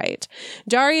always right.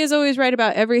 Daria is always right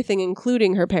about everything,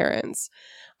 including her parents.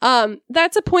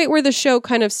 That's a point where the show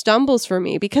kind of stumbles for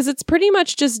me, because it's pretty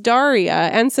much just Daria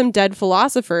and some dead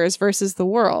philosophers versus the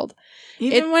world.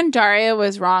 Even when Daria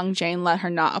was wrong, Jane let her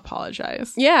not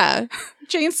apologize. Yeah.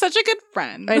 Jane's such a good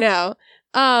friend. I know.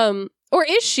 Or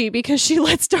is she? Because she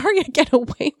lets Daria get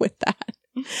away with that.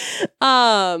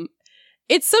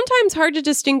 It's sometimes hard to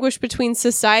distinguish between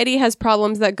society has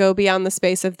problems that go beyond the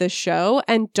space of this show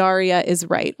and Daria is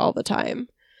right all the time.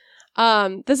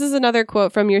 This is another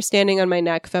quote from You're Standing on My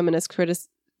Neck, Feminist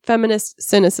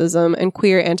Cynicism and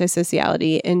Queer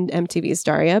Antisociality in MTV's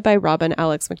Daria by Robin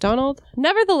Alex McDonald.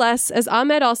 Nevertheless, as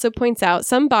Ahmed also points out,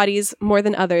 some bodies, more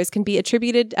than others, can be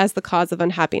attributed as the cause of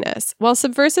unhappiness. While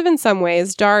subversive in some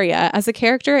ways, Daria, as a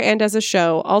character and as a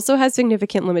show, also has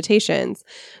significant limitations,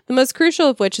 the most crucial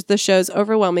of which is the show's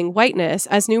overwhelming whiteness,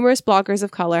 as numerous bloggers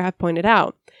of color have pointed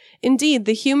out. Indeed,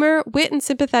 the humor, wit, and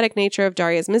sympathetic nature of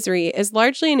Daria's misery is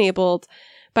largely enabled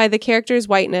by the character's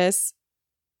whiteness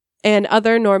and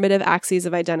other normative axes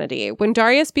of identity. When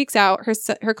Daria speaks out,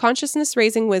 her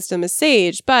consciousness-raising wisdom is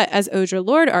sage, but, as Audre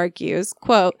Lorde argues,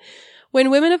 quote, when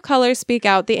women of color speak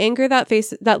out, the anger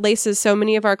that laces so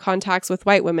many of our contacts with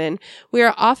white women, we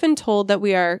are often told that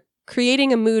we are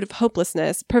creating a mood of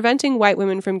hopelessness, preventing white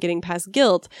women from getting past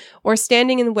guilt, or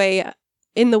standing in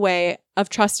the way of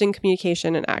trusting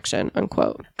communication and action,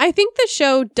 unquote. I think the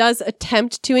show does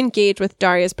attempt to engage with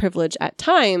Daria's privilege at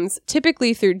times,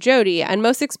 typically through Jody, and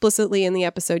most explicitly in the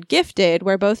episode Gifted,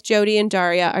 where both Jody and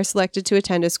Daria are selected to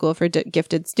attend a school for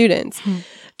gifted students.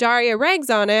 Daria rags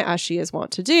on it, as she is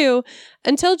wont to do,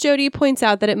 until Jody points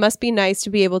out that it must be nice to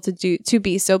be able to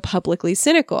be so publicly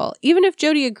cynical. Even if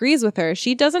Jody agrees with her,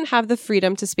 she doesn't have the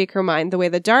freedom to speak her mind the way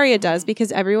that Daria does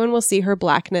because everyone will see her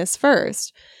blackness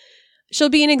first. She'll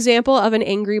be an example of an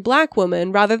angry black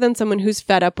woman rather than someone who's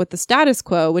fed up with the status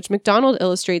quo, which McDonald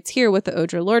illustrates here with the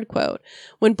Audre Lorde quote.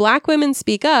 When black women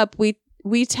speak up, we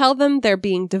tell them they're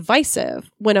being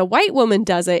divisive. When a white woman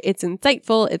does it, it's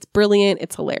insightful, it's brilliant,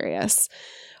 it's hilarious.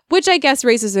 Which I guess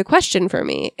raises a question for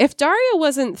me. If Daria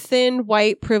wasn't thin,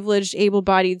 white, privileged,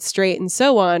 able-bodied, straight, and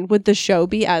so on, would the show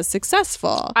be as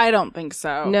successful? I don't think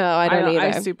so. No, I don't either.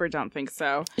 I super don't think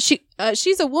so.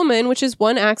 She's a woman, which is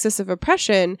one axis of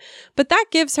oppression, but that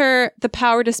gives her the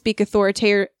power to speak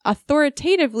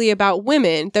authoritatively about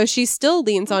women, though she still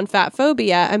leans on fat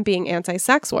phobia and being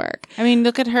anti-sex work. I mean,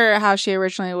 look at her, how she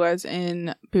originally was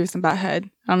in Beavis and Butthead.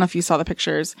 I don't know if you saw the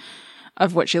pictures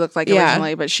of what she looked like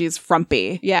originally, but she's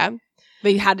frumpy. Yeah.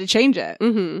 They had to change it.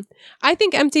 Mm-hmm. I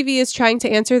think MTV is trying to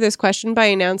answer this question by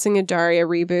announcing a Daria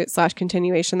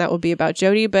reboot/continuation that will be about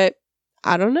Jody, but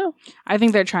I don't know. I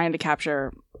think they're trying to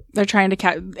capture...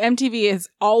 MTV is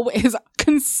always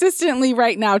consistently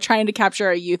right now trying to capture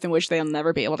a youth in which they'll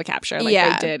never be able to capture like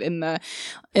they did in the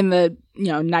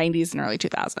 90s and early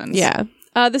 2000s. Yeah.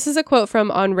 This is a quote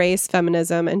from On Race,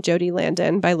 Feminism, and Jody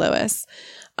Landon by Lois.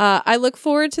 I look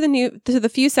forward to the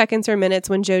few seconds or minutes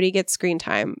when Jody gets screen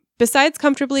time. Besides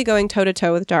comfortably going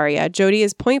toe-to-toe with Daria, Jody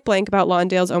is point blank about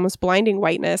Lawndale's almost blinding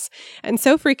whiteness and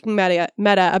so freaking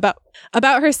meta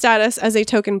about her status as a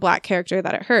token black character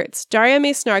that it hurts. Daria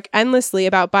may snark endlessly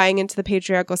about buying into the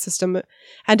patriarchal system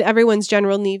and everyone's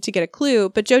general need to get a clue,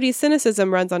 but Jody's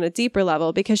cynicism runs on a deeper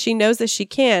level because she knows that she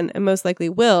can, and most likely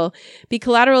will, be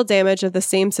collateral damage of the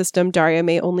same system Daria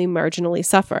may only marginally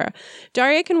suffer.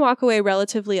 Daria can walk away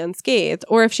relatively unscathed,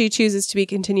 or if she chooses to be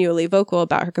continually vocal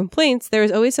about her complaints, there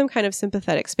is always some kind of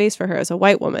sympathetic space for her as a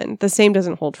white woman. The same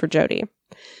doesn't hold for Jody.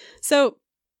 So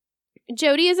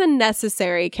Jody is a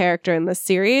necessary character in this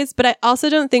series, but I also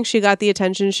don't think she got the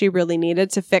attention she really needed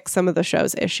to fix some of the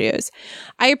show's issues.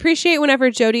 I appreciate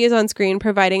whenever Jody is on screen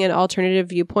providing an alternative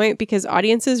viewpoint because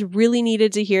audiences really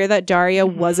needed to hear that Daria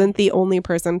wasn't the only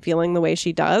person feeling the way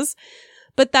she does,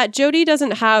 but that Jody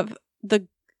also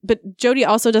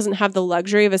doesn't have the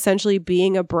luxury of essentially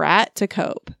being a brat to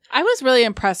cope. I was really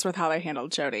impressed with how they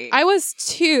handled Jody. I was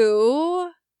too,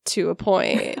 to a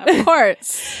point. Of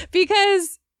course.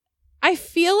 Because I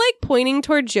feel like pointing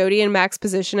toward Jody and Mac's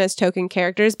position as token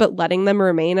characters, but letting them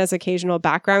remain as occasional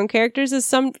background characters is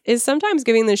sometimes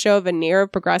giving the show a veneer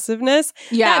of progressiveness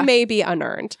that may be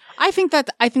unearned. I think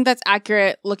that's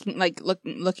accurate.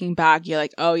 Looking back, you're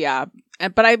like, oh yeah.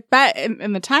 But I bet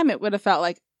in the time it would have felt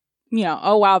like,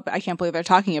 oh wow, I can't believe they're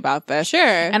talking about this. Sure.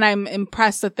 And I'm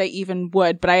impressed that they even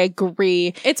would, but I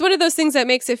agree. It's one of those things that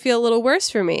makes it feel a little worse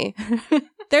for me.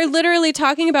 They're literally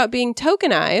talking about being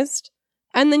tokenized,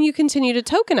 and then you continue to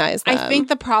tokenize them. I think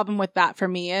the problem with that for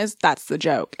me is that's the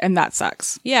joke, and that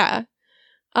sucks. Yeah.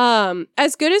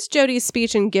 As good as Jody's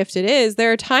speech in Gifted is,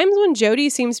 there are times when Jody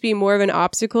seems to be more of an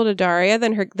obstacle to Daria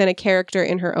than a character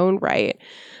in her own right.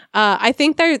 I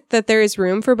think that there is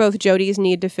room for both Jodi's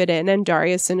need to fit in and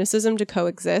Daria's cynicism to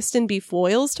coexist and be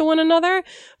foils to one another,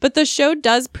 but the show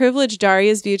does privilege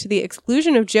Daria's view to the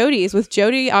exclusion of Jodi's, with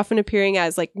Jodi often appearing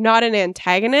as like not an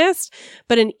antagonist,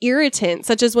 but an irritant,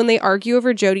 such as when they argue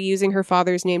over Jodi using her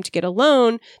father's name to get a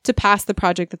loan to pass the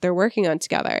project that they're working on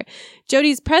together.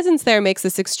 Jodi's presence there makes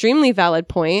this extremely valid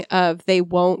point of they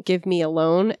won't give me a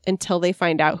loan until they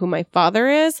find out who my father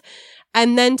is.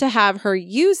 And then to have her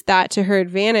use that to her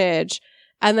advantage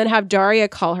and then have Daria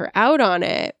call her out on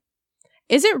it.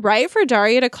 Is it right for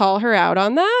Daria to call her out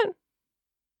on that?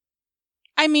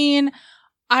 I mean,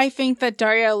 I think that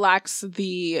Daria lacks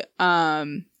the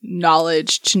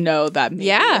knowledge to know that maybe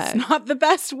it's not the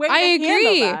best way to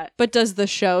handle that. But does the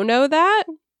show know that?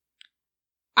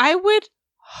 I would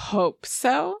hope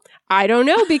so. I don't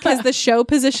know, because the show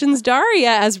positions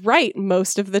Daria as right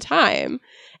most of the time.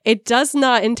 It does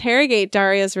not interrogate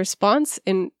Daria's response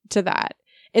to that.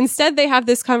 Instead, they have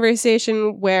this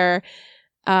conversation where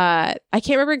I can't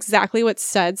remember exactly what's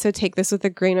said, so take this with a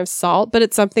grain of salt, but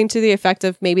it's something to the effect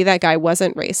of maybe that guy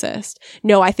wasn't racist.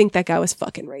 No, I think that guy was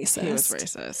fucking racist. He was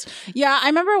racist. Yeah, I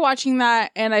remember watching that,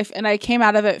 and I came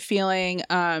out of it feeling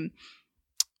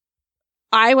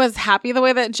I was happy the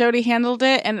way that Jodi handled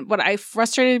it, and what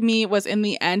frustrated me was in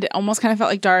the end, it almost kind of felt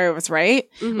like Daria was right.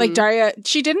 Mm-hmm. Like Daria,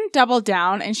 she didn't double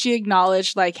down, and she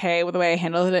acknowledged like, hey, well, the way I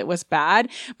handled it was bad,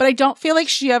 but I don't feel like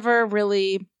she ever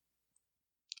really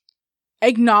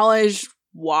acknowledged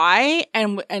why,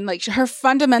 and like her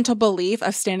fundamental belief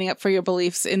of standing up for your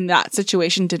beliefs in that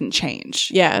situation didn't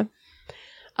change. Yeah.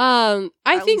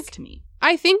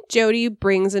 I think Jodi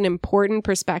brings an important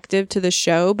perspective to the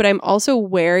show, but I'm also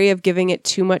wary of giving it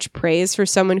too much praise for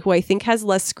someone who I think has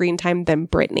less screen time than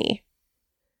Brittany.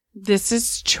 This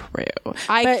is true.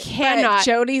 But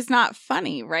Jodi's not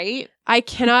funny, right? I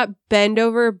cannot bend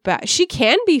over back. She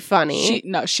can be funny.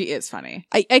 She is funny.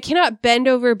 I cannot bend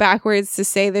over backwards to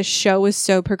say this show is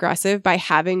so progressive by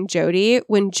having Jodi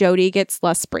when Jodi gets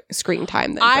less screen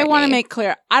time than Brittany. I want to make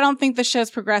clear, I don't think the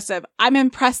show's progressive. I'm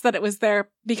impressed that it was there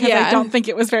because I don't think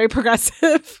it was very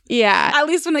progressive. Yeah. At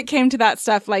least when it came to that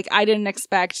stuff, like I didn't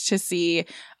expect to see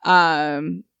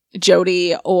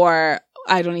Jodi or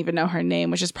I don't even know her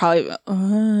name, which is probably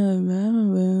and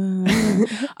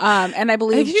I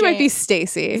believe she might be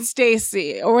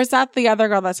Stacy, or is that the other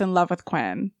girl that's in love with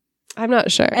Quinn? I'm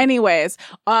not sure. Anyways,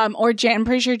 or Jane. I'm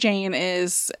pretty sure Jane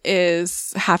is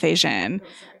half Asian.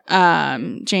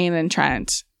 Jane and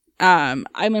Trent. I'm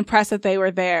impressed that they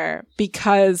were there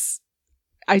because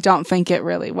I don't think it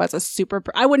really was a super.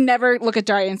 I would never look at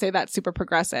Daria and say that's super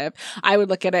progressive. I would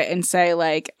look at it and say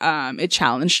like it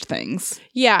challenged things.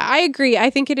 Yeah, I agree. I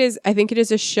think it is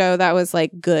a show that was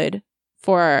like good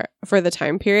for the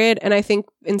time period, and I think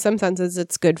in some senses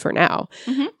it's good for now.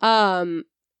 Mm-hmm.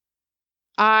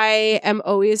 I am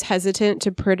always hesitant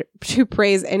to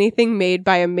praise anything made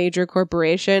by a major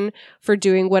corporation for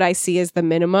doing what I see as the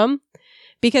minimum.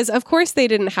 Because of course they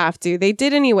didn't have to. They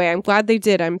did anyway. I'm glad they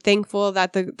did. I'm thankful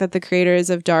that the creators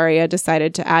of Daria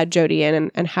decided to add Jodi in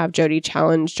and have Jodi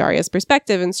challenge Daria's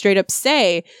perspective and straight up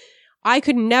say, I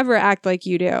could never act like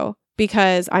you do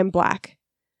because I'm Black.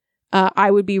 I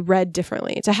would be read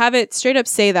differently. To have it straight up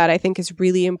say that, I think is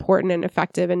really important and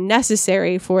effective and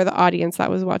necessary for the audience that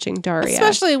was watching Daria.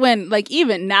 Especially when, like,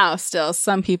 even now still,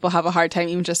 some people have a hard time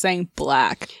even just saying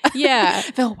Black. Yeah.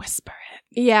 They'll whisper it.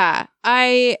 Yeah.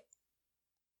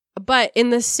 But in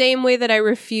the same way that I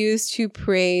refuse to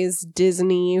praise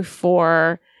Disney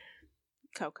for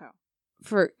Coco.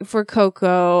 For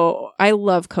Coco, I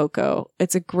love Coco.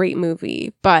 It's a great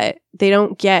movie, but they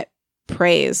don't get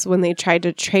praise when they tried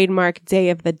to trademark Day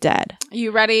of the Dead.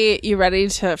 You ready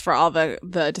for all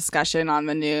the discussion on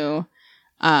the new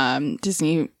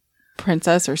Disney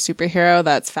princess or superhero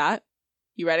that's fat?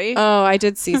 You ready? Oh, I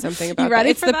did see something about that.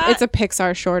 It's a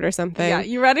Pixar short or something. Yeah,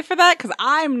 you ready for that? Because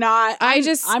I'm not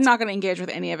going to engage with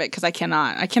any of it because I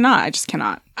just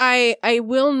cannot. I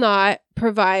will not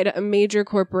provide a major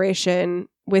corporation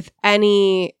with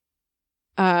any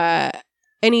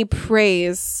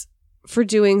praise for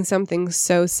doing something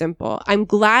so simple. I'm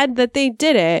glad that they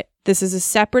did it. This is a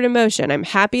separate emotion. I'm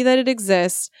happy that it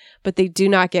exists, but they do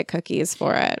not get cookies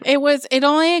for it. It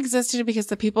only existed because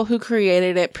the people who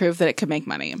created it proved that it could make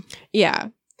money. Yeah.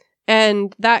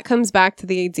 And that comes back to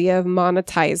the idea of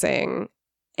monetizing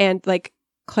and like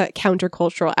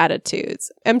countercultural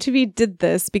attitudes. MTV did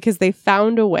this because they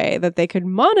found a way that they could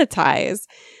monetize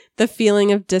the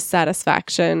feeling of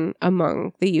dissatisfaction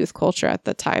among the youth culture at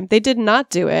the time. They did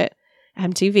not do it.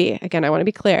 MTV, again, I want to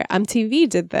be clear. MTV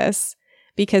did this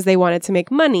because they wanted to make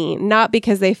money, not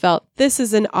because they felt this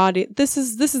is an audience. This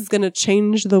is going to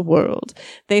change the world.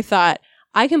 They thought,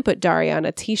 I can put Daria on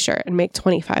a t-shirt and make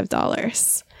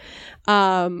 $25.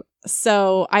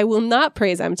 So I will not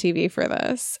praise MTV for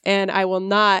this, and I will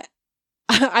not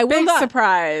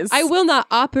surprise. I will not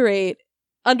operate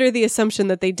under the assumption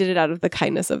that they did it out of the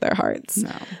kindness of their hearts.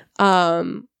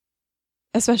 No.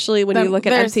 Especially when you look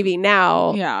at MTV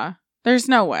now. Yeah. There's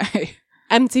no way.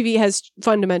 MTV has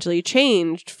fundamentally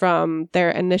changed from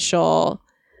their initial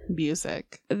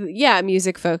music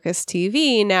focused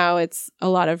TV. Now it's a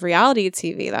lot of reality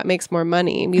TV that makes more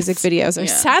money. Music videos are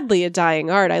sadly a dying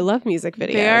art. I love music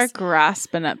videos. They are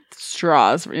grasping at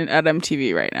straws at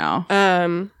MTV right now.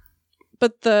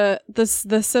 But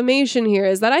the summation here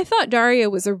is that I thought Daria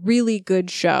was a really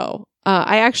good show.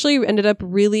 I actually ended up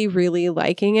really, really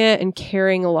liking it and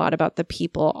caring a lot about the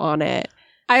people on it.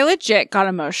 I legit got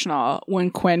emotional when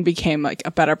Quinn became like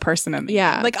a better person in the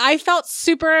end. Like I felt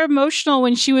super emotional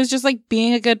when she was just like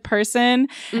being a good person.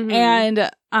 Mm-hmm.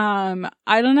 And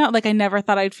I don't know, like I never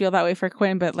thought I'd feel that way for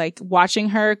Quinn, but like watching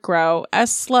her grow as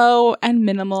slow and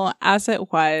minimal as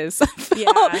it was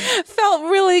felt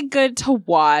really good to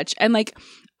watch. And like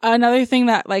another thing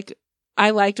that like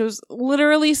I liked was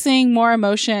literally seeing more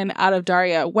emotion out of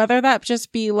Daria, whether that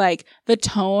just be like the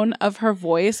tone of her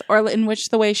voice or in which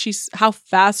the way how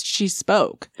fast she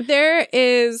spoke. There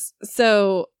is,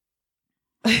 so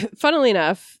funnily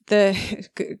enough,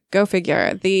 go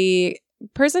figure, the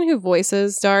person who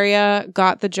voices Daria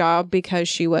got the job because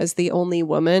she was the only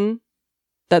woman.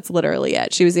 That's literally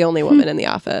it. She was the only woman in the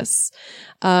office.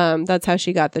 That's how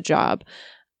she got the job.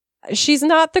 She's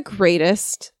not the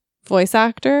greatest voice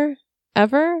actor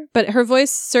ever, but her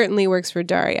voice certainly works for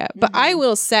Daria. But I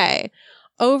will say,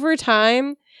 over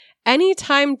time,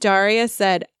 anytime Daria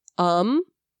said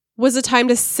was a time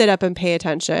to sit up and pay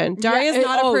attention. Daria's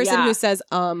not a person who says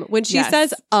when she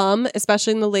says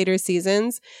especially in the later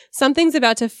seasons, something's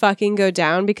about to fucking go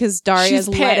down because Daria's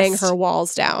letting her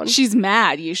walls down. She's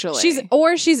mad usually.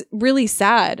 She's really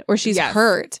sad or she's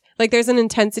hurt. Like there's an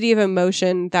intensity of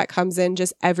emotion that comes in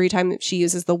just every time that she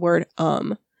uses the word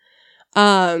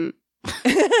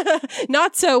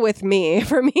not so with me.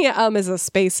 For me, is a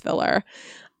space filler.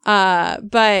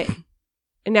 But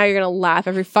now you're gonna laugh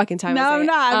every fucking time. No, I say I'm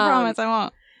not. I promise I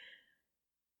won't.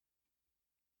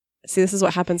 See, this is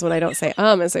what happens when I don't say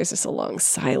is there's just a long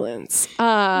silence. We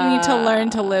need to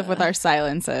learn to live with our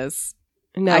silences.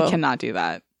 No, I cannot do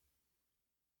that.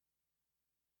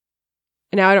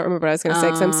 Now I don't remember what I was gonna say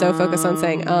because I'm so focused on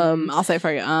saying I'll say it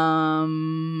for you.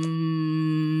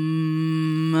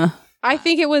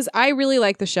 I really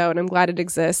like the show and I'm glad it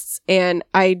exists. And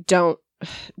I don't,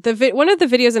 one of the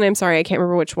videos, and I'm sorry, I can't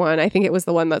remember which one. I think it was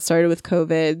the one that started with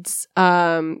COVID's,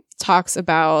 talks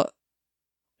about,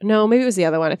 no, maybe it was the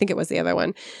other one. I think it was the other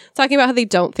one. Talking about how they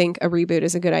don't think a reboot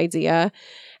is a good idea.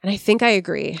 And I think I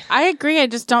agree. I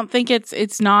just don't think it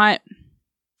doesn't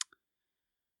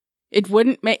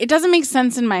make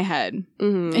sense in my head.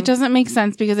 Mm-hmm. It doesn't make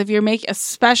sense because if you're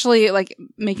especially like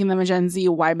making them a Gen Z,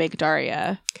 why make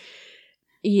Daria?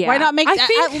 Yeah. Why not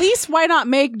why not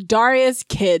make Daria's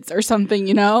kids or something,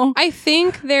 you know? I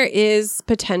think there is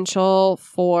potential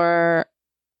for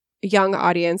young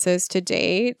audiences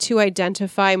today to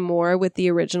identify more with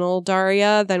the original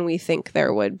Daria than we think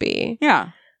there would be. Yeah.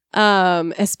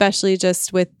 Especially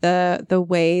just with the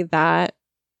way that,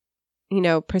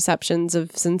 perceptions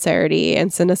of sincerity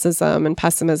and cynicism and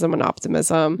pessimism and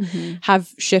optimism have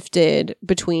shifted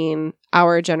between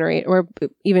our generation or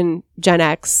even Gen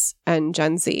X and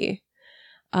Gen Z.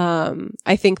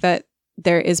 I think that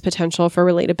there is potential for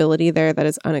relatability there that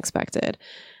is unexpected.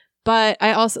 But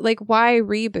I also why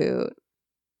reboot?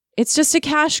 It's just a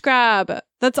cash grab.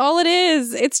 That's all it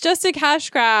is. It's just a cash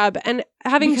grab. And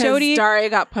having Jodie, Daria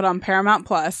got put on Paramount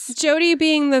Plus. Jodie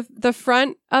being the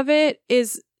front of it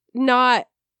is not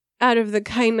out of the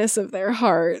kindness of their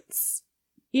hearts.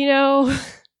 I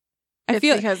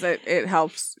feel because it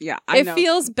helps. Yeah, I know. It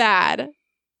feels bad.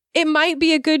 It might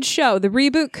be a good show. The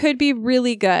reboot could be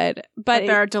really good, but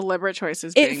there are deliberate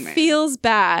choices being made. It feels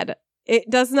bad. It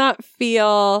does not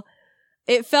feel.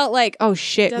 It felt like, oh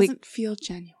shit, it doesn't feel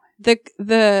genuine.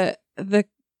 The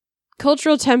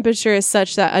cultural temperature is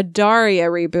such that a Daria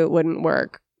reboot wouldn't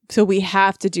work. So we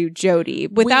have to do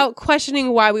Jodie without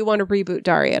questioning why we want to reboot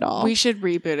Daria at all. We should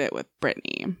reboot it with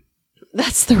Brittany.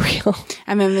 That's the real.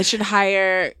 And then they should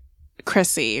hire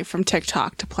Chrissy from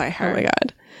TikTok to play her. Oh my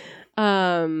God.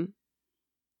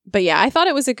 But yeah, I thought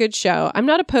it was a good show. I'm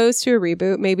not opposed to a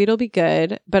reboot. Maybe it'll be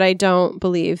good, but I don't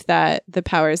believe that the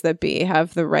powers that be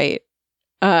have the right,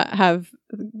 have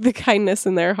the kindness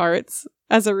in their hearts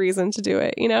as a reason to do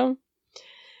it,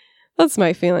 That's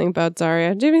my feeling about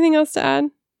Daria. Do you have anything else to add?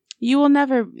 You will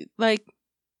never,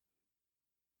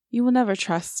 you will never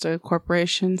trust a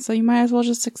corporation, so you might as well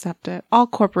just accept it. All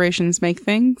corporations make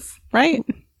things, right?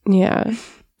 Yeah.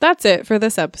 That's it for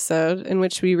this episode, in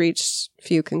which we reached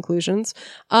few conclusions.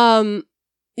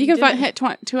 You can Didn't hit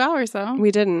 2 hours, though.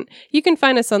 We didn't. You can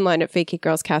find us online at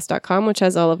fakeitgirlscast.com, which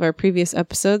has all of our previous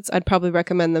episodes. I'd probably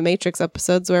recommend the Matrix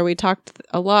episodes, where we talked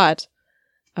a lot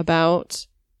about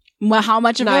How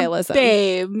much of nihilism. a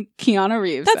babe Keanu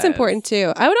Reeves That's is. important,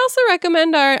 too. I would also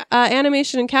recommend our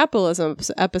animation and capitalism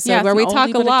episode, Yeah, where it's we an talk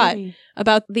oldie a but lot goodie.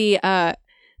 about the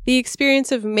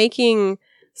experience of making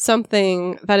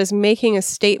something that is making a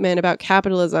statement about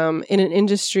capitalism in an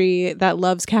industry that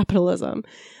loves capitalism.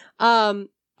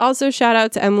 Also, shout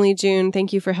out to Emily June.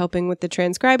 Thank you for helping with the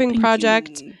transcribing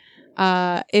project. you.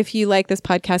 If you like this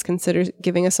podcast, consider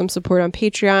giving us some support on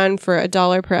Patreon. For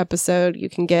 $1 per episode, you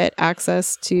can get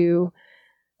access to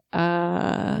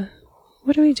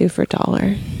what do we do for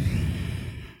 $1?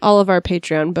 All of our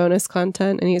Patreon bonus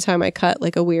content. Anytime I cut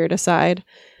like a weird aside,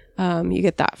 you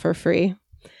get that for free.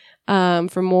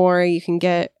 For more, you can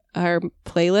get our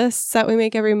playlists that we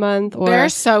make every month, or They're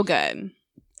so good.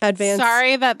 advanced.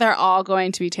 Sorry that they're all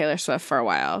going to be Taylor Swift for a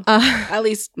while. At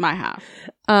least my half.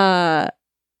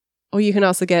 Or you can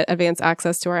also get advanced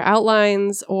access to our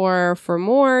outlines, or for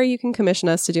more, you can commission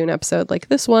us to do an episode like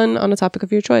this one on a topic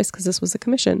of your choice, because this was a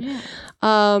commission.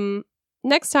 Yeah.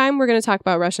 Next time, we're going to talk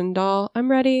about Russian Doll. I'm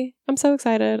ready. I'm so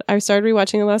excited. I started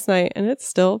rewatching it last night, and it's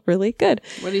still really good.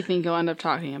 What do you think you'll end up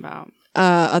talking about?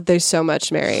 There's so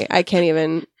much, Mary. I can't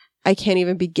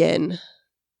even begin.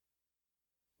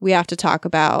 We have to talk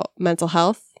about mental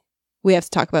health. We have to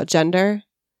talk about gender.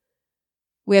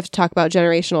 We have to talk about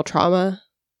generational trauma.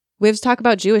 We have to talk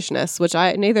about Jewishness, which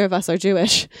neither of us are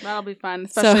Jewish. That'll be fun,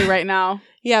 especially right now.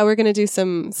 Yeah, we're going to do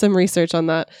some research on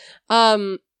that.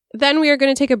 Then we are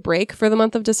going to take a break for the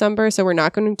month of December, so we're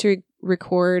not going to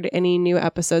record any new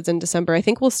episodes in December. I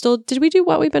think we'll still... Did we do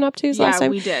What We've Been Up To last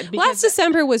time? we did. Last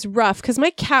December was rough because my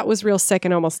cat was real sick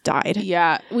and almost died.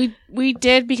 Yeah, we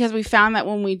did, because we found that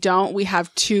when we don't, we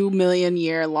have 2 million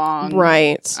year long.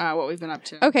 Right. What we've been up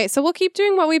to. Okay, so we'll keep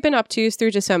doing What We've Been Up To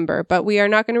through December, but we are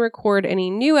not going to record any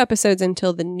new episodes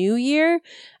until the new year,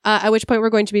 at which point we're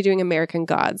going to be doing American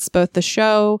Gods, both the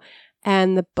show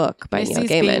and the book by Neil Missy's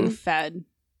being Gaiman. fed.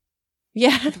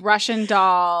 Yeah. Russian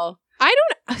Doll. I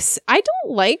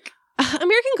don't like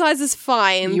American Gods is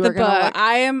fine. You the were gonna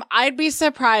book. I'd be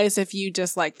surprised if you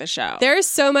dislike the show. There's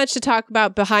so much to talk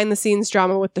about behind the scenes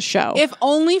drama with the show. If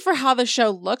only for how the show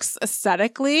looks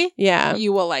aesthetically, yeah.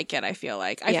 you will like it, I feel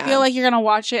like. I Yeah. feel like you're going to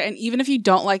watch it, and even if you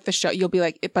don't like the show, you'll be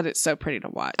like, but it's so pretty to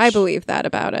watch. I believe that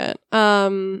about it.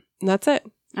 That's it.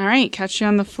 All right, catch you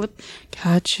on the flip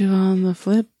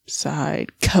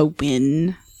side,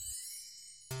 Cohen.